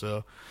 isn't there?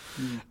 So,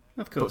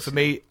 of course. But for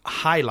me,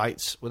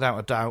 highlights, without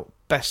a doubt,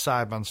 best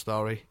Sideman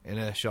story in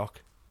Earthshock.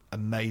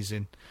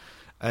 Amazing.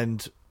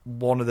 And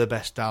one of the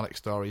best Dalek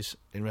stories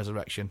in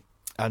Resurrection.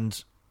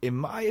 And, in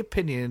my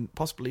opinion,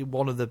 possibly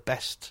one of the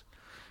best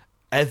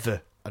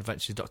ever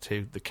Adventures of Doctor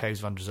Who, The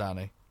Caves of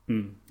Androzani.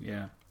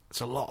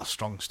 It's a lot of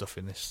strong stuff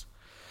in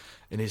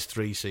his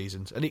 3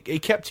 seasons. And he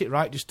kept it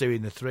right just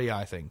doing the 3,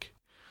 I think.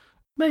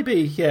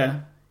 Maybe,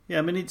 yeah. Yeah,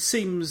 I mean, it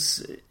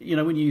seems, when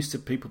you're used to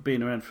people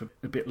being around for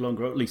a bit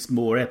longer, or at least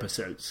more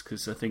episodes,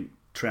 because I think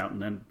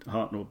Troughton and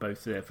Hartnell were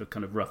both there for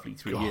kind of roughly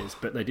 3 years,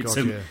 but they did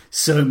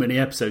so many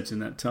episodes in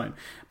that time.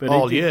 But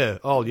all year,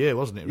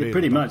 wasn't it, really?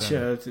 Pretty much,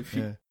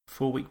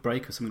 4-week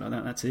break or something like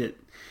that, that's it.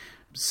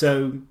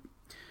 So...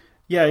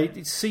 yeah,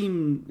 it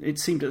seemed at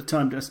the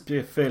time to be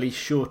a fairly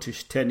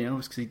shortish tenure,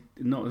 obviously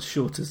not as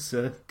short as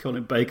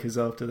Colin Baker's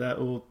after that,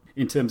 or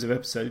in terms of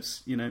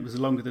episodes, it was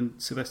longer than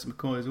Sylvester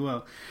McCoy as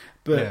well.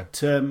 But,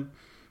 so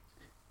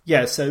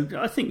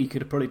I think he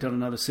could have probably done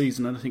another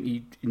season, and I think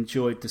he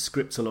enjoyed the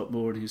scripts a lot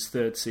more in his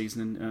 3rd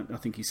season, and I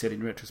think he said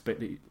in retrospect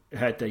that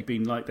had they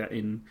been like that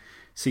in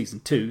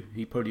season 2,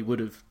 he probably would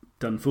have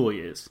done 4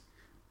 years.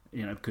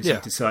 Because he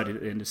decided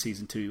at the end of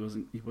season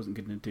 2 he wasn't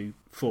going to do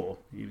 4.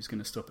 He was going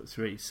to stop at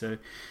 3. So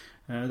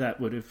that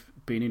would have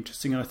been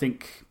interesting. And I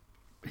think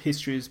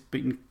history has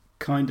been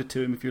kinder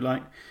to him, if you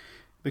like,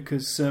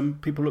 because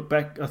people look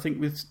back, I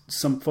think, with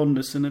some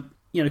fondness and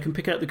can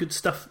pick out the good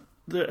stuff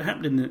that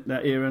happened in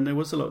that era. And there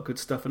was a lot of good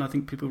stuff. And I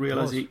think people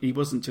realise he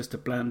wasn't just a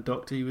bland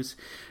Doctor. He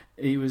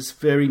was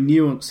very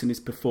nuanced in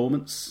his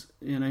performance.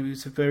 He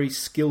was a very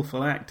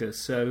skillful actor.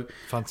 So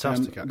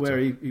fantastic actor. Where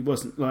he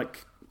wasn't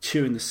like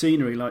chewing the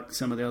scenery like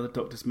some of the other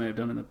Doctors may have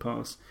done in the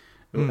past,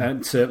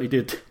 and certainly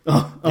did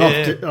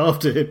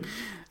after him.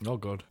 Oh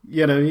God!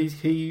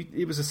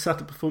 He was a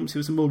subtle performance. It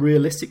was a more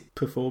realistic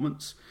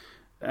performance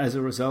as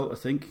a result, I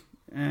think,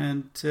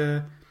 and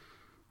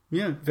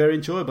very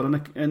enjoyable.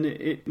 And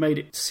it made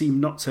it seem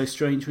not so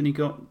strange when he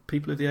got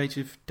people of the age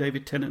of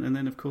David Tennant and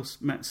then, of course,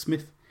 Matt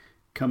Smith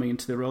coming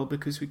into the role,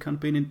 because we've kind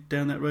of been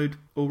down that road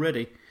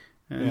already.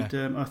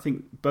 And I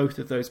think both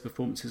of those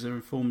performances are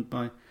informed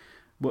by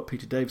what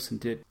Peter Davison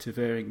did to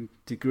varying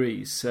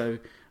degrees. So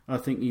I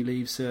think he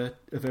leaves a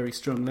very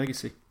strong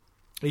legacy.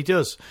 He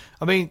does.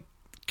 I mean,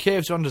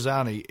 Caves of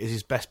Androzani is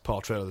his best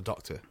portrayal of the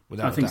Doctor,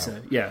 without a doubt. I think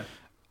so, yeah.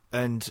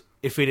 And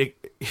if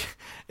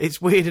it's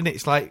weird, and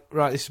it's like,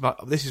 right,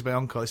 this is my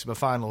encore, this is my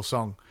final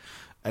song,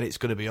 and it's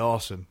going to be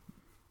awesome.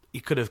 He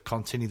could have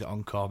continued the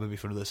encore maybe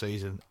for another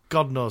season.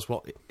 God knows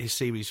what his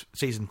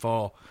season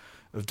 4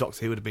 of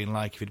Doctor Who would have been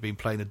like if he'd been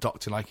playing the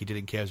Doctor like he did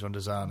in Caves of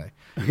Androzani.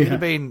 It would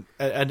have been,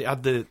 and it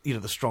had the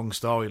the strong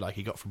story like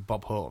he got from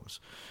Bob Holmes.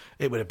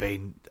 It would have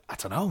been, I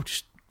don't know,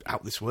 just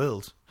out this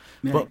world.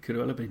 Yeah, but it could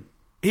well have been.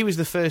 He was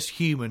the first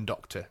human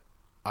Doctor,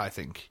 I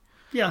think.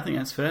 Yeah, I think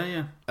that's fair.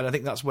 Yeah, and I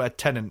think that's where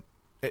Tennant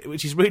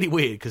which is really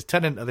weird because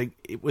Tennant, I think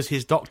it was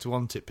his doctor,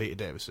 wasn't it, Peter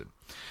Davison?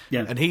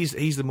 Yeah. And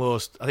he's the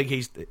most, I think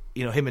he's,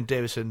 him and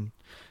Davison,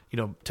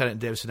 Tennant and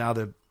Davison are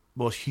the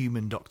most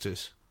human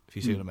doctors, if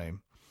you see what I mean.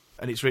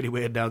 And it's really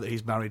weird now that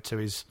he's married to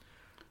his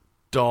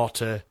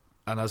daughter,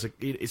 and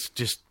it's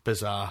just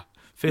bizarre.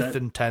 5th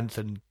and 10th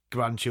and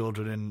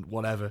grandchildren and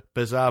whatever.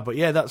 Bizarre, but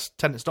yeah, that's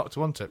Tennant's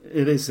doctor, wasn't it?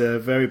 It is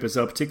very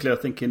bizarre, particularly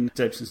I think in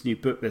Davison's new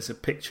book there's a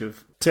picture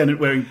of Tennant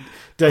wearing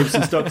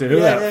Davison's Doctor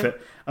Who outfit.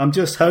 Yeah. I'm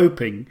just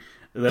hoping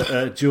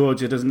that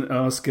Georgia doesn't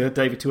ask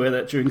David to wear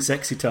that during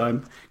sexy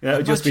time. That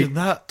would just be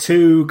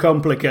too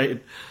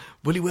complicated.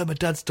 Will you wear my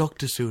dad's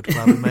doctor suit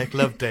while we make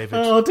love, David?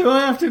 Oh, do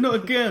I have to? Not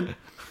again.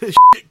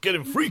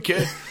 Getting freaky.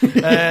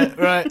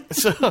 Right,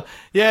 so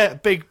yeah, I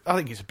think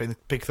it's a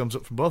big thumbs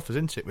up from both of us,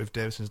 isn't it, with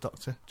Davison's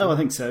Doctor? Oh, I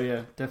think so,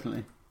 yeah,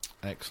 definitely.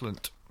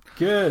 Excellent.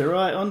 Good, all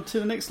right, on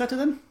to the next letter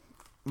then?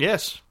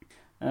 Yes.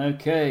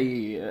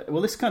 Okay,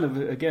 well this kind of,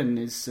 again,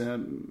 is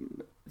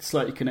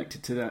slightly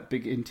connected to that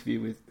big interview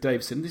with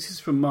Davison. This is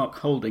from Mark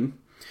Holding.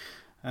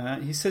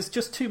 He says,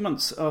 just 2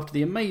 months after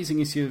the amazing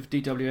issue of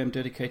DWM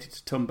dedicated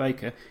to Tom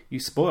Baker, you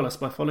spoil us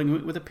by following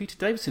it with a Peter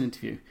Davison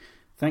interview.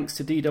 Thanks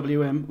to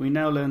DWM, we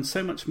now learn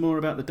so much more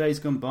about the days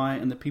gone by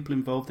and the people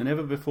involved than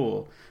ever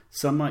before.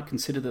 Some might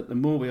consider that the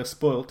more we are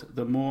spoilt,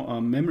 the more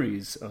our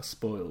memories are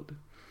spoiled.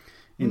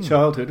 In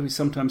childhood, we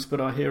sometimes put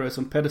our heroes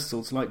on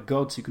pedestals like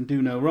gods who can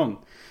do no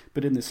wrong.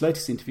 But in this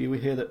latest interview, we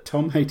hear that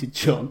Tom hated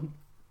John,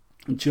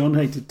 John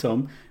hated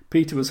Tom,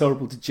 Peter was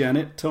horrible to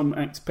Janet, Tom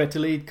acts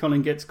pettily,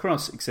 Colin gets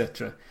cross,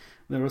 etc.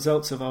 The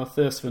results of our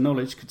thirst for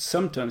knowledge could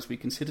sometimes be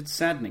considered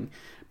saddening,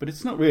 but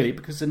it's not really,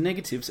 because the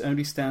negatives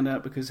only stand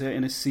out because they're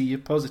in a sea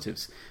of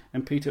positives,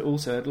 and Peter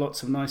also had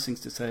lots of nice things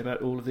to say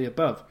about all of the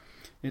above.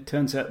 It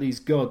turns out these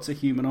gods are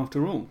human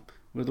after all,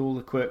 with all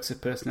the quirks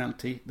of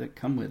personality that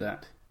come with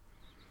that.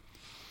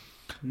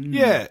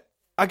 Yeah,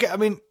 I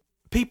mean,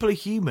 people are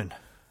human,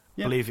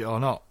 believe it or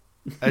not,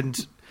 and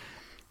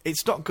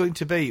it's not going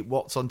to be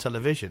what's on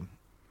television.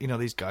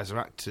 These guys are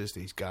actors,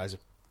 these guys are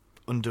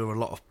under a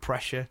lot of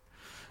pressure.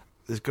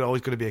 There's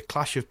always going to be a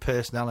clash of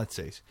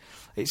personalities.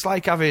 It's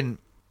like having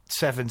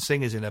 7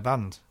 singers in a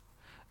band.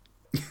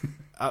 And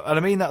I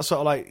mean that sort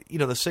of like,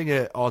 the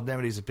singer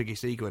ordinarily is the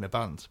biggest ego in a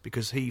band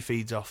because he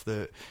feeds off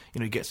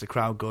he gets the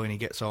crowd going, he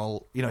gets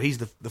all, he's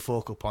the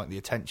focal point, the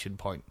attention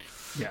point.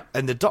 Yeah.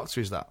 And the Doctor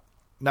is that.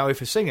 Now,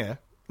 if a singer,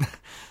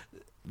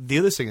 the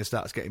other singer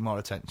starts getting more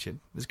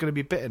attention, there's going to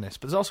be bitterness,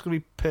 but there's also going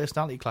to be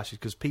personality clashes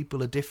because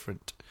people are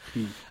different.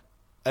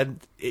 And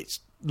it's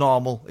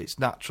normal, it's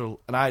natural,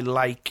 and I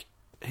like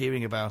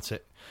hearing about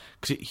it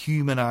because it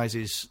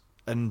humanises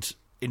and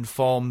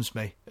informs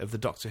me of the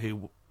Doctor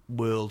Who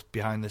world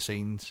behind the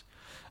scenes.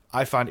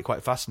 I find it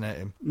quite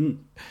fascinating.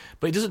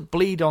 But it doesn't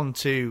bleed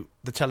onto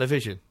the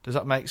television. Does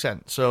that make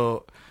sense?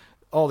 So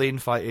all the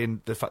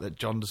infighting, the fact that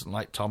John doesn't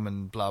like Tom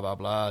and blah, blah,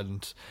 blah,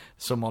 and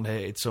someone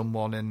hated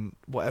someone and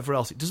whatever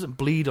else, it doesn't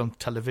bleed on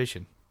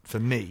television for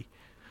me.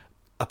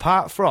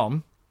 Apart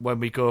from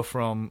when we go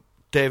from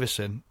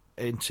Davison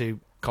into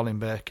Colin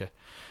Baker.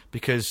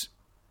 Because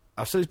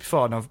I've said this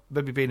before, and I've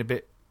maybe been a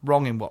bit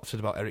wrong in what I've said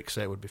about Eric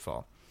Saywood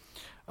before.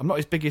 I'm not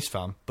his biggest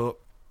fan, but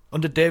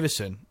under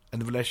Davison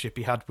and the relationship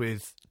he had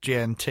with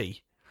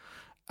JNT,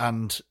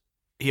 and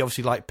he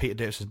obviously liked Peter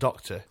Davison's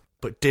Doctor,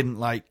 but didn't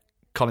like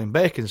Colin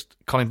Baker's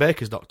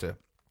Doctor.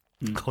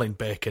 Colin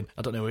Bacon,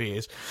 I don't know who he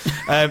is.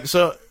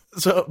 So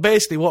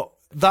basically, what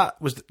that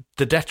was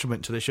the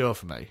detriment to the show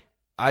for me.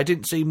 I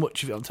didn't see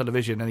much of it on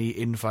television, any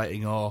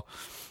infighting or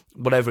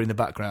whatever in the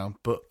background,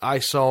 but I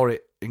saw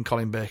it in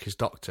Colin Baker's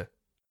Doctor.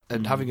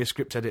 And having a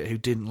script editor who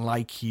didn't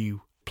like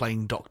you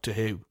playing Doctor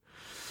Who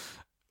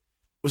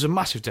was a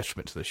massive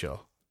detriment to the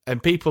show.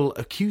 And people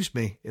accused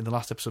me in the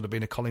last episode of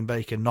being a Colin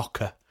Baker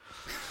knocker.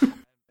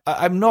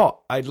 I'm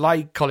not. I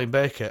like Colin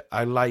Baker.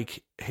 I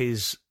like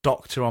his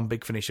Doctor on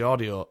Big Finish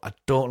Audio. I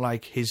don't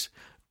like his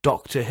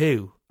Doctor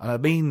Who. And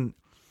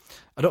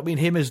I don't mean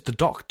him as the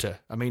Doctor.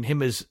 I mean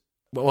him as,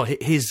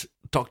 his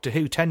Doctor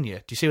Who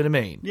tenure. Do you see what I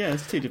mean? Yeah,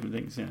 it's 2 different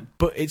things, yeah.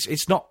 But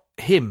it's not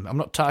him. I'm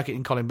not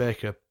targeting Colin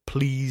Baker.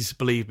 Please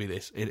believe me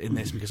in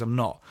this, because I'm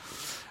not.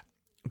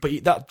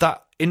 But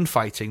that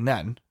infighting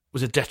then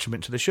was a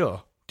detriment to the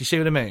show. Do you see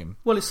what I mean?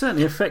 Well, it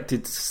certainly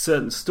affected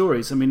certain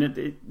stories. I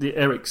mean, the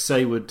Eric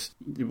Saywood,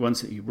 the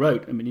ones that he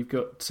wrote, I mean, you've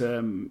got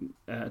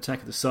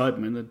Attack of the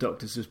Cybermen, the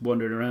Doctor's just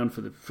wandering around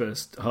for the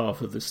first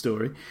half of the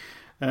story.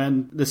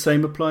 And the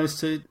same applies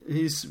to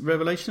his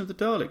revelation of the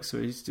Daleks.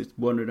 So he's just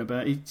wandering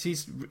about.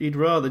 He'd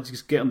rather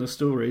just get on the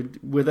story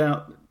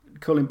without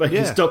Colin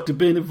Baker's Doctor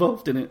being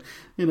involved in it.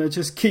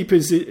 Just keep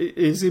his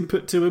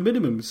input to a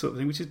minimum sort of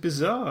thing, which is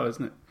bizarre,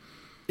 isn't it?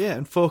 Yeah,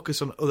 and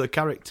focus on other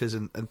characters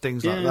and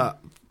things like that.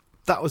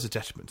 That was a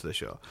detriment to the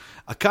show.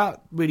 I can't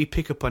really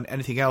pick up on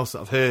anything else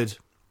that I've heard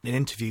in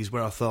interviews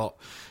where I thought,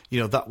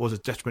 that was a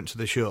detriment to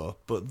the show.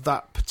 But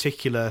that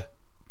particular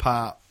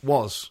part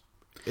was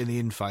in the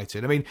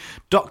infighting. I mean,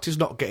 Doctor's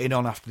not getting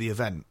on after the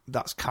event.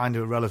 That's kind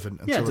of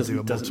irrelevant until they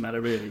do a doesn't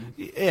matter really.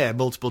 Yeah,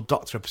 multiple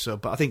Doctor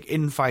episode. But I think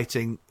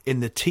infighting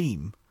in the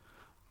team.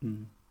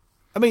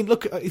 I mean,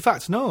 look. In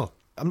fact, no.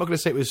 I'm not going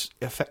to say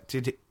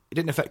it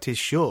didn't affect his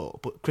show,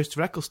 but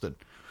Christopher Eccleston.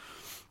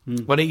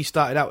 When he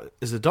started out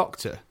as a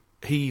Doctor,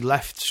 he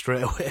left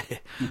straight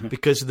away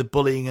because of the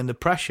bullying and the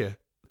pressure.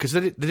 Because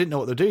they didn't know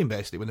what they were doing,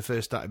 basically, when they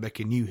first started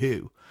making New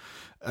Who.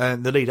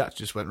 And the lead actor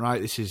just went,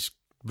 right, this is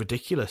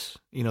ridiculous.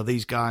 You know,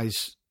 these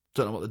guys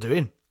don't know what they're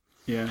doing.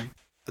 Yeah.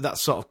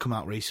 That's sort of come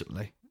out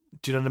recently.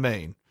 Do you know what I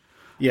mean?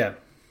 Yeah.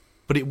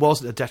 But it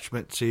wasn't a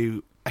detriment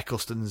to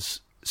Eccleston's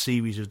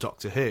series of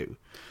Doctor Who.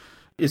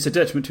 It's a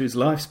detriment to his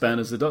lifespan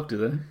as the Doctor,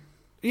 though.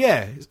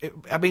 Yeah.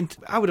 I mean,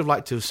 I would have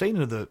liked to have seen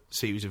another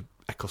series of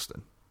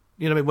Eccleston.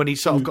 You know what I mean? When he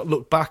sort of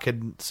looked back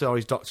and saw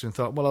his Doctor and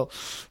thought, well,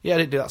 yeah, I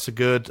didn't do that so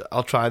good,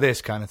 I'll try this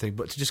kind of thing.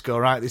 But to just go,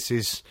 right, this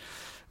is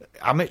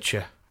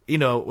amateur. You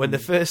know, when they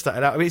first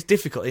started out, I mean, it's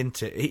difficult,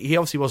 isn't it? He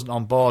obviously wasn't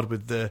on board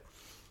with the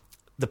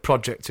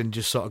project and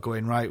just sort of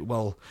going, right,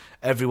 well,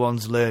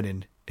 everyone's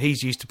learning.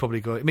 He's used to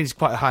probably go, I mean, he's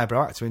quite a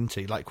highbrow actor, isn't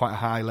he? Like, quite a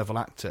high-level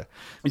actor.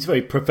 He's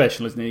very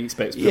professional, isn't he? He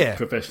expects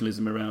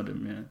professionalism around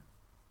him,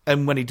 yeah.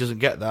 And when he doesn't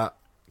get that,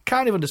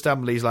 kind of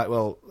understandably, he's like,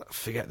 well,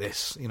 forget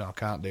this, you know, I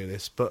can't do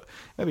this. But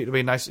maybe it'd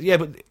be nice. Yeah,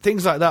 but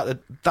things like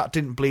that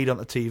didn't bleed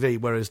onto TV,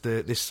 whereas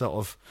this sort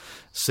of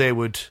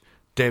Saywood,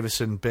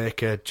 Davison,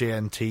 Baker,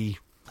 JNT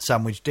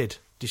sandwich did.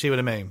 Do you see what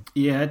I mean?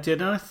 Yeah, it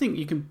did. And I think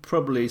you can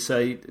probably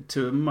say,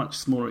 to a much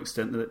smaller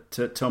extent,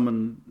 that Tom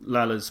and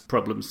Lala's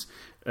problems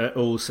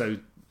also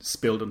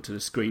spilled onto the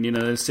screen. You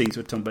know, there's scenes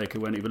where Tom Baker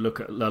won't even look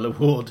at Lala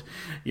Ward,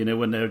 you know,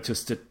 when they're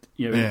just,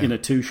 in a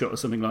two-shot or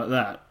something like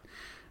that.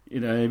 You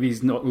know, if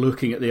he's not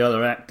looking at the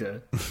other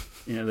actor,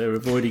 you know, they're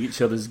avoiding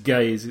each other's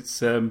gaze.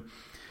 It's,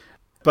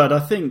 but I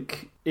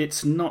think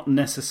it's not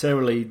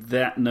necessarily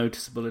that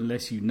noticeable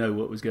unless you know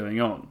what was going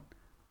on.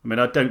 I mean,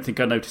 I don't think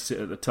I noticed it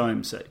at the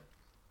time, say.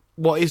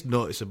 What is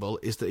noticeable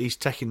is that he's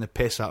taking the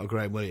piss out of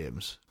Graham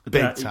Williams,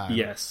 big time.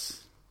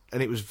 Yes.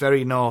 And it was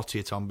very naughty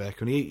of Tom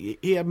Baker, and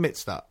he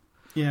admits that.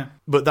 Yeah.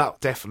 But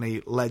that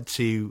definitely led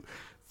to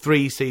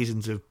 3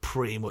 seasons of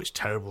pretty much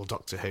terrible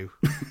Doctor Who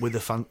with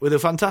a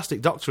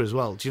fantastic Doctor as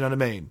well. Do you know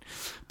what I mean?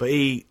 But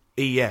he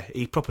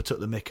proper took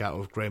the mick out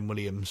of Graham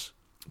Williams.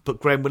 But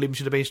Graham Williams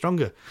should have been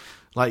stronger,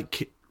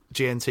 like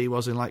GNT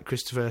was and like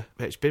Christopher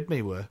H.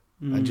 Bidney were,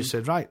 and just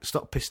said, right,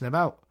 stop pissing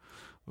about.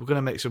 We're going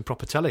to make some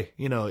proper telly.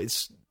 You know,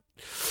 it's.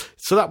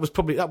 So that was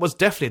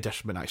definitely a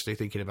detriment, actually,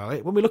 thinking about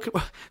it. When we look at,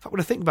 when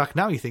I think back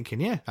now, you're thinking,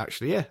 yeah, I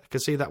can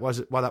see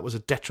why that was a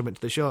detriment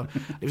to the show.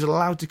 It was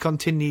allowed to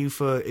continue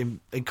for, in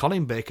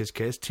Colin Baker's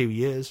case, 2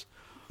 years.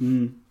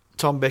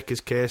 Tom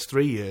Baker's case,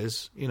 3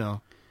 years, you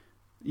know.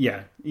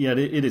 Yeah,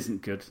 it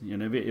isn't good. You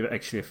know, it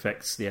actually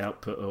affects the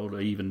output,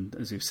 or even,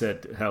 as we've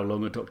said, how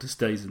long a doctor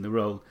stays in the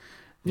role.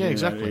 Yeah,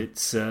 exactly.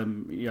 It's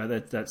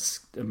that's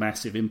a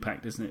massive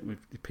impact, isn't it, with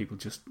people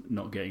just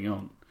not getting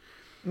on.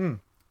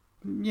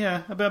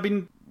 Yeah, but I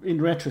mean,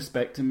 in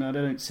retrospect, I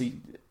don't see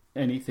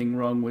anything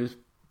wrong with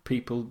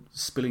people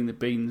spilling the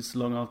beans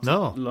long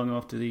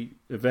after the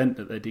event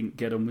that they didn't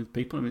get on with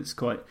people. I mean, it's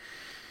quite,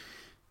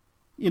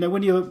 you know,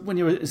 when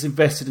you're as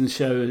invested in the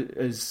show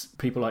as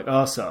people like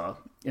us are,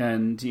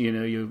 and you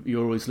know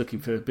you're always looking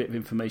for a bit of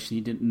information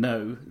you didn't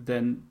know,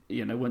 then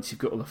you know once you've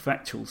got all the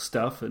factual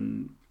stuff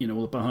and you know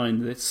all the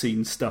behind the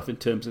scenes stuff in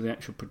terms of the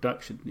actual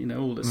production, you know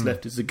all that's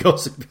left is the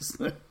gossip,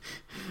 isn't it?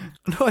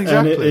 No, exactly.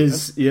 And it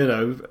is, you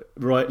know,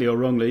 rightly or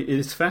wrongly, it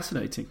is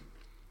fascinating.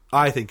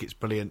 I think it's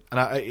brilliant, and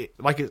I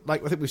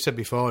think we've said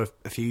before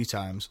a few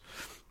times,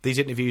 these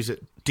interviews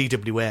that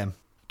DWM,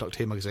 Doctor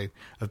Who magazine,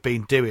 have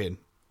been doing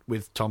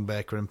with Tom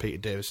Baker and Peter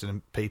Davison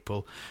and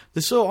people,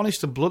 they're so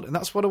honest and blunt, and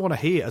that's what I want to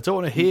hear. I don't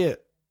want to hear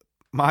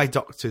my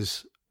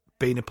doctors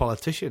being a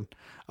politician.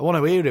 I want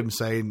to hear him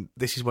saying,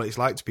 this is what it's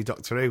like to be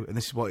Doctor Who, and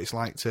this is what it's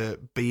like to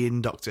be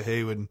in Doctor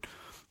Who, and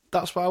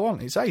that's what I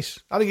want. It's ace.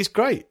 I think it's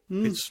great.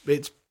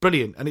 It's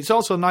brilliant. And it's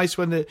also nice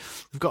when they've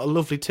got a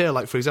lovely tale,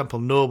 like, for example,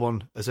 no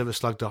one has ever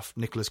slagged off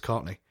Nicholas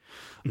Courtney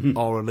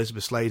or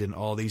Elizabeth Sladen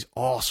or these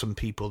awesome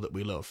people that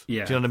we love.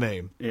 Yeah. Do you know what I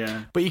mean?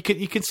 Yeah. But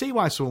you can see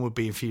why someone would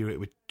be infuriated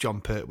with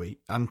John Pertwee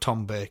and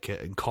Tom Baker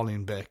and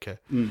Colin Baker.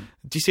 Do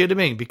you see what I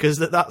mean? Because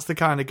that's the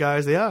kind of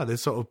guys they are. They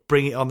sort of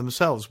bring it on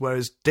themselves,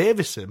 whereas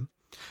Davison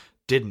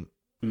didn't.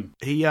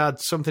 He had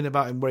something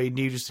about him where he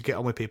knew just to get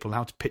on with people and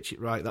how to pitch it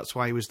right. That's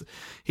why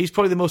he's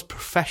probably the most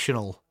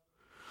professional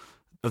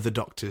of the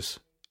doctors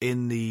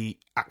in the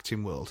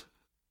acting world.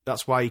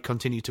 That's why he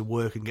continued to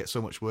work and get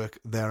so much work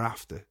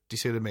thereafter. Do you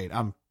see what I mean?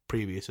 And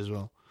previous as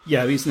well.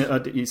 Yeah, he's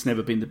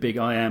never been the big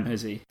I am,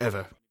 has he?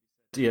 Ever.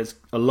 He has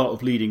a lot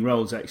of leading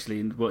roles,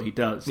 actually, in what he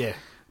does. Yeah.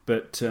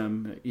 But,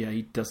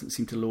 he doesn't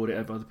seem to lord it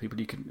over other people.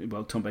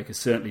 Tom Baker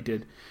certainly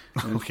did.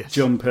 Yes.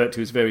 John Pertwee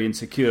was very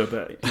insecure,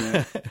 but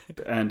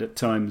and at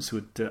times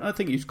I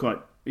think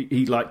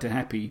he liked a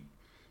happy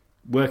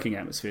working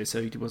atmosphere,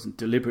 so he wasn't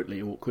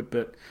deliberately awkward,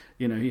 but,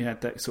 he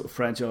had that sort of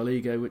fragile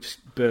ego which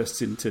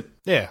bursts into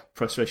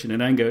frustration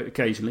and anger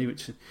occasionally,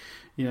 which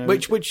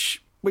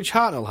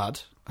Hartnell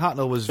had.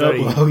 Hartnell was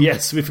very... Oh,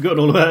 yes, we've forgotten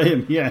all about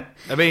him, yeah.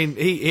 I mean,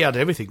 he had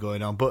everything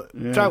going on, but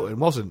Troughton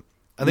wasn't.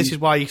 And this is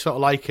why you sort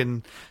of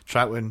liken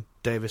Troughton,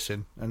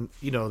 Davison, and,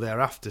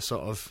 thereafter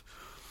sort of...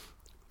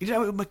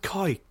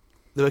 McCoy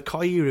the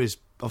McCoy era is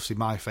obviously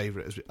my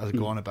favourite as I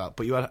go on about,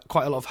 but you had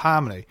quite a lot of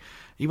harmony.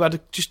 You had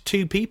just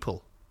two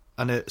people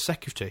and a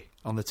secretary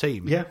on the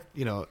team. Yeah.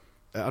 You know,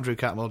 Andrew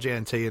Catmull,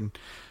 JNT,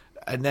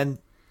 and then,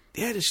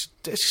 yeah,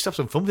 just have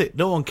some fun with it.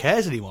 No one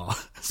cares anymore.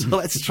 So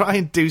let's try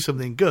and do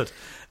something good.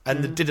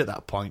 And they did at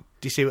that point.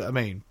 Do you see what I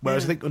mean?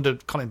 Whereas I think under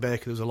Colin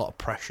Baker there was a lot of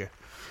pressure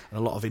and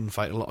a lot of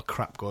infight, a lot of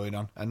crap going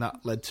on, and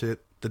that led to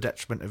the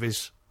detriment of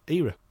his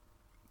era.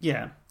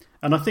 Yeah.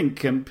 And I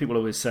think people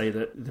always say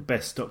that the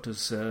best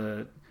doctors,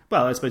 well,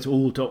 I suppose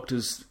all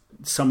doctors,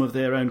 some of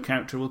their own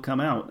character will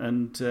come out.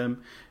 And,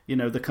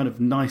 the kind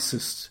of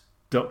nicest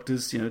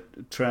doctors,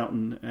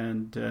 Troughton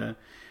and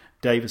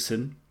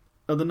Davison,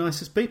 are the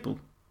nicest people.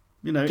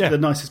 The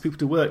nicest people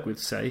to work with,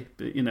 say,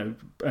 but,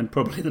 and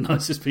probably the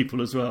nicest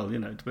people as well,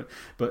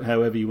 but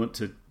however you want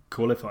to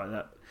qualify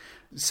that.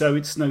 So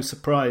it's no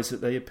surprise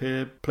that they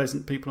appear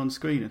pleasant people on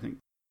screen, I think.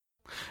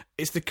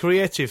 It's the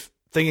creative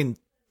thing in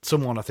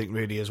someone, I think,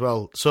 really, as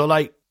well. So,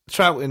 like,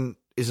 Troughton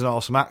is an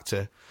awesome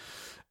actor.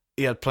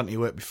 He had plenty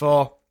of work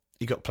before,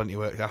 he got plenty of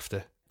work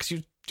after. Because he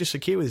was just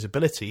secure with his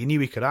ability. He knew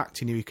he could act,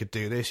 he knew he could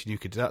do this, he knew he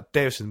could do that.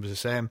 Davison was the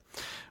same.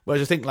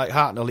 Whereas I think, like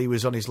Hartnell, he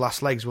was on his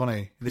last legs, wasn't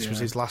he? This was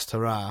his last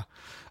hurrah.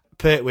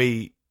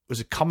 Pertwee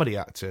was a comedy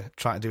actor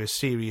trying to do a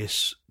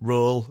serious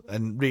role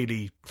and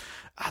really,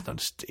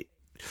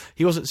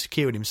 he wasn't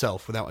secure in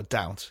himself without a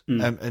doubt.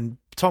 And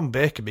Tom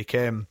Baker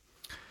became,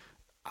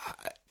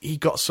 he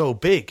got so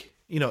big.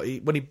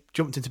 When he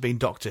jumped into being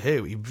Doctor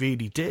Who, he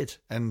really did.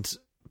 And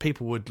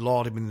people would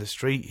laud him in the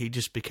street. He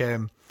just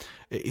became,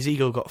 his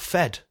ego got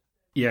fed.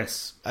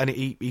 Yes. And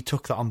he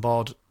took that on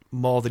board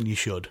more than you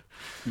should.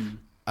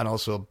 And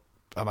also,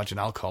 I imagine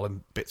alcohol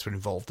and bits were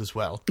involved as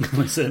well.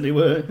 They certainly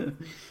were.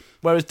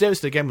 Whereas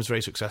Davison, again, was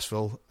very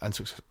successful and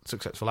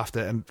successful after.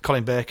 And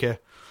Colin Baker,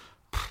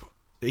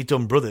 he'd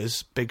done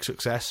Brothers, big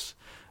success.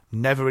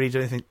 Never really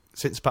done anything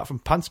since, apart from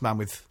Pantsman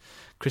with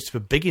Christopher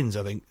Biggins,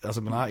 I think, or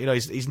something like that.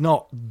 He's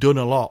not done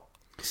a lot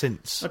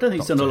since. I don't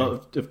think he's done a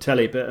lot of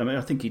telly, but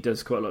I think he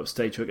does quite a lot of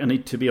stage work.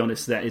 And to be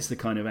honest, that is the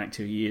kind of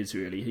actor he is.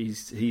 Really,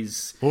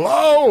 he's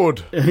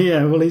loud.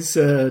 Yeah, well,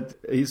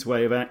 his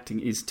way of acting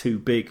is too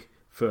big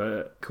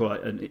for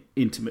quite an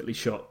intimately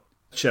shot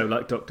show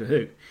like Doctor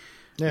Who.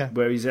 Yeah,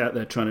 where he's out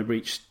there trying to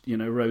reach,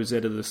 Rose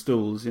Ed of the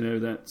Stalls.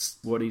 That's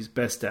what he's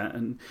best at,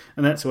 and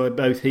that's why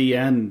both he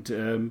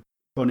and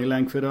Bonnie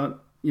Langford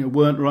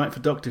weren't right for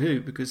Doctor Who,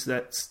 because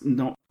that's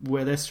not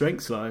where their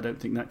strengths lie. I don't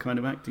think that kind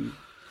of acting.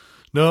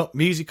 No,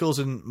 musicals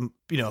and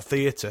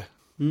theatre.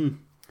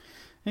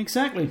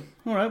 Exactly.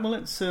 All right. Well,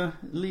 let's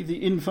leave the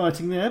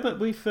infighting there. But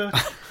we've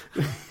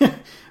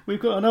we've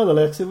got another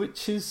letter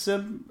which is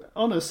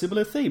on a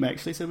similar theme,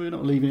 actually. So we're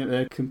not leaving it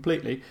there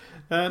completely.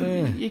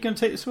 You going to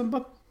take this one,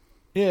 Bob?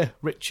 Yeah,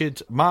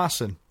 Richard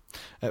Marson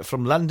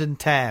from London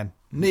Town.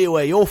 Near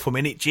where you're from,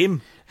 innit,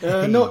 Jim?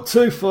 Not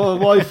too far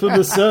away from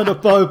the son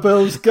of Bow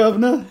Bells,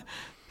 Governor.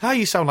 How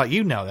you sound like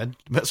you now, then?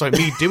 That's like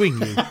me doing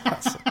you.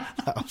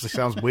 That obviously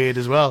sounds weird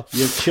as well.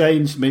 You've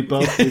changed me,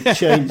 Bob. You've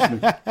changed me.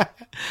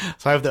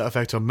 So I have that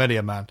effect on many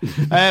a man.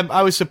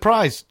 I was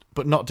surprised,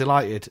 but not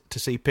delighted, to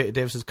see Peter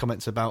Davison's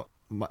comments about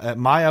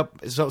my...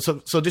 So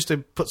just to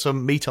put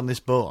some meat on this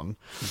bone...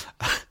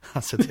 I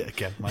said it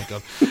again, my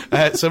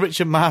God. So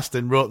Richard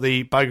Marston wrote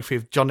the biography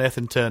of John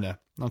Nathan Turner,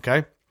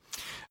 okay?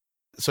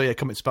 So yeah,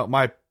 comments about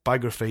my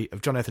biography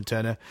of John Nathan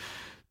Turner,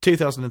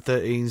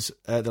 2013's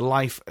The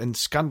Life and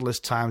Scandalous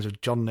Times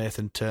of John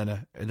Nathan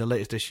Turner, in the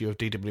latest issue of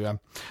DWM.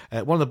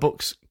 One of the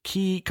book's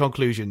key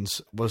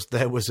conclusions was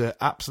there was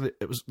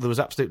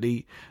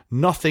absolutely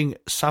nothing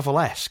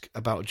Savile-esque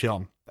about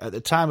John. At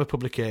the time of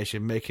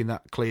publication, making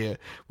that clear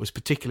was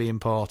particularly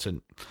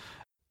important.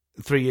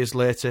 3 years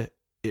later,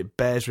 it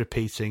bears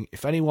repeating.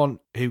 If anyone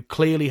who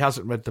clearly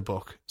hasn't read the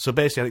book... So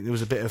basically, I think there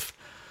was a bit of,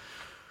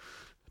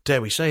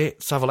 dare we say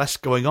it,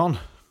 Savile-esque going on.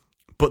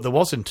 But there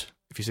wasn't,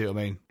 if you see what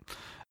I mean.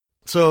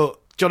 So,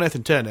 John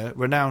Nathan Turner,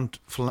 renowned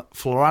I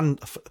can't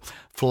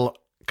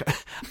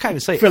even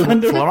say it.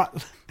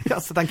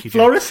 Thank you, Jim.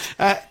 Florist?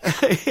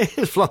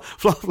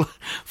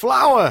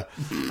 Flower!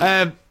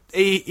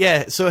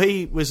 So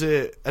he was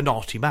a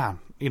naughty man.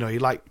 He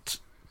liked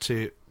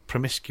to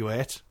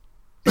promiscuate.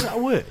 Is that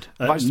a word?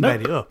 I've just made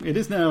it up. It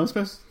is now, I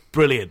suppose.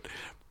 Brilliant.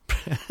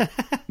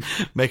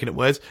 Making up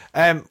words.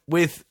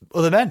 With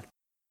other men.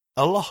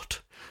 A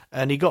lot.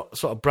 And he got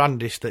sort of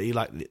brandished that he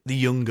liked the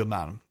younger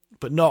man.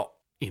 But not,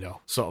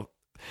 sort of...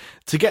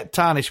 To get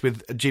tarnished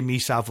with a Jimmy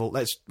Savile...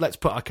 Let's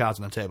put our cards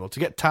on the table. To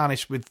get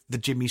tarnished with the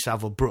Jimmy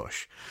Savile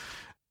brush,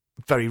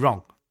 very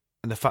wrong.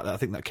 And the fact that I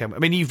think that came... I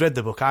mean, you've read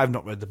the book. I've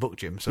not read the book,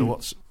 Jim. So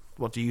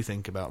what do you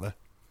think about the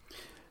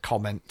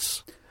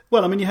comments?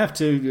 Well, I mean, you have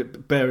to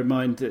bear in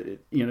mind that,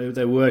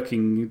 they're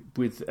working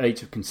with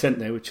age of consent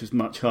there, which was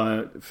much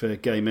higher for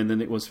gay men than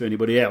it was for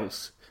anybody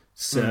else.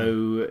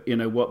 So,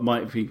 what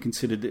might have been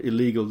considered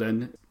illegal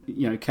then,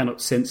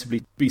 cannot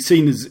sensibly be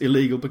seen as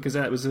illegal because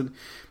that was an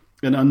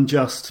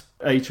unjust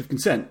age of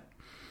consent.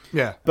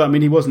 Yeah. But, I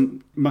mean, he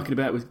wasn't mucking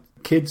about with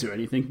kids or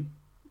anything.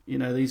 You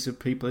know, these are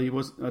people.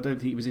 I don't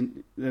think he was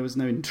in. There was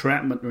no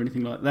entrapment or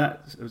anything like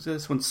that.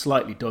 There's one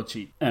slightly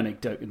dodgy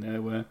anecdote in there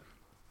where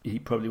he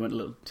probably went a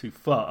little too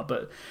far.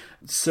 But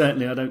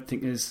certainly, I don't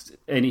think there's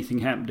anything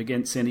happened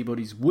against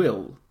anybody's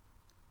will,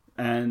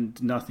 and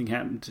nothing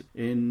happened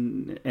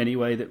in any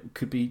way that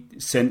could be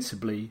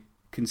sensibly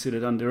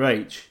considered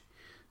underage.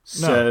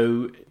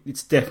 So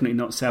it's definitely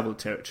not Savile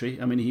territory.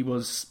 I mean, he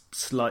was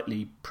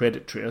slightly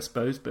predatory, I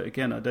suppose, but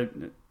again, I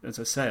don't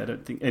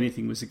think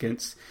anything was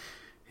against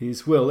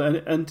his will.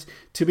 And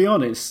to be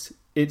honest,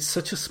 it's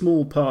such a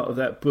small part of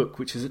that book,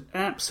 which is an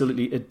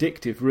absolutely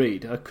addictive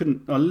read.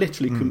 I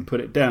literally couldn't put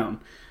it down.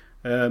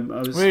 I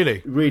was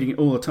reading it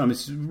all the time.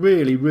 It's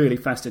really, really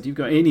fascinating. If you've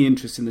got any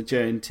interest in the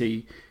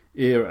JNT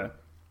era,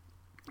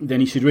 then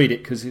you should read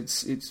it, because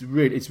it's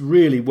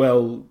really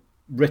well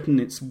written.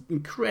 It's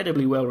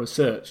incredibly well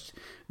researched.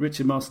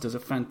 Richard Master does a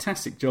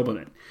fantastic job on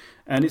it,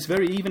 and it's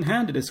very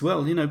even-handed as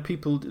well. You know,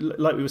 people,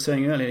 like we were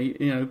saying earlier,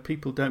 you know,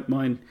 people don't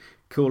mind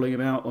calling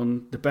him out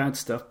on the bad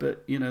stuff,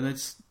 but you know,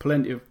 there's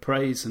plenty of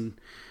praise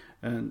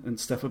and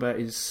stuff about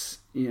his,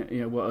 you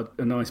know, what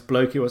a nice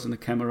bloke he was, and the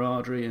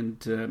camaraderie,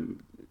 and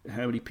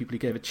how many people he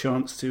gave a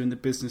chance to in the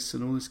business,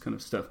 and all this kind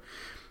of stuff.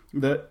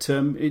 That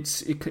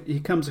he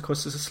comes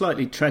across as a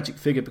slightly tragic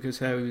figure because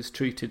how he was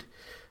treated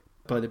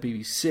by the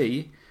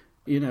BBC.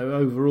 You know,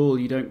 overall,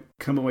 you don't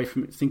come away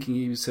from it thinking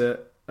he was a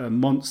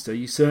monster.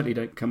 You certainly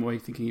don't come away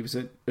thinking he was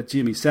a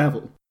Jimmy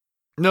Savile.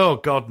 No,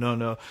 God,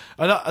 no.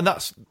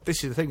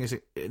 This is the thing, is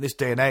it, in this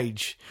day and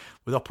age,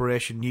 with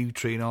Operation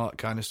Newtree and all that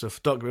kind of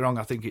stuff, don't get me wrong,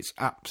 I think it's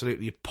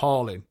absolutely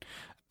appalling,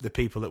 the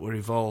people that were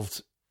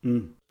involved,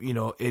 you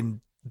know,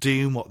 in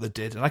doing what they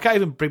did. And I can't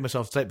even bring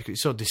myself to say it because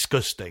it's so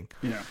disgusting.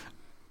 Yeah.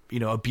 You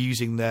know,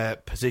 abusing their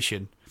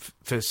position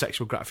for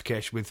sexual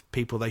gratification with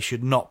people they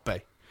should not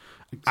be.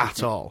 Exactly.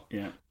 At all.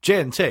 Yeah.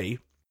 JNT,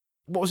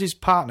 what was his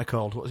partner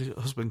called? What was his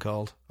husband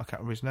called? I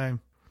can't remember his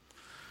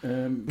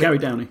name. Gary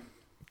Downey.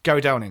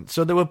 Gary Downing.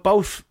 So they were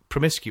both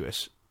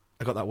promiscuous.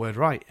 I got that word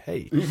right.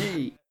 Hey.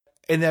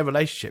 In their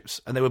relationships.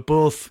 And they were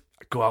both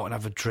go out and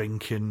have a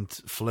drink and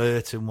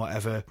flirt and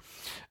whatever.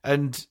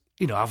 And,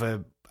 you know,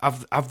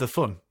 have the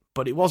fun.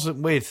 But it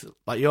wasn't with,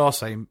 like you're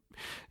saying,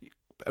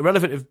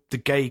 irrelevant of the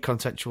gay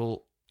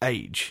consensual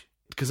age,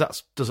 because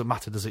that doesn't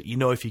matter, does it? You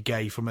know if you're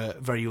gay from a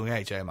very young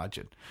age, I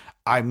imagine.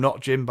 I'm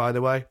not, Jim, by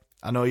the way.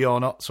 I know you're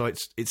not, so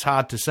it's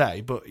hard to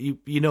say, but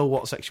you know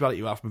what sexuality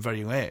you have from a very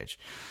young age.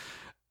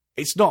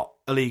 It's not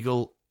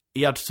illegal.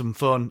 He had some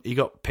fun. He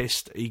got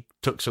pissed. He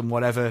took some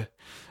whatever.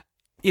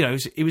 You know,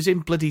 he was in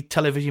bloody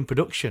television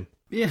production.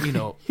 Yeah. You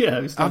know,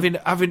 yeah,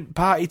 having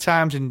party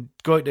times and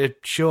going to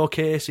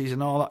showcases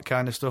and all that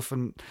kind of stuff.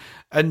 And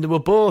they were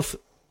both,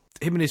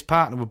 him and his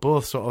partner were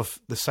both sort of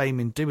the same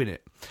in doing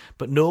it.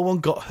 But no one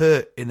got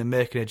hurt in the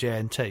making of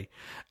JNT.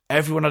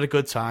 Everyone had a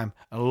good time,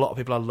 and a lot of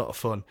people had a lot of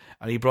fun.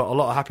 And he brought a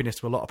lot of happiness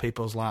to a lot of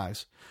people's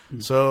lives.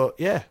 So,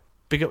 yeah,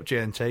 big up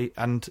JNT.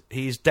 And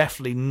he's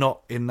definitely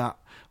not in that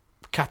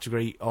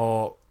category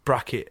or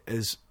bracket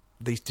as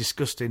these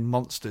disgusting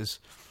monsters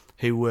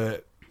who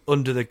were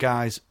under the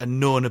guise and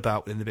known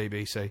about in the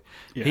BBC.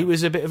 Yeah. He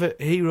was a bit of a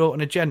hero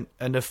and a gent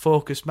and a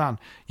focused man.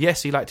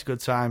 Yes, he liked a good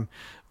time,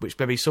 which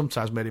maybe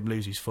sometimes made him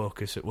lose his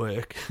focus at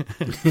work.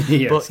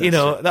 Yes, but, you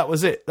know, true. That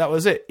was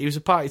it. He was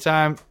a party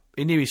time.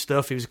 He knew his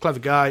stuff. He was a clever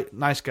guy,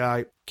 nice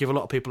guy, give a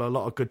lot of people a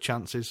lot of good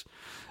chances.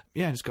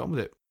 Yeah, just got on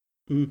with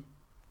it.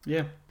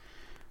 Yeah.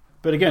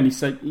 But again, he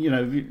said, you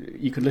know,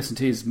 you could listen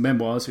to his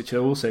memoirs, which are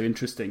also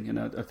interesting. And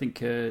I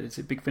think it's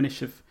a Big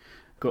Finish have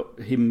got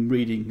him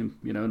reading,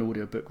 you know, an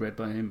audiobook read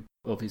by him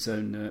of his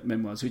own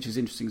memoirs, which is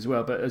interesting as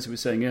well. But as we were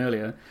saying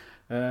earlier,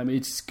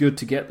 it's good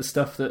to get the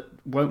stuff that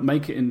won't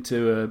make it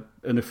into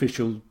an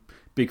official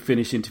Big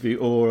Finish interview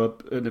or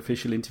an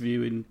official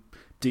interview in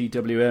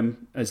DWM,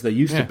 as they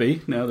used to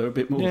be. Now they're a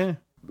bit more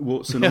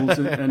warts and alls,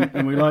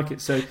 and we like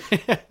it. So,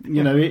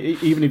 you know,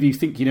 even if you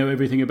think you know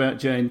everything about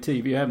J&T,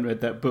 if you haven't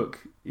read that book,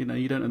 you know,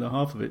 you don't know the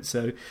half of it.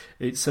 So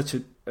it's such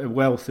a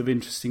wealth of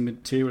interesting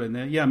material in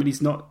there. Yeah, I mean,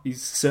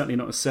 he's certainly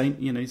not a saint.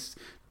 You know,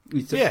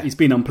 he's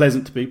been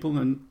unpleasant to people,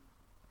 and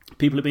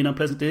people have been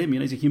unpleasant to him. You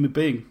know, he's a human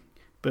being.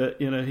 But,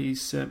 you know,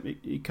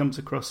 he comes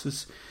across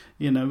as,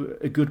 you know,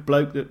 a good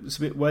bloke that was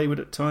a bit wayward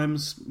at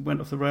times, went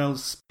off the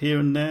rails here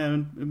and there,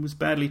 and was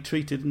badly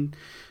treated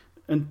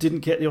and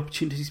didn't get the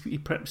opportunities he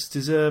perhaps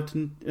deserved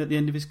at the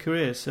end of his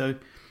career. So,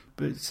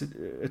 but it's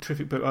a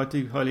terrific book. I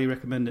do highly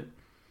recommend it.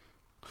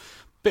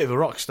 Bit of a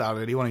rock star,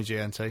 really, wasn't he,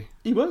 JNT?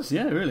 He was,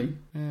 yeah, really.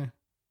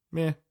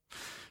 Yeah.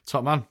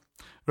 Top man.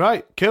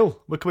 Right,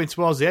 cool. We're coming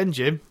towards the end,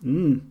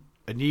 Jim.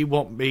 And you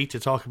want me to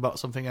talk about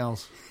something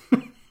else.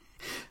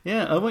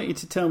 Yeah, I want you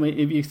to tell me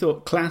if you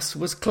thought Class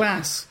was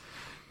class.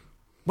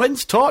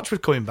 When's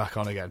Torchwood coming back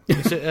on again?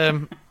 Is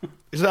it?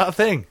 Is that a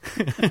thing?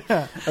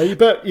 You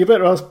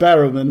better ask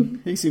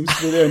Barrowman. He seems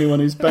to be the only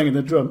one who's banging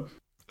the drum.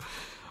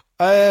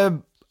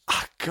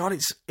 God,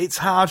 it's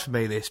hard for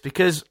me, this,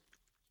 because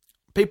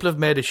people have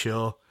made a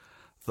show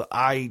that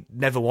I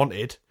never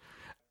wanted.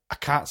 I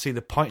can't see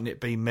the point in it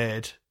being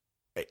made.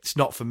 It's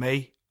not for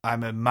me.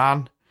 I'm a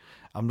man.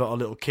 I'm not a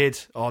little kid.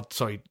 Or,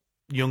 sorry,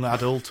 young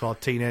adult or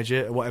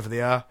teenager or whatever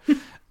they are.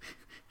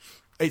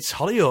 It's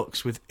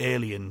Hollyoaks with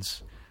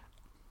aliens.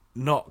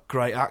 Not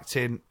great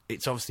acting.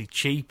 It's obviously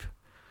cheap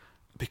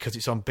because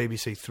it's on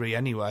BBC Three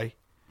anyway.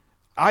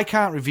 I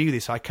can't review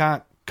this. I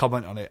can't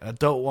comment on it. I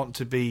don't want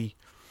to be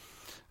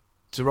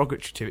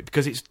derogatory to it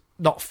because it's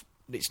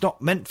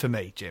not meant for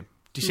me, Jim.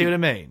 Do you see what I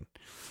mean?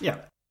 Yeah.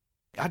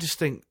 I just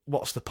think,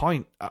 what's the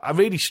point? I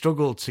really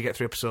struggled to get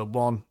through episode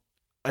 1,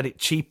 and it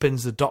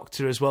cheapens the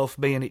Doctor as well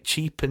for me, and it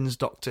cheapens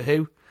Doctor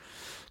Who,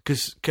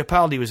 because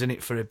Capaldi was in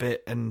it for a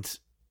bit, and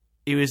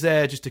he was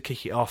there just to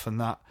kick it off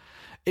and that.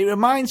 It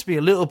reminds me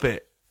a little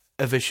bit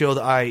of a show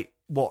that I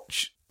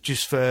watch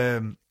just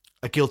for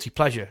a guilty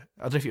pleasure.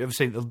 I don't know if you've ever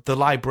seen The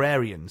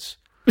Librarians.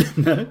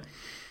 No.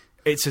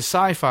 It's a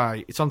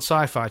sci-fi. It's on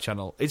Sci-Fi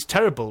Channel. It's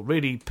terrible,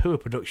 really poor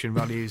production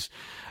values.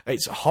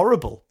 It's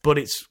horrible, but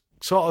it's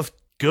sort of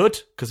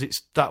good because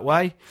it's that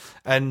way.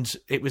 And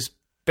it was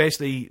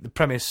basically the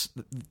premise.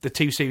 The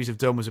 2 series have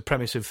done was a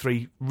premise of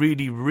 3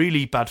 really,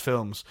 really bad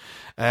films,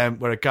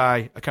 where a guy,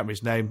 I can't remember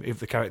his name, if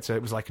the character,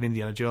 it was like an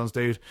Indiana Jones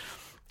dude.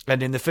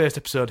 And in the first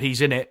episode,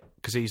 he's in it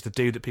because he's the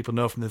dude that people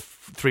know from the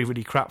 3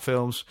 really crap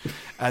films.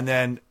 And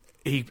then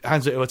he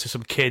hands it over to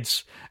some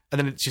kids,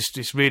 and then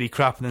it's really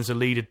crap. And there's a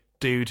leader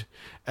dude,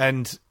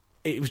 and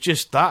it was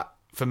just that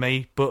for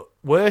me, but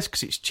worse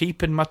because it's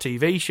cheapened my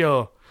TV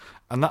show,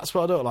 and that's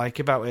what I don't like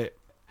about it.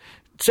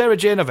 Sarah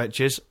Jane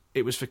Adventures,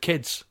 it was for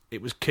kids.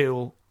 It was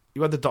cool.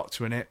 You had the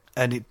Doctor in it,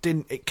 and it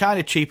didn't. It kind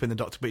of cheapened the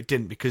Doctor, but it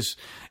didn't because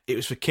it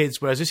was for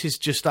kids. Whereas this is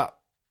just that.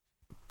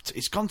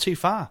 It's gone too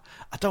far.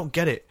 I don't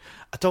get it.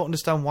 I don't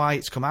understand why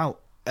it's come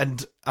out,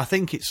 and I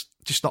think it's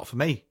just not for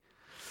me.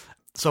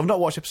 So I've not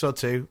watched episode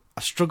 2.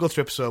 I struggled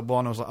through episode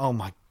 1. I was like, oh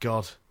my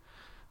god.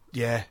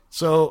 Yeah,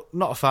 so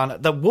not a fan.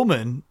 The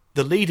woman,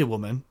 the leader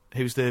woman,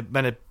 who's the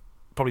meant to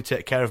probably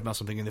take care of him or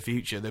something in the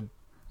future, the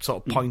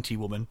sort of pointy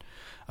woman.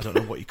 I don't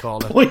know what you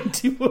call her.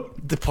 Pointy woman.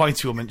 The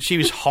pointy woman. She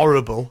was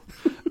horrible.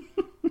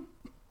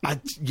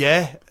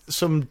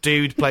 Some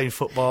dude playing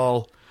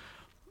football.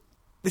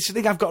 This is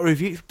the thing, I've got to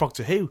review for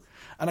Doctor Who,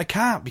 and I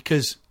can't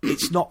because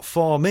it's not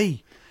for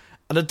me.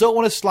 And I don't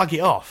want to slag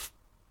it off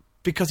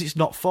because it's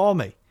not for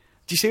me.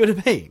 Do you see what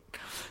I mean?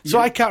 So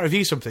I can't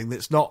review something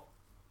that's not.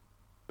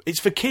 It's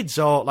for kids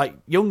or like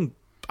young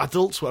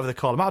adults, whatever they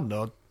call them. I don't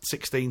know,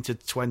 16 to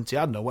 20,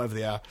 I don't know, whatever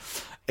they are.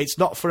 It's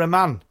not for a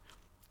man.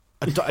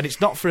 And it's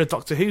not for a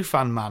Doctor Who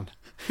fan man.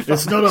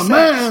 It's not a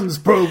man's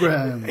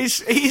programme. It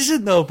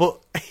isn't though,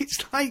 but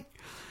it's like,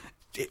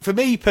 for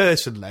me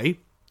personally,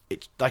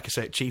 it, like I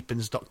say, it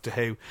cheapens Doctor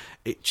Who.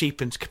 It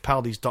cheapens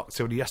Capaldi's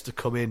Doctor when he has to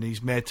come in.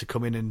 He's made to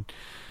come in and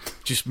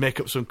just make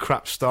up some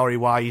crap story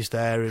why he's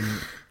there. And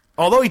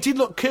although he did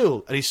look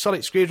cool, and his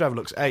sonic screwdriver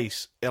looks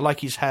ace, I like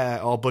his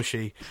hair all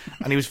bushy,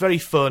 and he was very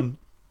fun.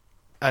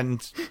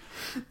 And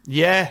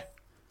yeah,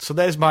 so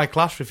there's my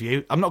class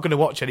review. I'm not going to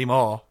watch any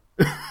more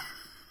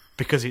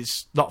because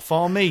it's not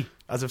for me,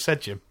 as I've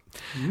said, Jim.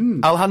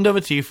 I'll hand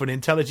over to you for an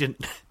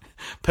intelligent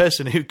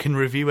person who can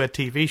review a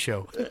TV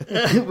show.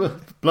 Well,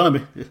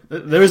 blimey,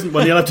 there isn't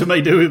one. You'll have to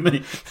make do with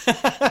me.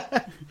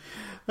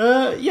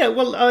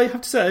 Well, I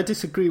have to say I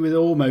disagree with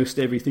almost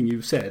everything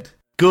you've said.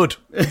 Good.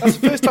 That's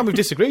the first time we've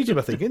disagreed, Jim,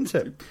 I think, isn't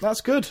it?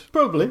 That's good.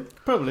 Probably,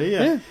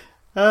 yeah.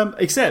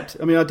 Except,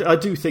 I mean, I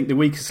do think the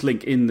weakest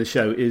link in the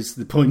show is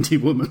the pointy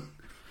woman.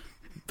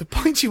 The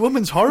pointy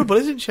woman's horrible,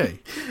 isn't she?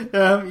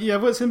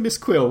 What's her Miss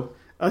Quill?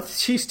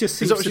 She's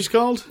just. Is that what she's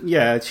called?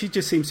 Yeah, she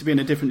just seems to be in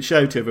a different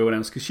show to everyone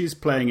else because she's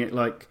playing it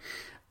like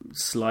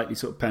slightly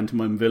sort of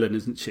pantomime villain,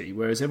 isn't she?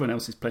 Whereas everyone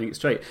else is playing it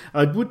straight.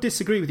 I would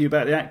disagree with you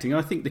about the acting.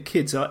 I think the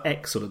kids are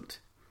excellent.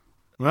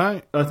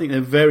 Right. I think they're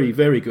very,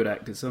 very good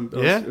actors. I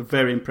was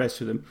very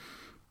impressed with them.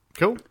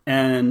 Cool.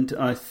 And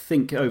I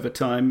think over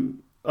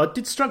time, I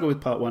did struggle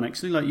with part 1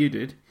 actually, like you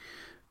did.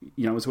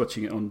 You know, I was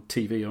watching it on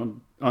TV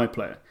on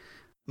iPlayer.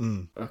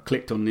 I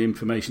clicked on the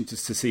information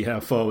just to see how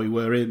far we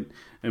were in,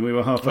 and we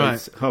were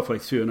halfway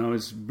through, and I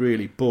was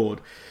really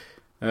bored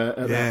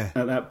at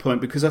that point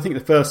because I think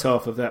the first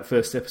half of that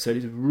first episode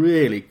is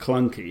really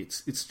clunky.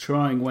 It's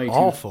trying way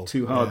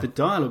too hard. Yeah. The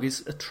dialogue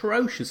is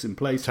atrocious in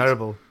places.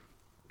 Terrible.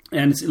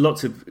 And it's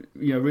lots of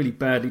really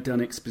badly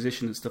done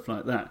exposition and stuff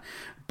like that.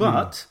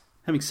 But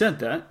having said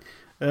that,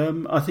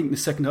 I think the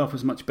second half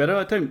was much better.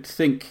 I don't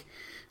think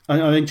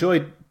I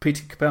enjoyed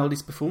Peter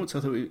Capaldi's performance. I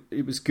thought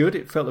it was good.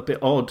 It felt a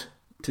bit odd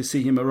to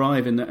see him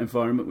arrive in that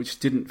environment, which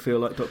didn't feel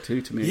like Doctor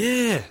Who to me.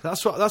 Yeah,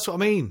 that's what I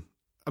mean.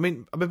 I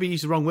mean, I maybe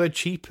used the wrong word,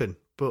 cheapen,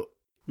 but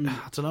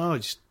I don't know.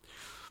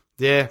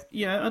 Yeah,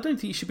 I don't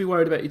think you should be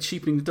worried about it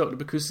cheapening the Doctor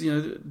because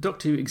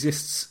Doctor Who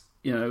exists,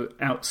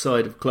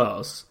 outside of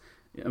class.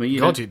 I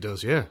mean, it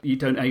does. Yeah, you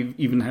don't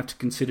even have to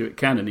consider it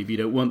canon if you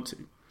don't want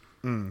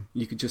to.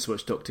 You could just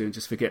watch Doctor Who and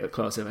just forget that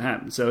class ever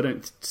happened. So I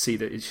don't see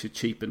that it should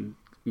cheapen,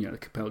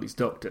 Capaldi's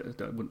Doctor.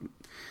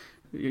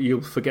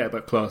 You'll forget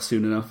about class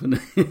soon enough,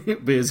 and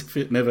it'll be as if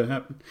it never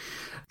happened.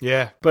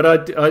 Yeah, but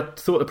I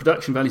thought the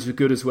production values were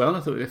good as well. I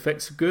thought the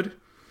effects were good.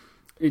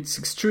 It's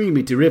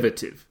extremely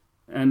derivative,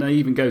 and I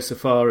even go so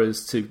far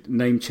as to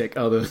name check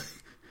other,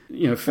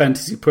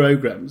 fantasy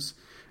programs.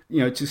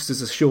 just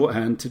as a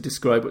shorthand to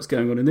describe what's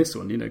going on in this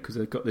one, because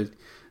they've got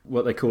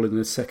what they call in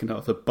the second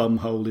half the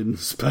bumhole in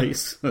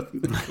space,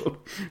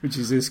 which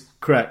is this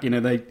crack.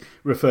 They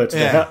refer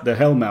to the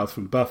Hellmouth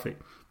from Buffy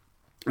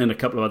and a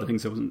couple of other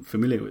things I wasn't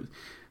familiar with.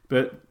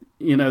 But,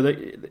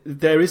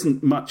 there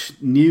isn't much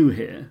new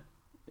here,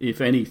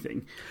 if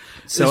anything.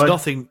 So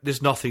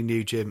There's nothing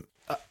new, Jim.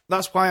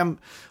 That's why I'm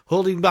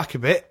holding back a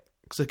bit,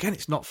 because, again,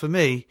 it's not for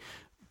me.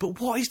 But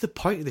what is the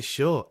point of this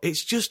show?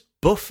 It's just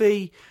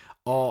Buffy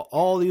or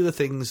all the other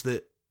things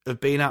that have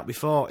been out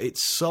before.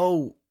 It's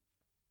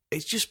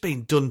just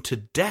been done to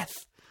death,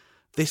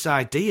 this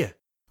idea.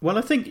 Well,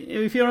 I think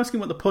if you're asking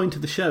what the point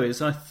of the show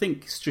is, I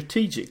think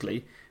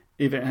strategically,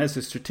 if it has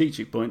a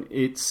strategic point,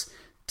 it's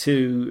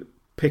to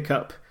pick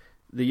up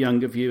the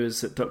younger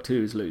viewers that Doctor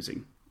Who is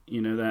losing.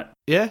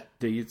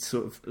 The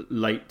sort of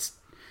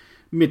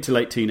mid to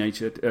late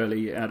teenager,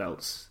 early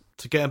adults.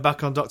 To get them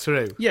back on Doctor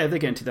Who? Yeah, they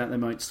get into that, they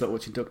might start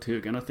watching Doctor Who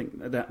again. I think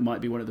that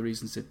might be one of the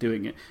reasons they're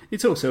doing it.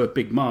 It's also a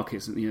big market,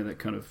 isn't it? That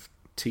kind of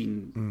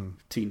teen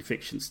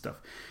fiction stuff.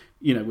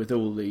 With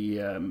all the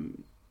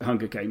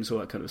Hunger Games, all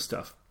that kind of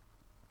stuff.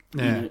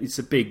 Yeah. It's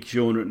a big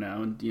genre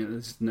now, and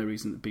there's no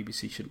reason that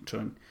BBC shouldn't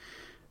try and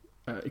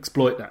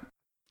exploit that.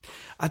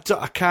 I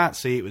can't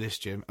see it with this,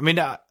 Jim. I mean,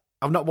 I've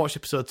not watched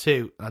episode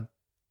 2, and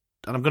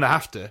I'm going to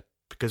have to,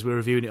 because we're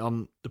reviewing it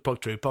on the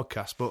Doctor Who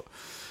podcast, but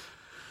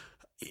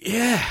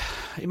yeah,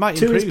 it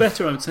might improve. 2 is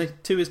better, I would say.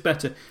 2 is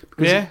better.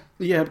 Because,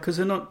 because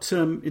they're not...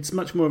 it's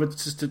much more of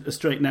just a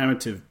straight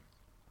narrative,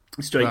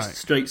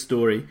 straight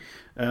story.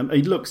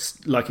 It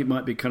looks like it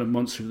might be kind of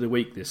Monster of the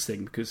Week, this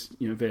thing, because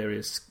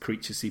various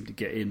creatures seem to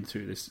get in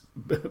through this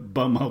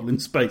bumhole in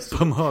space.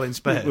 Bumhole in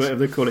space.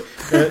 Whatever they call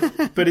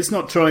it. But it's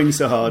not trying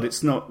so hard.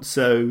 It's not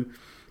so...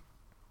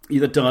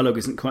 The dialogue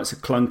isn't quite so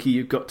clunky.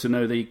 You've got to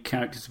know the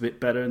characters a bit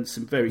better, and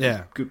some very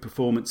good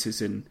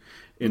performances in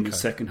the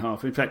second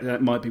half. In fact,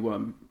 that might be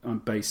what I'm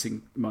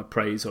basing my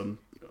praise on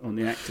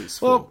the actors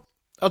for. Well,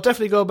 I'll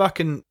definitely go back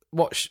and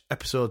watch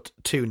episode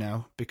 2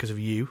 now because of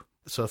you.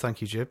 So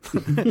thank you, Jim.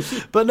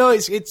 But no,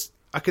 it's.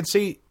 I can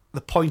see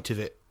the point of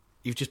it.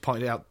 You've just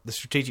pointed out the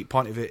strategic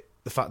point of it.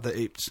 The fact that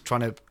it's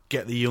trying to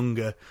get the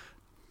younger,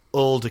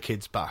 older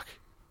kids back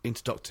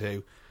into Doctor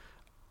Who.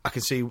 I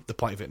can see the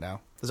point of it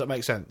now. Does that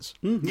make sense?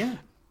 Yeah.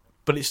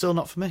 But it's still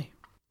not for me.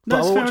 No, but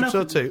I will watch enough.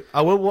 episode 2.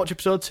 I will watch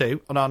episode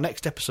 2 on our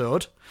next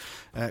episode,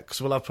 because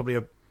we'll have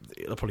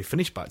it'll probably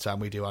finish by the time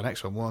we do our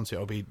next one, won't it?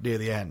 It'll be near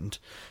the end.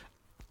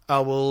 I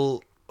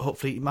will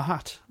hopefully eat my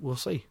hat. We'll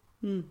see.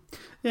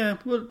 Yeah,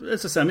 well,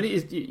 as I say, I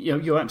mean,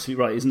 you're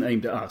absolutely right. It isn't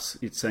aimed at us.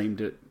 It's aimed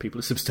at people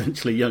who are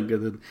substantially younger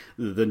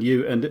than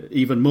you, and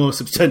even more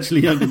substantially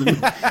younger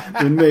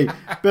than me.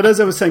 But as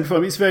I was saying before,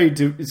 I mean,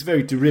 it's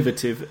very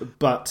derivative.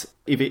 But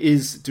if it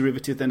is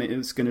derivative, then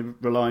it's going to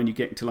rely on you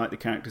getting to like the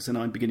characters, and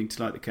I'm beginning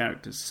to like the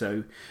characters.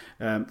 So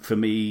for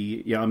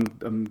me,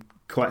 I'm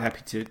quite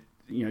happy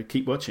to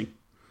keep watching.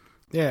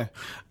 Yeah,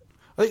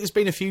 I think there's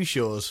been a few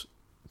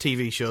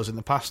TV shows in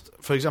the past.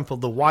 For example,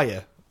 The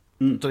Wire.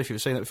 I don't know if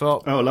you've seen it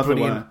before. Oh, I love The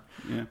Wire.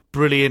 Yeah.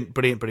 Brilliant.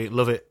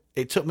 Love it.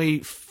 It took me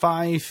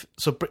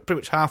pretty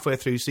much halfway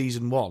through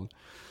season 1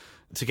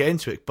 to get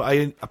into it, but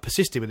I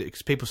persisted with it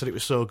because people said it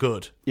was so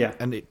good. Yeah.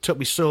 And it took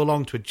me so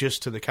long to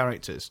adjust to the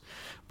characters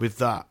with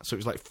that. So it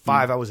was like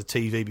 5 hours of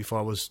TV before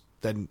I was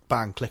then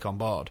click on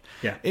board.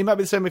 Yeah. It might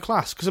be the same with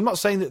Class, because I'm not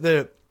saying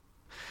that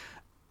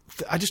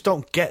I just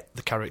don't get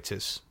the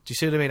characters. Do you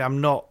see what I mean? I'm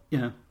not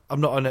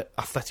an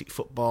athletic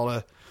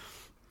footballer.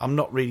 I'm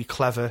not really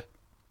clever.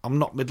 I'm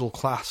not middle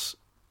class,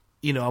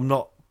 I'm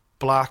not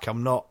black,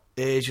 I'm not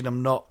Asian,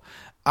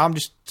 I'm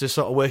just a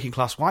sort of working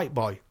class white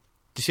boy.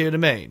 Do you see what I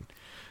mean?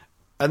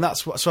 And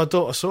so I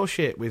don't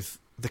associate with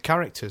the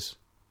characters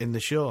in the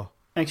show.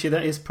 Actually,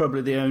 that is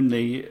probably the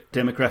only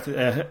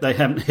demographic they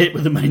haven't hit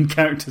with the main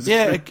characters.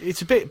 Yeah,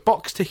 it's a bit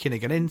box ticking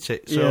again, isn't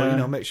it?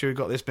 So, make sure you've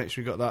got this, make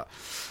sure you've got that.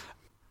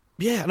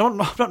 Yeah, and I'm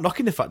not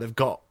knocking the fact they've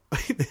got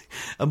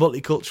a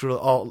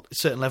multicultural or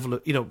certain level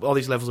of, all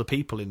these levels of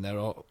people in there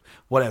or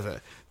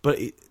whatever. But,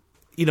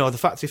 the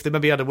fact if they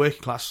maybe had a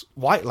working class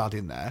white lad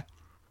in there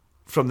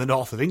from the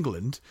north of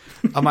England,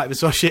 I might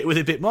associate with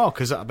it a bit more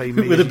because that'd be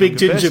me with a big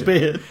ginger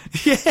beard.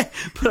 Yeah,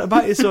 but I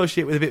might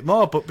associate with it a bit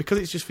more. But because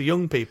it's just for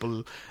young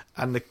people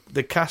and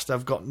the cast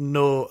I've got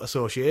no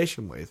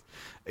association with,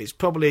 it's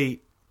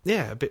probably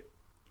a bit.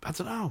 I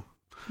don't know.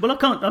 Well,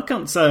 I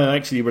can't say I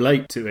actually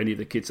relate to any of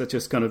the kids. I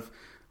just kind of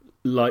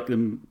like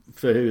them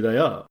for who they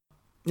are.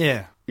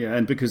 Yeah. Yeah,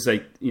 and because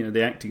they,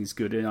 the acting's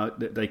good, and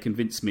they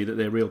convince me that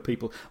they're real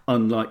people.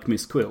 Unlike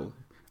Miss Quill,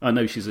 I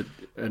know she's an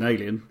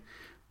alien,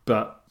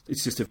 but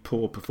it's just a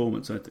poor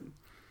performance, I think.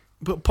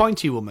 But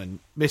Pointy Woman,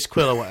 Miss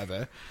Quill or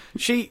whatever,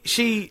 she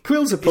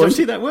Quill's a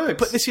pointy, that works.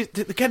 But this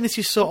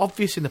is so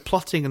obvious in the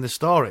plotting and the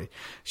story.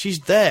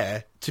 She's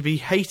there to be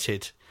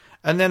hated,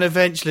 and then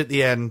eventually at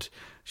the end,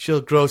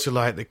 she'll grow to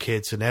like the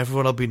kids, and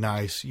everyone will be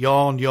nice.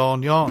 Yawn,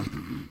 yawn,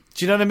 yawn.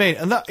 Do you know what I mean?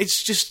 And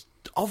it's just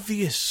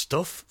obvious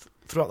stuff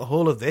throughout the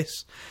whole of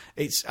this.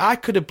 I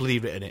could have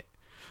believed it in it.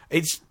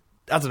 It's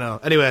I don't know.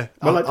 Anyway,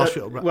 Well, I'll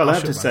shut up. I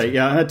have to say,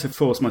 I had to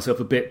force myself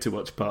a bit to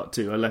watch part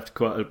 2. I left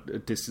quite a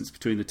distance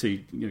between the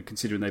two,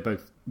 considering they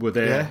both were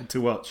there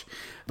to watch.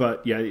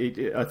 But yeah,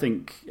 I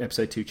think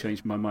episode 2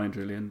 changed my mind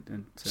really,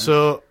 and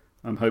so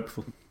I'm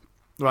hopeful.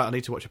 Right, I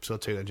need to watch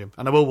episode 2 then, Jim,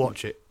 and I will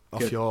watch it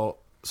off your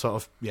sort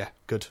of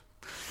good.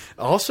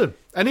 Awesome.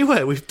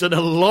 Anyway, we've done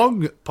a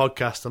long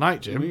podcast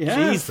tonight, Jim.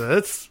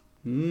 Jesus.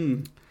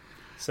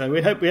 So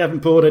we hope we haven't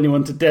bored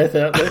anyone to death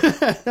out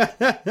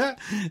there.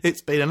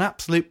 It's been an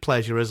absolute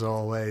pleasure as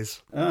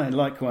always.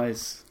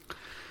 Likewise.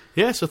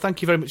 Yeah, so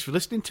thank you very much for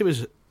listening to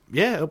us.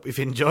 Yeah, I hope you've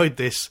enjoyed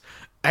this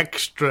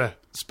extra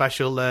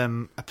special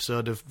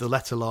episode of The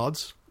Letter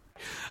Lords.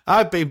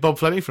 I've been Bob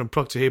Fleming from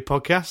Proctor Who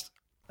Podcast.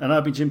 And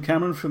I've been Jim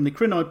Cameron from the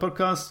Crinoid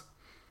Podcast.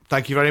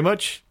 Thank you very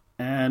much.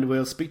 And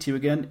we'll speak to you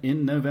again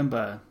in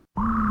November.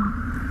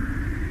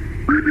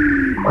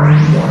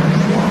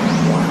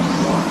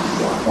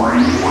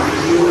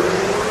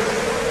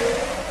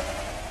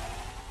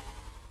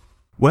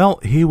 Well,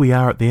 here we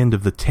are at the end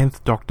of the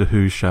 10th Doctor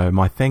Who show.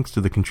 My thanks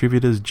to the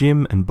contributors,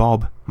 Jim and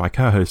Bob, my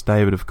co-host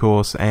David, of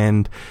course,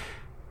 and,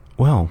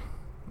 well,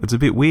 it's a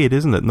bit weird,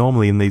 isn't it?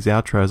 Normally in these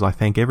outros I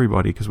thank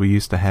everybody because we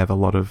used to have a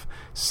lot of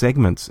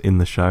segments in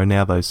the show.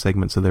 Now those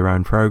segments are their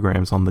own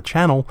programs on the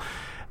channel.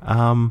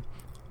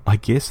 I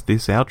guess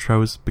this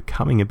outro is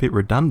becoming a bit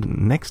redundant.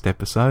 Next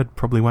episode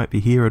probably won't be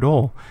here at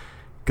all.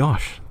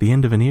 Gosh, the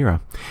end of an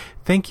era.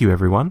 Thank you,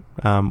 everyone,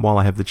 while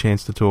I have the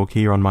chance to talk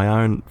here on my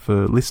own,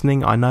 for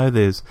listening. I know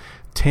there's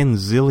 10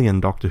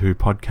 zillion Doctor Who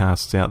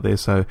podcasts out there,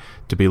 so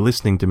to be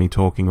listening to me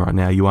talking right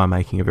now, you are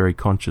making a very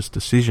conscious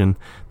decision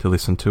to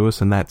listen to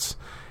us, and that's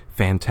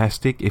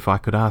fantastic. If I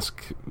could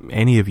ask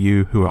any of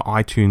you who are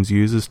iTunes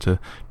users to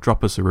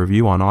drop us a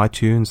review on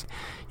iTunes,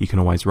 you can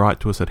always write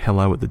to us at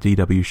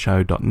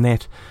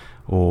hello@thedwshow.net,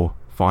 or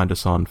find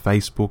us on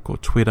Facebook or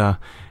Twitter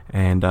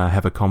and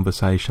have a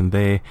conversation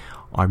there.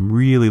 I'm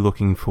really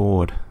looking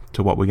forward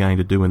to what we're going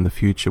to do in the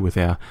future with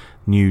our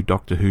new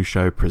Doctor Who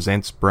Show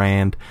Presents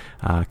brand,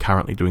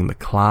 currently doing the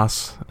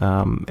Class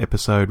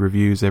episode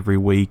reviews every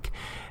week,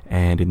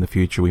 and in the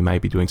future we may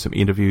be doing some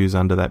interviews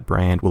under that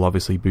brand. We'll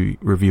obviously be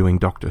reviewing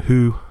Doctor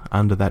Who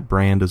under that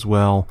brand as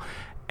well,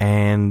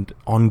 and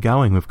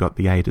ongoing we've got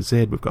the A to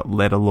Z, we've got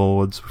Letter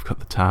Lords, we've got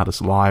the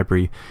TARDIS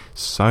Library,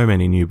 so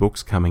many new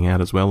books coming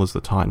out, as well as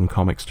the Titan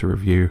comics to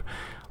review.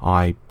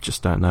 I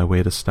just don't know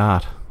where to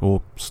start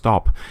or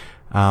stop.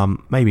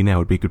 Maybe now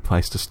would be a good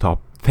place to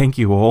stop. Thank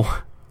you all.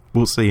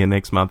 We'll see you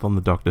next month on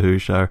the Doctor Who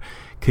Show.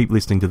 Keep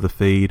listening to the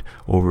feed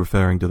or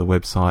referring to the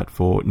website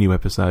for new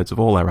episodes of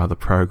all our other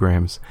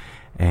programs.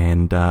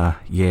 And,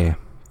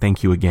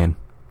 thank you again.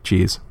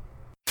 Cheers.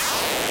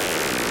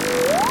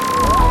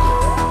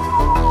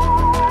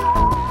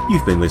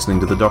 You've been listening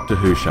to the Doctor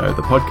Who Show,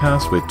 the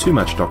podcast where too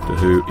much Doctor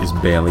Who is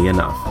barely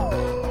enough.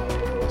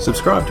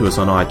 Subscribe to us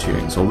on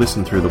iTunes or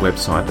listen through the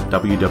website at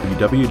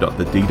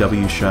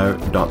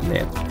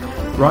www.thedwshow.net.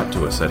 Write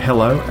to us at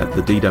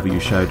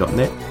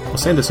hello@thedwshow.net or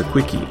send us a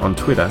quickie on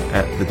Twitter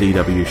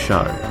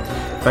 @thedwshow.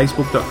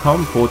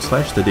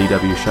 Facebook.com/The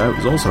DW Show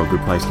is also a good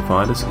place to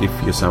find us if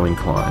you're so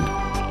inclined.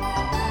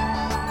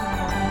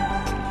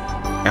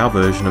 Our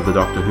version of the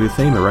Doctor Who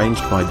theme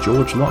arranged by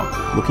George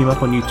Locke. Look him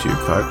up on YouTube,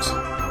 folks.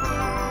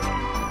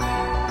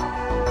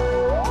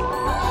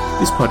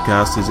 This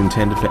podcast is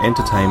intended for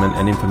entertainment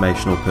and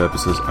informational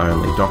purposes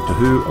only. Doctor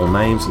Who, all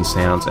names and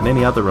sounds, and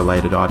any other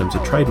related items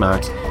are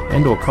trademarks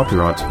and or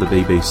copyrights of the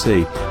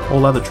BBC.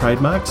 All other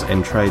trademarks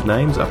and trade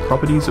names are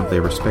properties of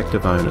their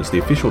respective owners. The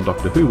official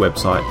Doctor Who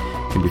website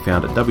can be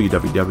found at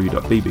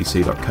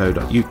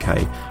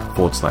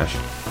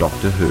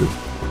www.bbc.co.uk/Doctor Who.